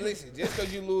 nigga? Hey, listen, just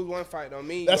because you lose one fight don't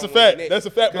mean you That's a don't win the fact. next. That's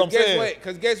a fact, but I'm guess saying. what?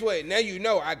 Because guess what? Now you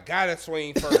know I gotta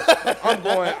swing first. I'm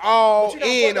going all But you done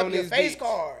in fucked up on your this face bitch.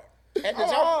 card at the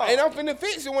Oh, jump. and I'm finna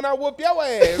fix it when I whoop your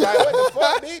ass. Like what the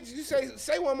fuck, bitch? You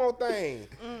say one more thing.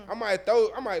 I might throw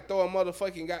a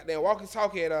motherfucking goddamn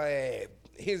walkie-talkie at her ass,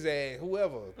 his ass,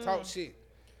 whoever. Talk shit.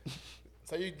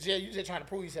 So you just trying to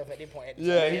prove yourself at this point. At the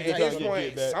Yeah, time. he At just this trying to point,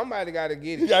 get back. somebody gotta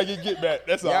get You it. gotta get back.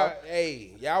 That's all.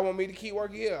 Y'all want me to keep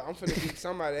working here? I'm finna beat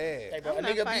somebody Hey, ass. bro, a I'm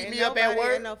not nigga beat fighting me up at nobody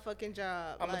work. at no fucking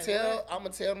job. I'ma Like, tell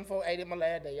what? them for hey, this my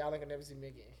last day. Y'all ain't gonna never see me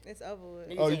again. It's over with.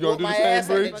 Niggas Oh, you just gonna whoop do the my same, ass at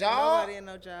Bree? the Fucking job? nobody in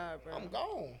no job, bro. I'm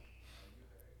gone.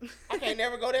 I can't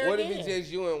never go there What if again. it's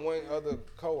just you and one other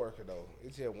coworker though?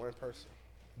 It's just one person.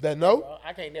 That no? Bro,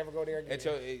 I can't never go there again.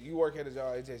 You work at a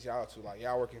job. It's just y'all two. Like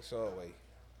y'all working Subway.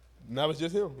 Now it's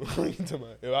just him. What you talking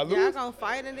about? If I Y'all lose, gonna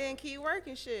fight and then keep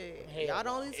working shit. Hell Y'all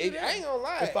don't listen to I ain't that. gonna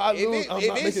lie. if I lose, I'm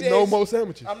not it's making no just- more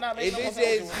sandwiches. I'm not making If no it's more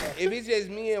sense just with that. if it's just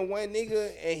me and one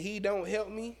nigga and he don't help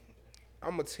me,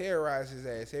 I'ma terrorize his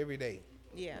ass every day.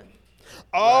 Yeah.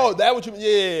 Oh, that what you mean?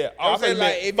 Yeah. Oh, I I'm think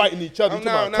like if fighting each other. You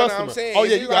talking about customer? I'm saying, Oh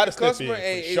yeah, if you it's gotta like a step in customer for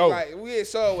and it's sure. like we at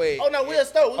Subway. Oh no, we're a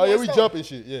store. Oh yeah, we jumping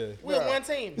shit. Yeah. We're one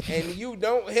team. And you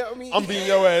don't help me. I'm beating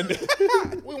your ass.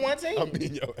 We one team. I'm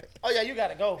beating your ass. Oh yeah, you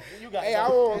gotta go. You gotta Hey, go. I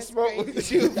want to That's smoke crazy.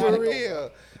 with you Gotta for go,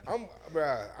 real.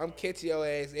 I'm catching your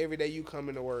ass every day you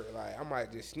coming to work. Like I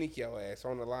might just sneak your ass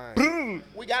on the line.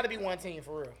 We gotta be one team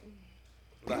for real.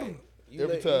 Like you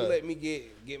Every let, time. you let me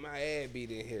get my ass beat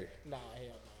in here. Nah, hell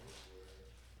no.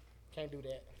 Can't do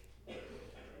that.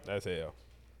 That's hell.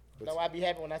 That's why I be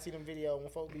happy when I see them videos when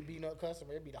folks be beating up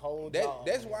customers. It be the whole job.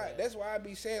 That's why I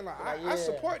be saying like I yeah.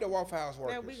 support the Waffle House Now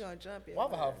workers. we gonna jump in.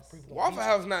 Waffle House people. Waffle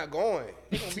House not going.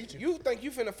 gonna beat you. You think you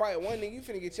finna fight one nigga? You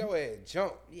finna get your ass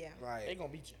jumped. Yeah. They Like gonna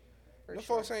beat you. For the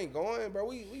sure. folks ain't going, bro.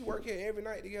 We work here every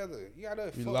night together. You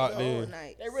gotta We fuck locked up. in.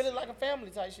 Night. They really like a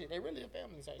family type shit. They really a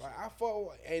family type shit. Like I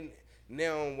fuck and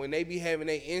now when they be having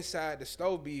they inside the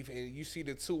stove beef and you see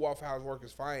the two Waffle House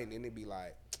workers fighting and it be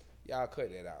like, y'all cut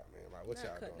that out, man. Like what Not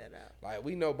y'all cut doing? that out. Like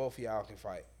we know both of y'all can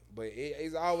fight, but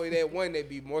it's always that one that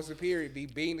be more superior, be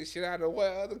beating the shit out of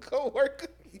one other coworker.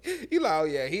 You like, oh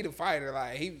yeah, he the fighter.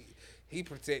 Like he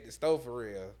protect the stove for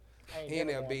real. I ain't He in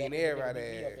never there going beating back. They everybody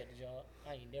beat me up ass. at the job.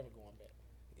 I ain't never going back.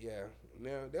 Yeah.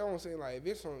 Now they don't say like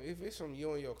if it's from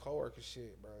you and your coworker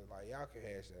shit, bro. Like y'all can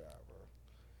hash that out, bro.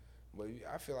 But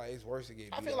I feel like it's worse to get.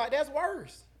 I beat feel up. like that's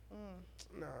worse.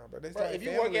 Nah, but that's Bro, like if you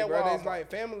family, work at bro. That's Walmart, like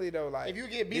family though. Like If you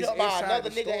get beat it's up by inside another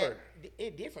the nigga, store.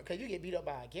 it's different. Cause you get beat up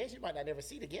by a guest, you might not never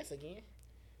see the guest again.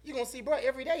 You gonna see, bro,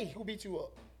 every day who beat you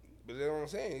up. But that's what I'm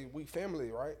saying. We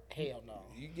family, right? Hell no.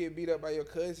 You get beat up by your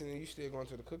cousin and you still going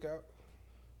to the cookout.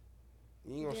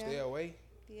 You ain't gonna Yeah. stay away.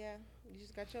 Yeah. You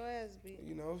just got your ass beat.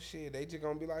 You know, shit. They just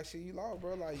gonna be like, shit, you lost,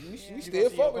 bro. Like we You still gonna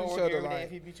see fuck your with each coworker other, every day if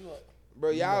like. he beat you up.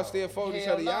 Bro, y'all still fuck with each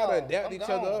Hell other. Y'all done no. dapped I'm each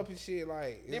other gone. up and shit.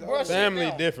 Like, They it's brush over. shit Family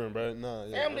now. different, bro. Nah,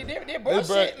 yeah. Family different. They brush It's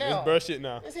bruh, shit now. it's bruh shit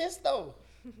now. It's his store.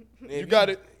 If You got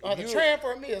it. Or the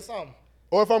transfer me or something.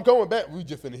 Or if I'm going back, we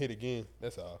just finna hit again.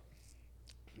 That's all.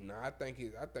 Nah, I think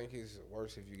it's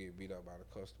worse if you get beat up by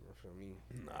the customer. For me,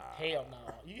 Hell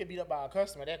no. You get beat up by a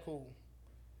customer, that cool.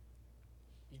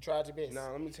 You tried your best.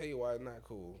 nah. Let me tell you why it's not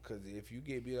cool. Cause if you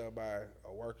get beat up by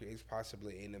a worker, it's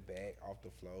possibly in the back, off the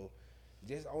floor.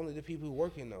 Just only the people who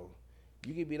working know.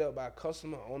 You get beat up by a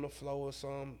customer on the floor or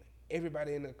something.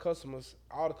 Everybody in the customers,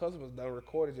 all the customers done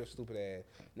recorded your stupid ass.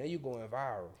 Now you going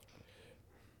viral.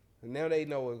 And now they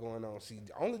know what's going on. See,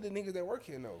 only the niggas that work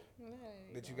here know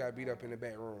that you got beat up in the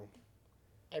back room.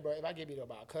 Hey, bro, if I get beat up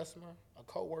by a customer, a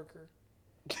coworker,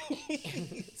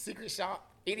 secret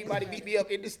shop, anybody beat me up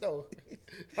in the store,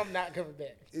 I'm not coming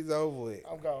back. It's over with.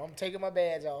 I'm gone. I'm taking my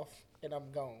badge off, and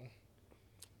I'm gone.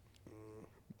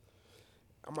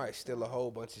 I might steal a whole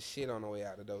bunch of shit on the way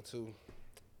out the door too.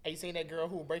 Hey, you seen that girl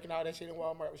who was breaking all that shit in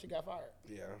Walmart when she got fired?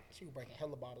 Yeah, She was breaking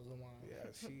hella bottles of wine.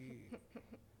 yeah.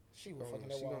 She was fucking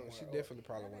that Walmart. She definitely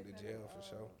probably went to jail for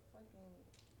sure.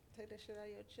 Take that shit out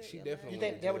of your check. She your definitely You man.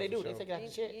 think that's what they do? for They sure. take it out You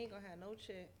the check. ain't gonna have no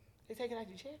check. They take it out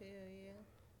the check. Hell yeah.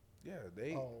 Yeah,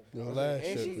 they. Oh, Your last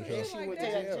and shit she, for and sure. she Like went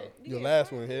that. to jail. Your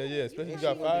last one, hell yeah. Especially you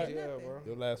got She went fired. to jail, bro.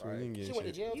 Your last one, you Like, didn't she get went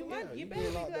to shit. jail You too. might, Yeah, you you better get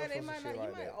be locked up glad they for might some not. shit You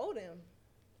like might that. owe them.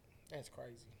 That's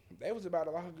crazy. They was about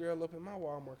to lock a girl up in my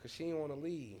Walmart because she didn't want to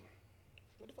leave.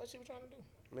 What the fuck she was trying to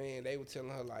do? Man, they were telling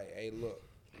her like, "Hey, look,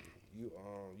 you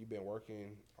been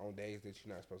working on days that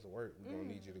you're not supposed to work. We're gonna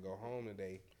need you to go home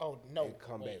today Oh no. and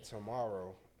come back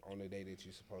tomorrow on the day that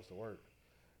you're supposed to work."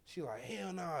 She like,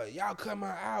 "Hell no, y'all cut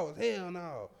my hours. Hell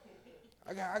no.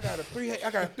 I got a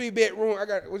 3-bedroom.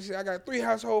 I got 3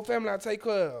 household family I take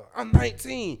care of. I'm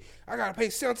 19. I gotta pay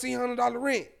 $1,700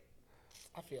 rent."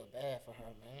 I feel bad for her,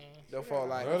 man. Them folk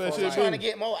like, Well, that them folk shit like, Trying to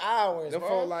get more hours, them bro.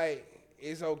 folk like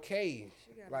it's okay.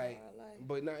 She got a Like, hard life.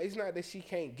 but no, it's not that she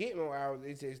can't get more hours.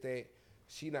 It's just that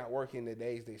she not working the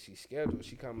days that she scheduled.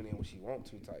 She coming in when she want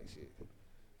to type shit.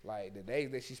 Like the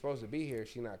days that she's supposed to be here,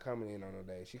 she not coming in on the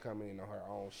day. She coming in on her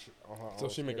own So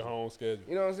she make a schedule. home schedule.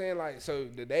 You know what I'm saying? Like, so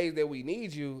the days that we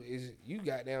need you is you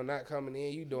goddamn not coming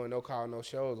in. You doing no call, no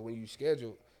shows when you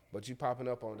scheduled, but you popping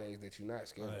up on days that you not Oh,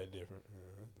 scheduled. that different.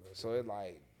 So it's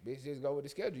like, bitch, just go with the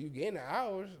schedule. You getting the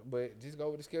hours, but just go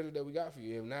with the schedule that we got for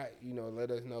you. If not,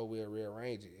 let us know. We'll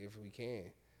rearrange it if we can.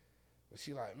 But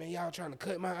she like, man, y'all trying to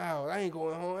cut my hours. I ain't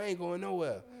going home. I ain't going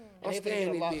nowhere. And I'm they finna get staying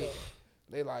her in locked this bitch. up.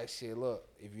 They like, shit, look,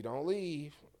 if you don't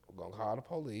leave, we're going to call the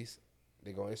police.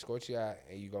 They're going to escort you out,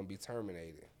 and you're going to be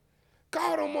terminated.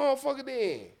 Call them motherfucker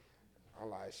then. I'm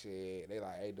like, shit. They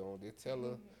like, hey, don't just tell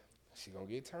her she going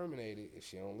to get terminated if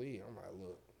she don't leave. I'm like,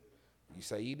 look, you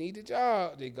say you need the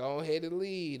job, then go ahead and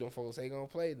leave. Them folks ain't going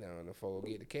to play now. Them folks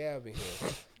get the cab in here.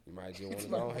 You might just want to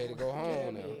go ahead and go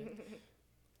home now.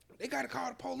 They got to call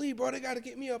the police, bro. They got to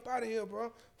get me up out of here,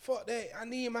 bro. Fuck that. I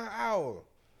need my hour.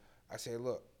 I said,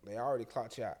 look, they already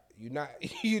clocked you out.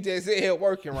 You just in here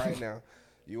working right now.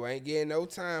 You ain't getting no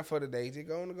time for the day. Just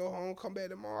going to go home, come back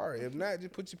tomorrow. If not,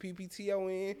 just put your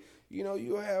PPTO in.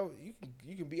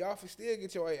 You can be off and still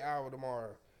get your 8 hour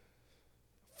tomorrow.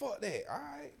 Fuck that. All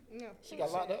right. No. She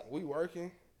got locked up. We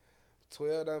working.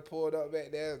 12 done pulled up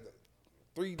back there.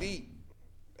 3 deep.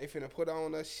 They finna put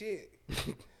on us shit.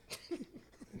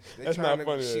 They That's trying not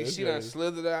funny, though. She That's done crazy.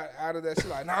 slithered out of that. She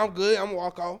like, nah, I'm good. I'm gonna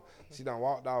walk off. She done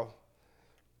walked off.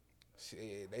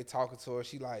 They talking to her.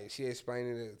 She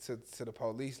explaining it to the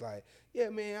police like, yeah,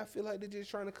 man, I feel like they're just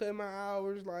trying to cut my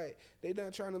hours. Like they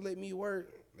done trying to let me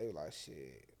work. They were like,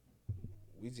 shit.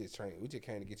 We just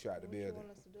came to get you out the What you building. want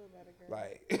us to do about it,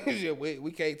 girl? Like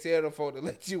we can't tell them folk to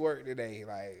let you work today.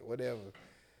 Like whatever.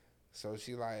 So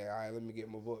she like, all right, let me get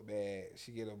my book bag.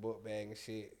 She get her book bag and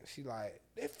shit. She like,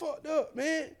 they fucked up,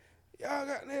 man. Y'all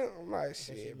got them. I'm like,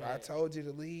 shit, bro. I told you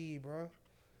to leave, bro.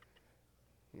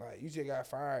 Like, you just got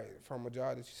fired from a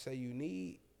job that you say you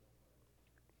need.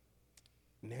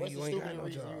 Now What's you the ain't got stupidest no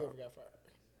reason job. you ever got fired?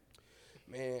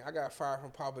 Man, I got fired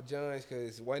from Papa John's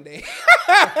because one day.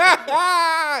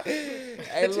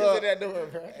 Hey, What you look. sit there doing,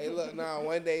 bro? Hey, look, nah,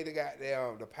 one day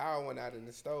the power went out in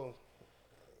the stove.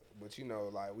 But,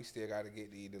 like, we still got to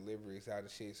get the deliveries out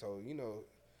of shit. So,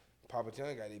 Papa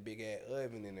John got a big-ass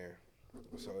oven in there.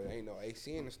 So, there ain't no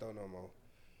AC in the store no more.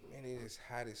 Man, it is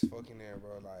hot as fuck in there,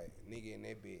 bro. Like, nigga in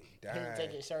that bitch He dying. didn't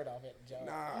take his shirt off at the job.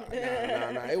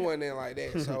 Nah. It wasn't in like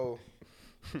that.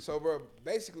 So, bro,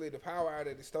 basically the power out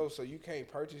of the stove, so you can't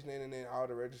purchase nothing and then all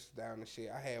the registers down and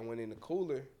shit. I had one in the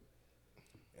cooler,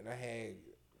 and I had,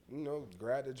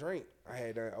 grabbed a drink. I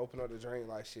had to open up the drink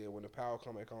like shit. When the power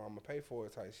come back on, I'm gonna pay for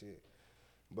it type shit.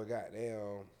 But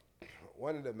goddamn,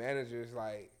 one of the managers,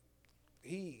 like,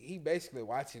 he basically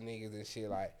watching niggas and shit.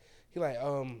 Like, he like,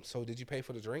 so did you pay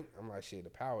for the drink? I'm like, shit, the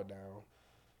power down.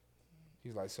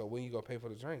 He's like, so when you gonna pay for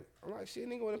the drink? I'm like, shit,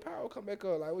 nigga, when the power come back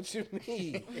up, like, what you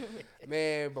mean?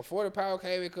 Man, before the power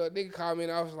came back up, nigga called me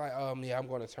and I was like, yeah, I'm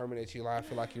gonna terminate you. Like, I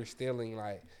feel like you're stealing.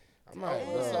 Like, I'm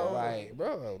like,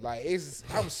 bro,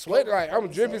 I'm sweating, like, I'm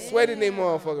dripping, sweating that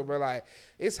motherfucker, bro. Like,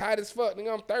 it's hot as fuck,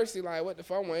 nigga. I'm thirsty. Like, what the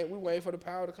fuck? We waiting for the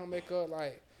power to come back up.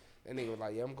 Like, that nigga was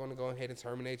like, yeah, I'm gonna go ahead and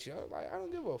terminate you. I was like, I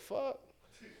don't give a fuck.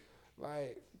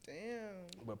 Like, Damn.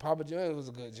 but Papa John's was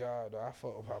a good job, though. I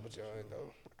fuck with Papa John's,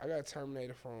 though. I got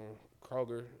terminated from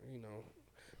Kroger,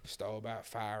 stole about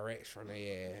 5 racks from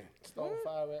their ass. Stole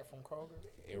 5 racks from Kroger.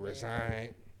 It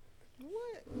resigned.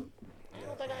 What? I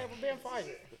don't think I ever been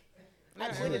fired. I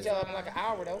quit the job in like an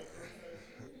hour though.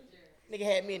 Nigga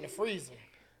had me in the freezer.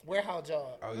 Warehouse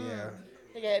job. Oh, yeah.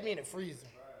 Nigga had me in the freezer.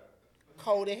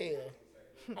 Cold as hell.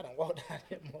 I done walked out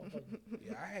that motherfucker.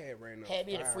 Yeah, I had ran up Had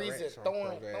me in the 5 freezer racks on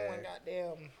throwing Kroger ass.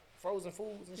 goddamn frozen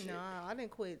foods and shit. Nah, I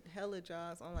didn't quit hella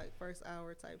jobs on like first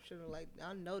hour type shit. Like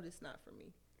I know this not for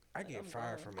me. I get I'm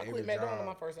fired gone. from I every quit McDonald's on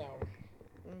my job. first hour.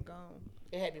 I'm gone.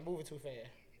 It had me moving too fast.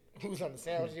 We was on the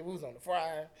sandwich, we was on the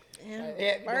fry. Damn, Like, it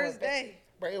had me doing first that. day.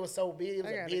 Bro, it was so busy. It was I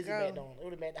a gotta busy go. McDonald's. It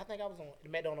was I think I was on the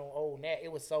McDonald's on Old Nat.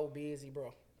 It was so busy,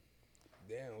 bro.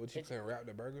 Damn, what you couldn't wrap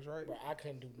the burgers right? Bro, I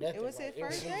couldn't do nothing. It was right. his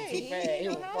first moving day. too He fast. didn't It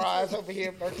know was how fries to. over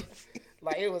here, bro.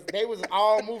 Like they was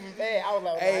all moving fast. I was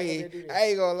like, I ain't Hey, gonna do this. I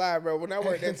ain't gonna lie, bro. When I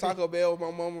worked at Taco Bell with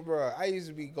my mama, bro, I used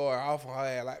to be going off on her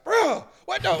ass like, bro,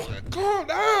 what the? Calm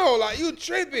down, like you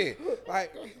tripping,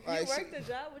 like You she, worked the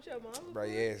job with your mama? bro,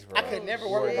 yes, bro. I could never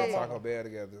We work with worked my at mama. Taco Bell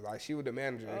together. Like she was the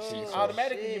manager and shit. Oh. So,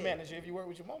 Automatically, you shit. manager if you work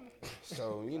with your mama.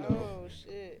 so you know, Oh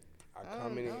shit. I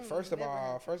come in. don't First of never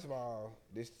all,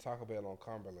 this Taco Bell on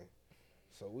Cumberland.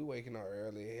 So we waking up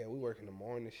early. Hell, we working the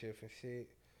morning shift and shit.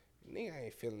 Nigga, I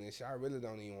ain't feeling this shit. I really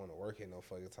don't even want to work at no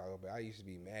fucking Taco Bell. I used to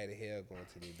be mad as hell going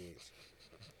to this bitch.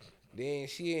 Then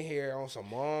she in here on some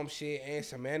mom shit and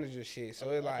some manager shit. So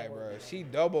it's like, bro, she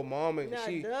double mama. Not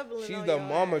She's doubling on the your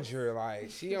momager. Like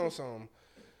she on some.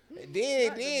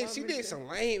 Then she did some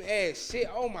lame ass shit.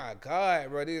 Oh my god,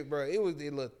 bro. It was the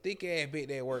little thick ass bitch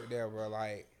that worked there, bro.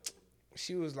 Like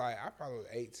she was like, I probably was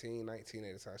 18, 19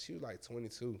 at the time. She was like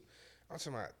 22. I'm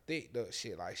talking about thick duck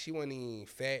shit. Like she wasn't even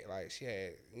fat. Like she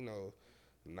had,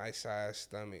 nice size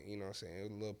stomach. You know what I'm saying? It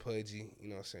was a little pudgy. You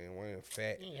know what I'm saying? Wasn't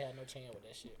fat. You ain't had no chance with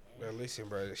that shit, man. Bro, listen,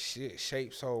 bro, the shit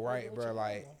shaped so right, bro.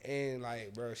 Like, and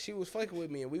like, bro, she was fucking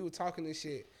with me, and we were talking this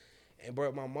shit. And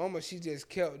bro, my mama, she just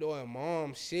kept doing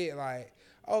mom shit. Like,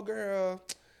 oh girl,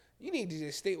 you need to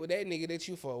just stick with that nigga that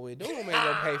you fuck with. Don't make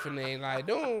no pay for nothing. Like,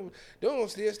 don't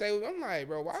still stay with. I'm like,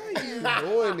 bro, why are you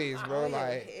doing this, bro?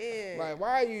 Like,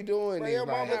 why are you doing Bro, this? your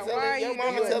mama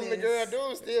Like, telling the girl,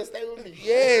 dude, still stay with me.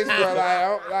 yes,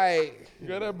 bro. Like,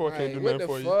 Girl, that boy can't do what nothing the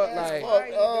for you. fuck? That's Like,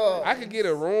 fucked up. I could get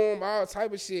a room, all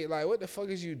type of shit. Like, what the fuck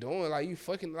is you doing? Like, you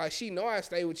fucking, like, she know I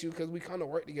stay with you because we come to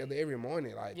work together every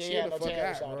morning. Like, Yeah, chill yeah, the no fuck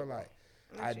chance, out, bro. shawty. Like,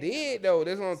 I did, though.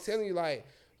 That's what I'm telling you. Like,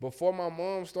 before my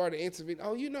mom started intervening,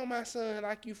 oh, you know my son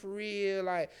like you for real.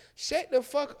 Like, shut the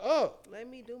fuck up. Let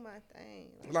me do my thing.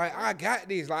 Like, I got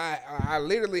this. Like, I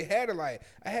literally had her. Like,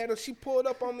 she pulled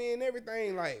up on me and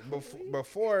everything. Like,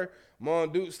 before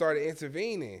Mom Duke started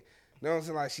intervening. You know what I'm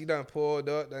saying? Like, she done pulled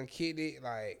up, done kicked it.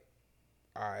 Like,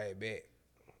 all right, bet.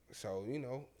 So, And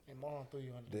mom threw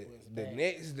you under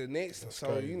the next. That's so,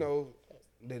 crazy.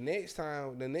 the next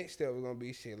time, the next step was gonna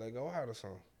be shit. Like, go have the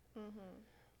song.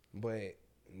 But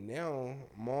now,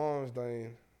 mom's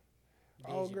done.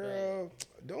 Oh, Busy, girl,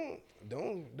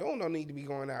 don't need to be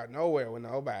going out nowhere with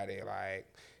nobody. Like,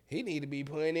 he need to be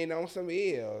putting in on some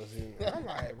else. And I'm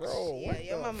like, bro, Yeah, what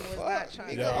your the mama was fuck? not trying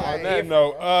nigga? to- Yeah, Like, on that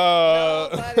note,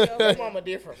 Nobody over Your there. mama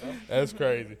different, bro. that's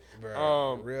crazy.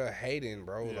 bro, real hating,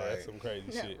 bro. Yeah, like, that's some crazy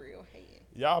Not shit. real hating.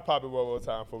 Y'all pop it one more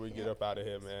time before we get up out of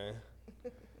here, man.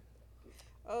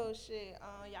 Oh shit.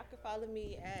 Y'all can follow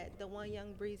me at the One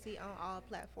Young Breezy on all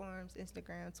platforms,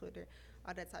 Instagram, Twitter,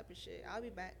 all that type of shit. I'll be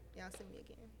back. Y'all see me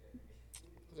again.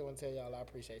 Just want to tell y'all I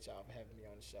appreciate y'all for having me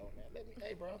on the show, man.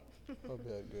 Hey, bro. Hope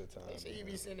you had a good time. Make sure you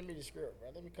be sending me the script, bro.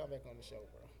 Let me come back on the show,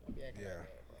 bro. I'll be acting yeah, like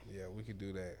that, bro. yeah, we could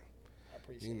do that. I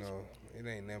appreciate You you, know, bro.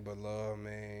 it ain't nothing but love,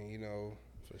 man. You know,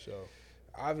 For sure.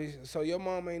 obviously. So your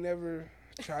mom ain't never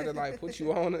tried to like put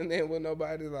you on and then with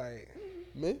nobody like,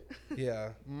 Me?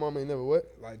 yeah, Mom ain't never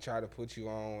what? like try to put you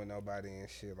on with nobody and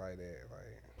shit like that.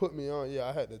 Like, Put me on. Yeah,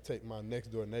 I had to take my next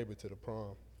door neighbor to the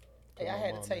prom. Hey, I My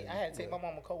had mom to take didn't- my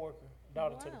mama coworker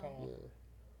daughter to the Wow. prom. Yeah.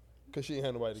 Cause she ain't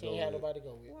had nobody to She go ain't had with. nobody to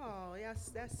go with. Wow,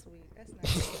 that's sweet. That's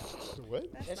nice.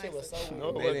 What? That's That shit nice was so of you.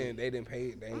 No. weird. they didn't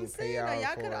pay. They I'm didn't saying pay though, out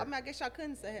y'all for could. I it. mean, I guess y'all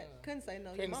couldn't say no.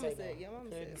 Your Couldn't mama say said. no. Your mama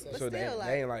Couldn't said. say But So still,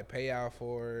 they ain't like pay out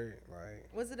for it. Like,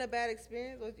 was it a bad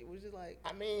experience? Was it like?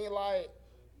 I mean, like,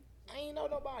 I ain't know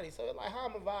nobody. So, like, how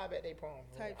I'ma vibe at they prom?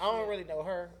 Type I don't shit. really know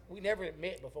her. We never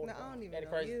met before No, the I prom. don't even That's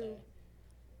the know crazy you. thing.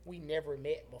 We never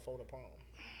met before the prom.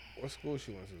 what school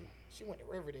she went to? She went to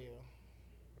Riverdale.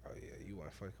 Oh yeah, you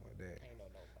weren't fucking with that. Ain't know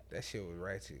nobody. That shit was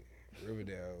ratchet.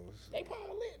 Riverdale was. They prom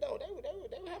was lit, though. They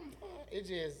were having fun. It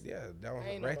just... Yeah, that was I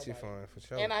ain't know ratchet nobody. fun for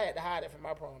sure. And I had to hide it from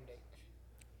my prom date.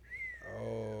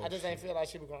 oh, I just ain't feel like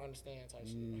she was gonna understand type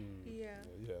shit. Yeah.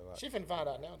 Yeah, like, She finna find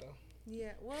out now though.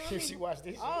 Yeah. Well, I If mean, she watched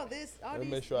this, all shit, this, all let me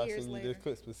these make sure I years send you later. this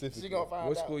clip specifically. she gonna find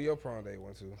what out. school your prom date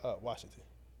went to? Washington.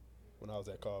 When I was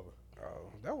at Carver.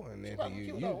 Oh, that wasn't She it. probably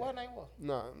cute though. What her name was?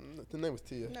 Nah, the name was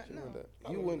Tia. No, She no. went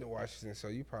that. You went to Washington, so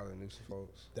you probably knew some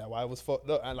folks. That why it was fucked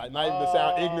up. And like, not even to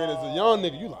sound ignorant as a young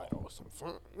nigga, you like, oh, some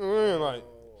fun. Like,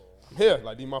 here,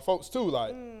 like these my folks too,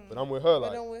 like. But I'm with her,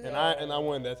 like, I'm with and her. I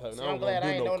wasn't that type. See, I I'm wasn't glad I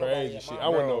gonna ain't do no know nobody crazy at shit. my I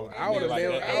wouldn't Bro, know. I would've like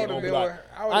been- that. I I would've would've been like, with-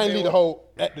 I would've I ain't been leave the with- whole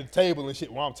at the table and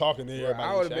shit while I'm talking to Bro, everybody. I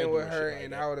and would shit. have been ain't with doing her, shit like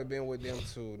and that. I would have been with them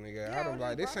too, nigga. Yeah, I'd have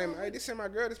like, this ain't my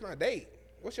girl, this my date.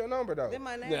 What's your number though? Then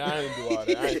my name. Yeah, I ain't do all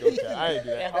that. I ain't gonna care. I ain't do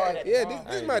That that. hard at the Yeah, time.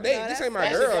 this my date. No, This ain't my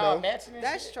that's- girl y'all though. matching and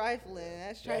That's shit? trifling.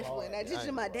 That's trifling. That's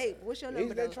just my date. What's your Is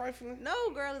number? that though? trifling? No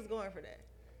girl is going for that.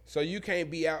 So you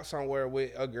can't be out somewhere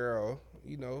with a girl,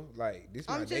 you know, like this.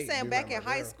 My I'm just date, saying, this back not in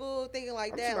my high girl. school, thinking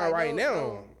like I'm that. talking Like about right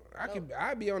no, now. no.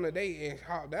 I'd be on a date and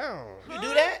hop down. You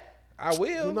do that? I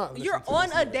will. Do not listen You're to on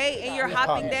this a nigga. date and you're He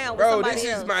hopping potty. down with Bro, somebody this is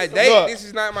else. my date. Look. This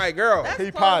is not my girl. That's He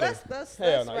close. potty. That's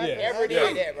Hell no, yeah. reference. Every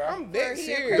day that, bro. I'm dead He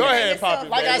serious. Go ahead, yourself. Poppy,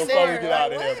 Like man, I before said, we get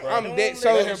out of right, here, right. bro. I'm dead.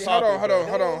 So Let him pop it, bro.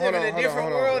 hold on. Live in a different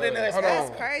world than us, Hold bro. on.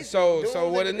 That's crazy. So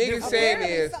what a Dude, nigga live saying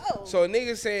Apparently is, so. so a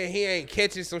nigga saying he ain't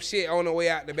catching some shit on the way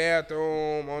out the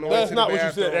bathroom, on the way That's to not the what you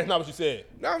bathroom. said. That's not what you said.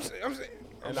 No, I'm That's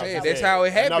saying not what you that's said. how it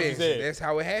That's not what you happens. said. That's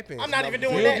how it happens. I'm not even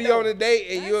doing You'll that, be though. on a date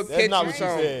and you'll That's catch not you what you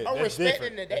some. said. I'm That's respecting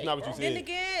different. the That's date, not what you bro. Then said.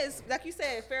 again, it's like you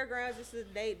said, fairgrounds. This is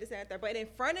a date. This and that. But in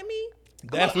front of me,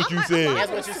 That's what you said.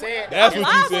 That's what you said. That's I'm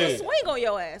what you live on a said. swing on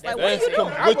your ass. Like, what That's are you doing?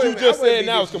 what you wouldn't- just I wouldn't said be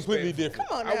now is disrespectful. completely different.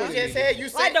 Come on I now. wouldn't You just said you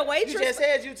Like said the waitress, You just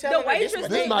said you the telling her waitress, This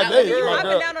thing, my like, date, you my hopping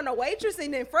girl. down on a waitress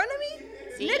and in front of me,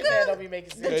 See, you said don't nigga. be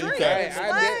making The sense. drink, can't.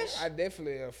 splash. I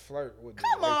definitely flirt with. the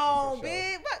Come waitress on, for sure.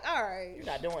 big. But all right. You're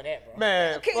not doing that, bro.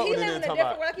 Man, Okay, fuck he what live nigga in a talking different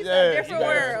about. world. Like you said, Yeah, different you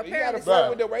gotta- world. You gotta Apparently, flirt Bruh.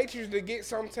 with the waitress to get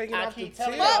something taken I off the keep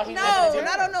telling tip. y'all fuck he no, living in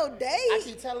not on no date. I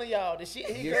keep telling y'all the shit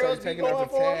his Get girls something be taken going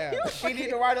off the for. tab. She need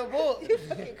to write a book. You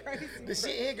fucking crazy. The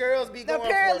shit his girls be going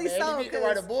Apparently for, man. so, You need to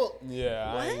write a 'cause- book.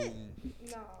 Yeah, What? I ain't.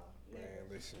 No. Man,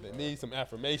 listen, They bro. need some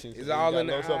affirmations. It's They all got in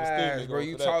the low self-esteem, they eyes, bro. going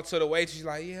You for that. talk to the waitress,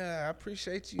 like, yeah, I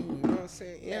appreciate you. You know what I'm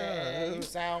saying? Man, Yeah. you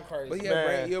sound crazy. But Man.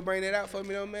 yeah, you'll bring that out for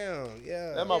me, though, man.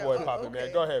 Yeah. That's my boy Yeah, Poppy, man.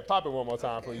 okay. Go ahead, pop it one more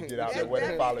time before you get out there. Where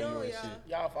they follow you and shit.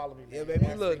 Y'all follow me, man. Yeah, baby,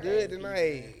 you look good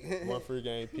tonight. One free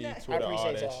game P, I Twitter, all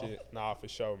appreciate that y'all. shit. Nah, for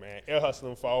sure, man. Air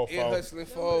hustling 404. Ear hustling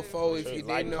 404. If Sure, you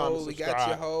like, didn't know, comment, we got your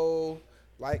subscribe. whole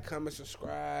like, comment,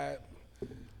 subscribe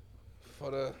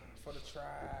for the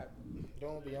tribe.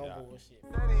 Don't be on Yeah. bullshit.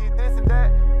 Said he this and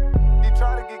that. He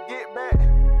try to get back.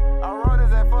 I run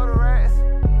his ass for the rats.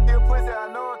 He a pussy,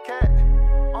 I know a cat.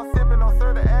 I'm sipping on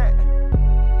Sir the act.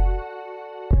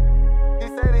 He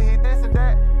said that he this and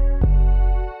that.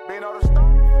 Been on the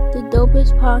stone. The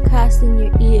dopest podcast in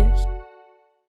your ears.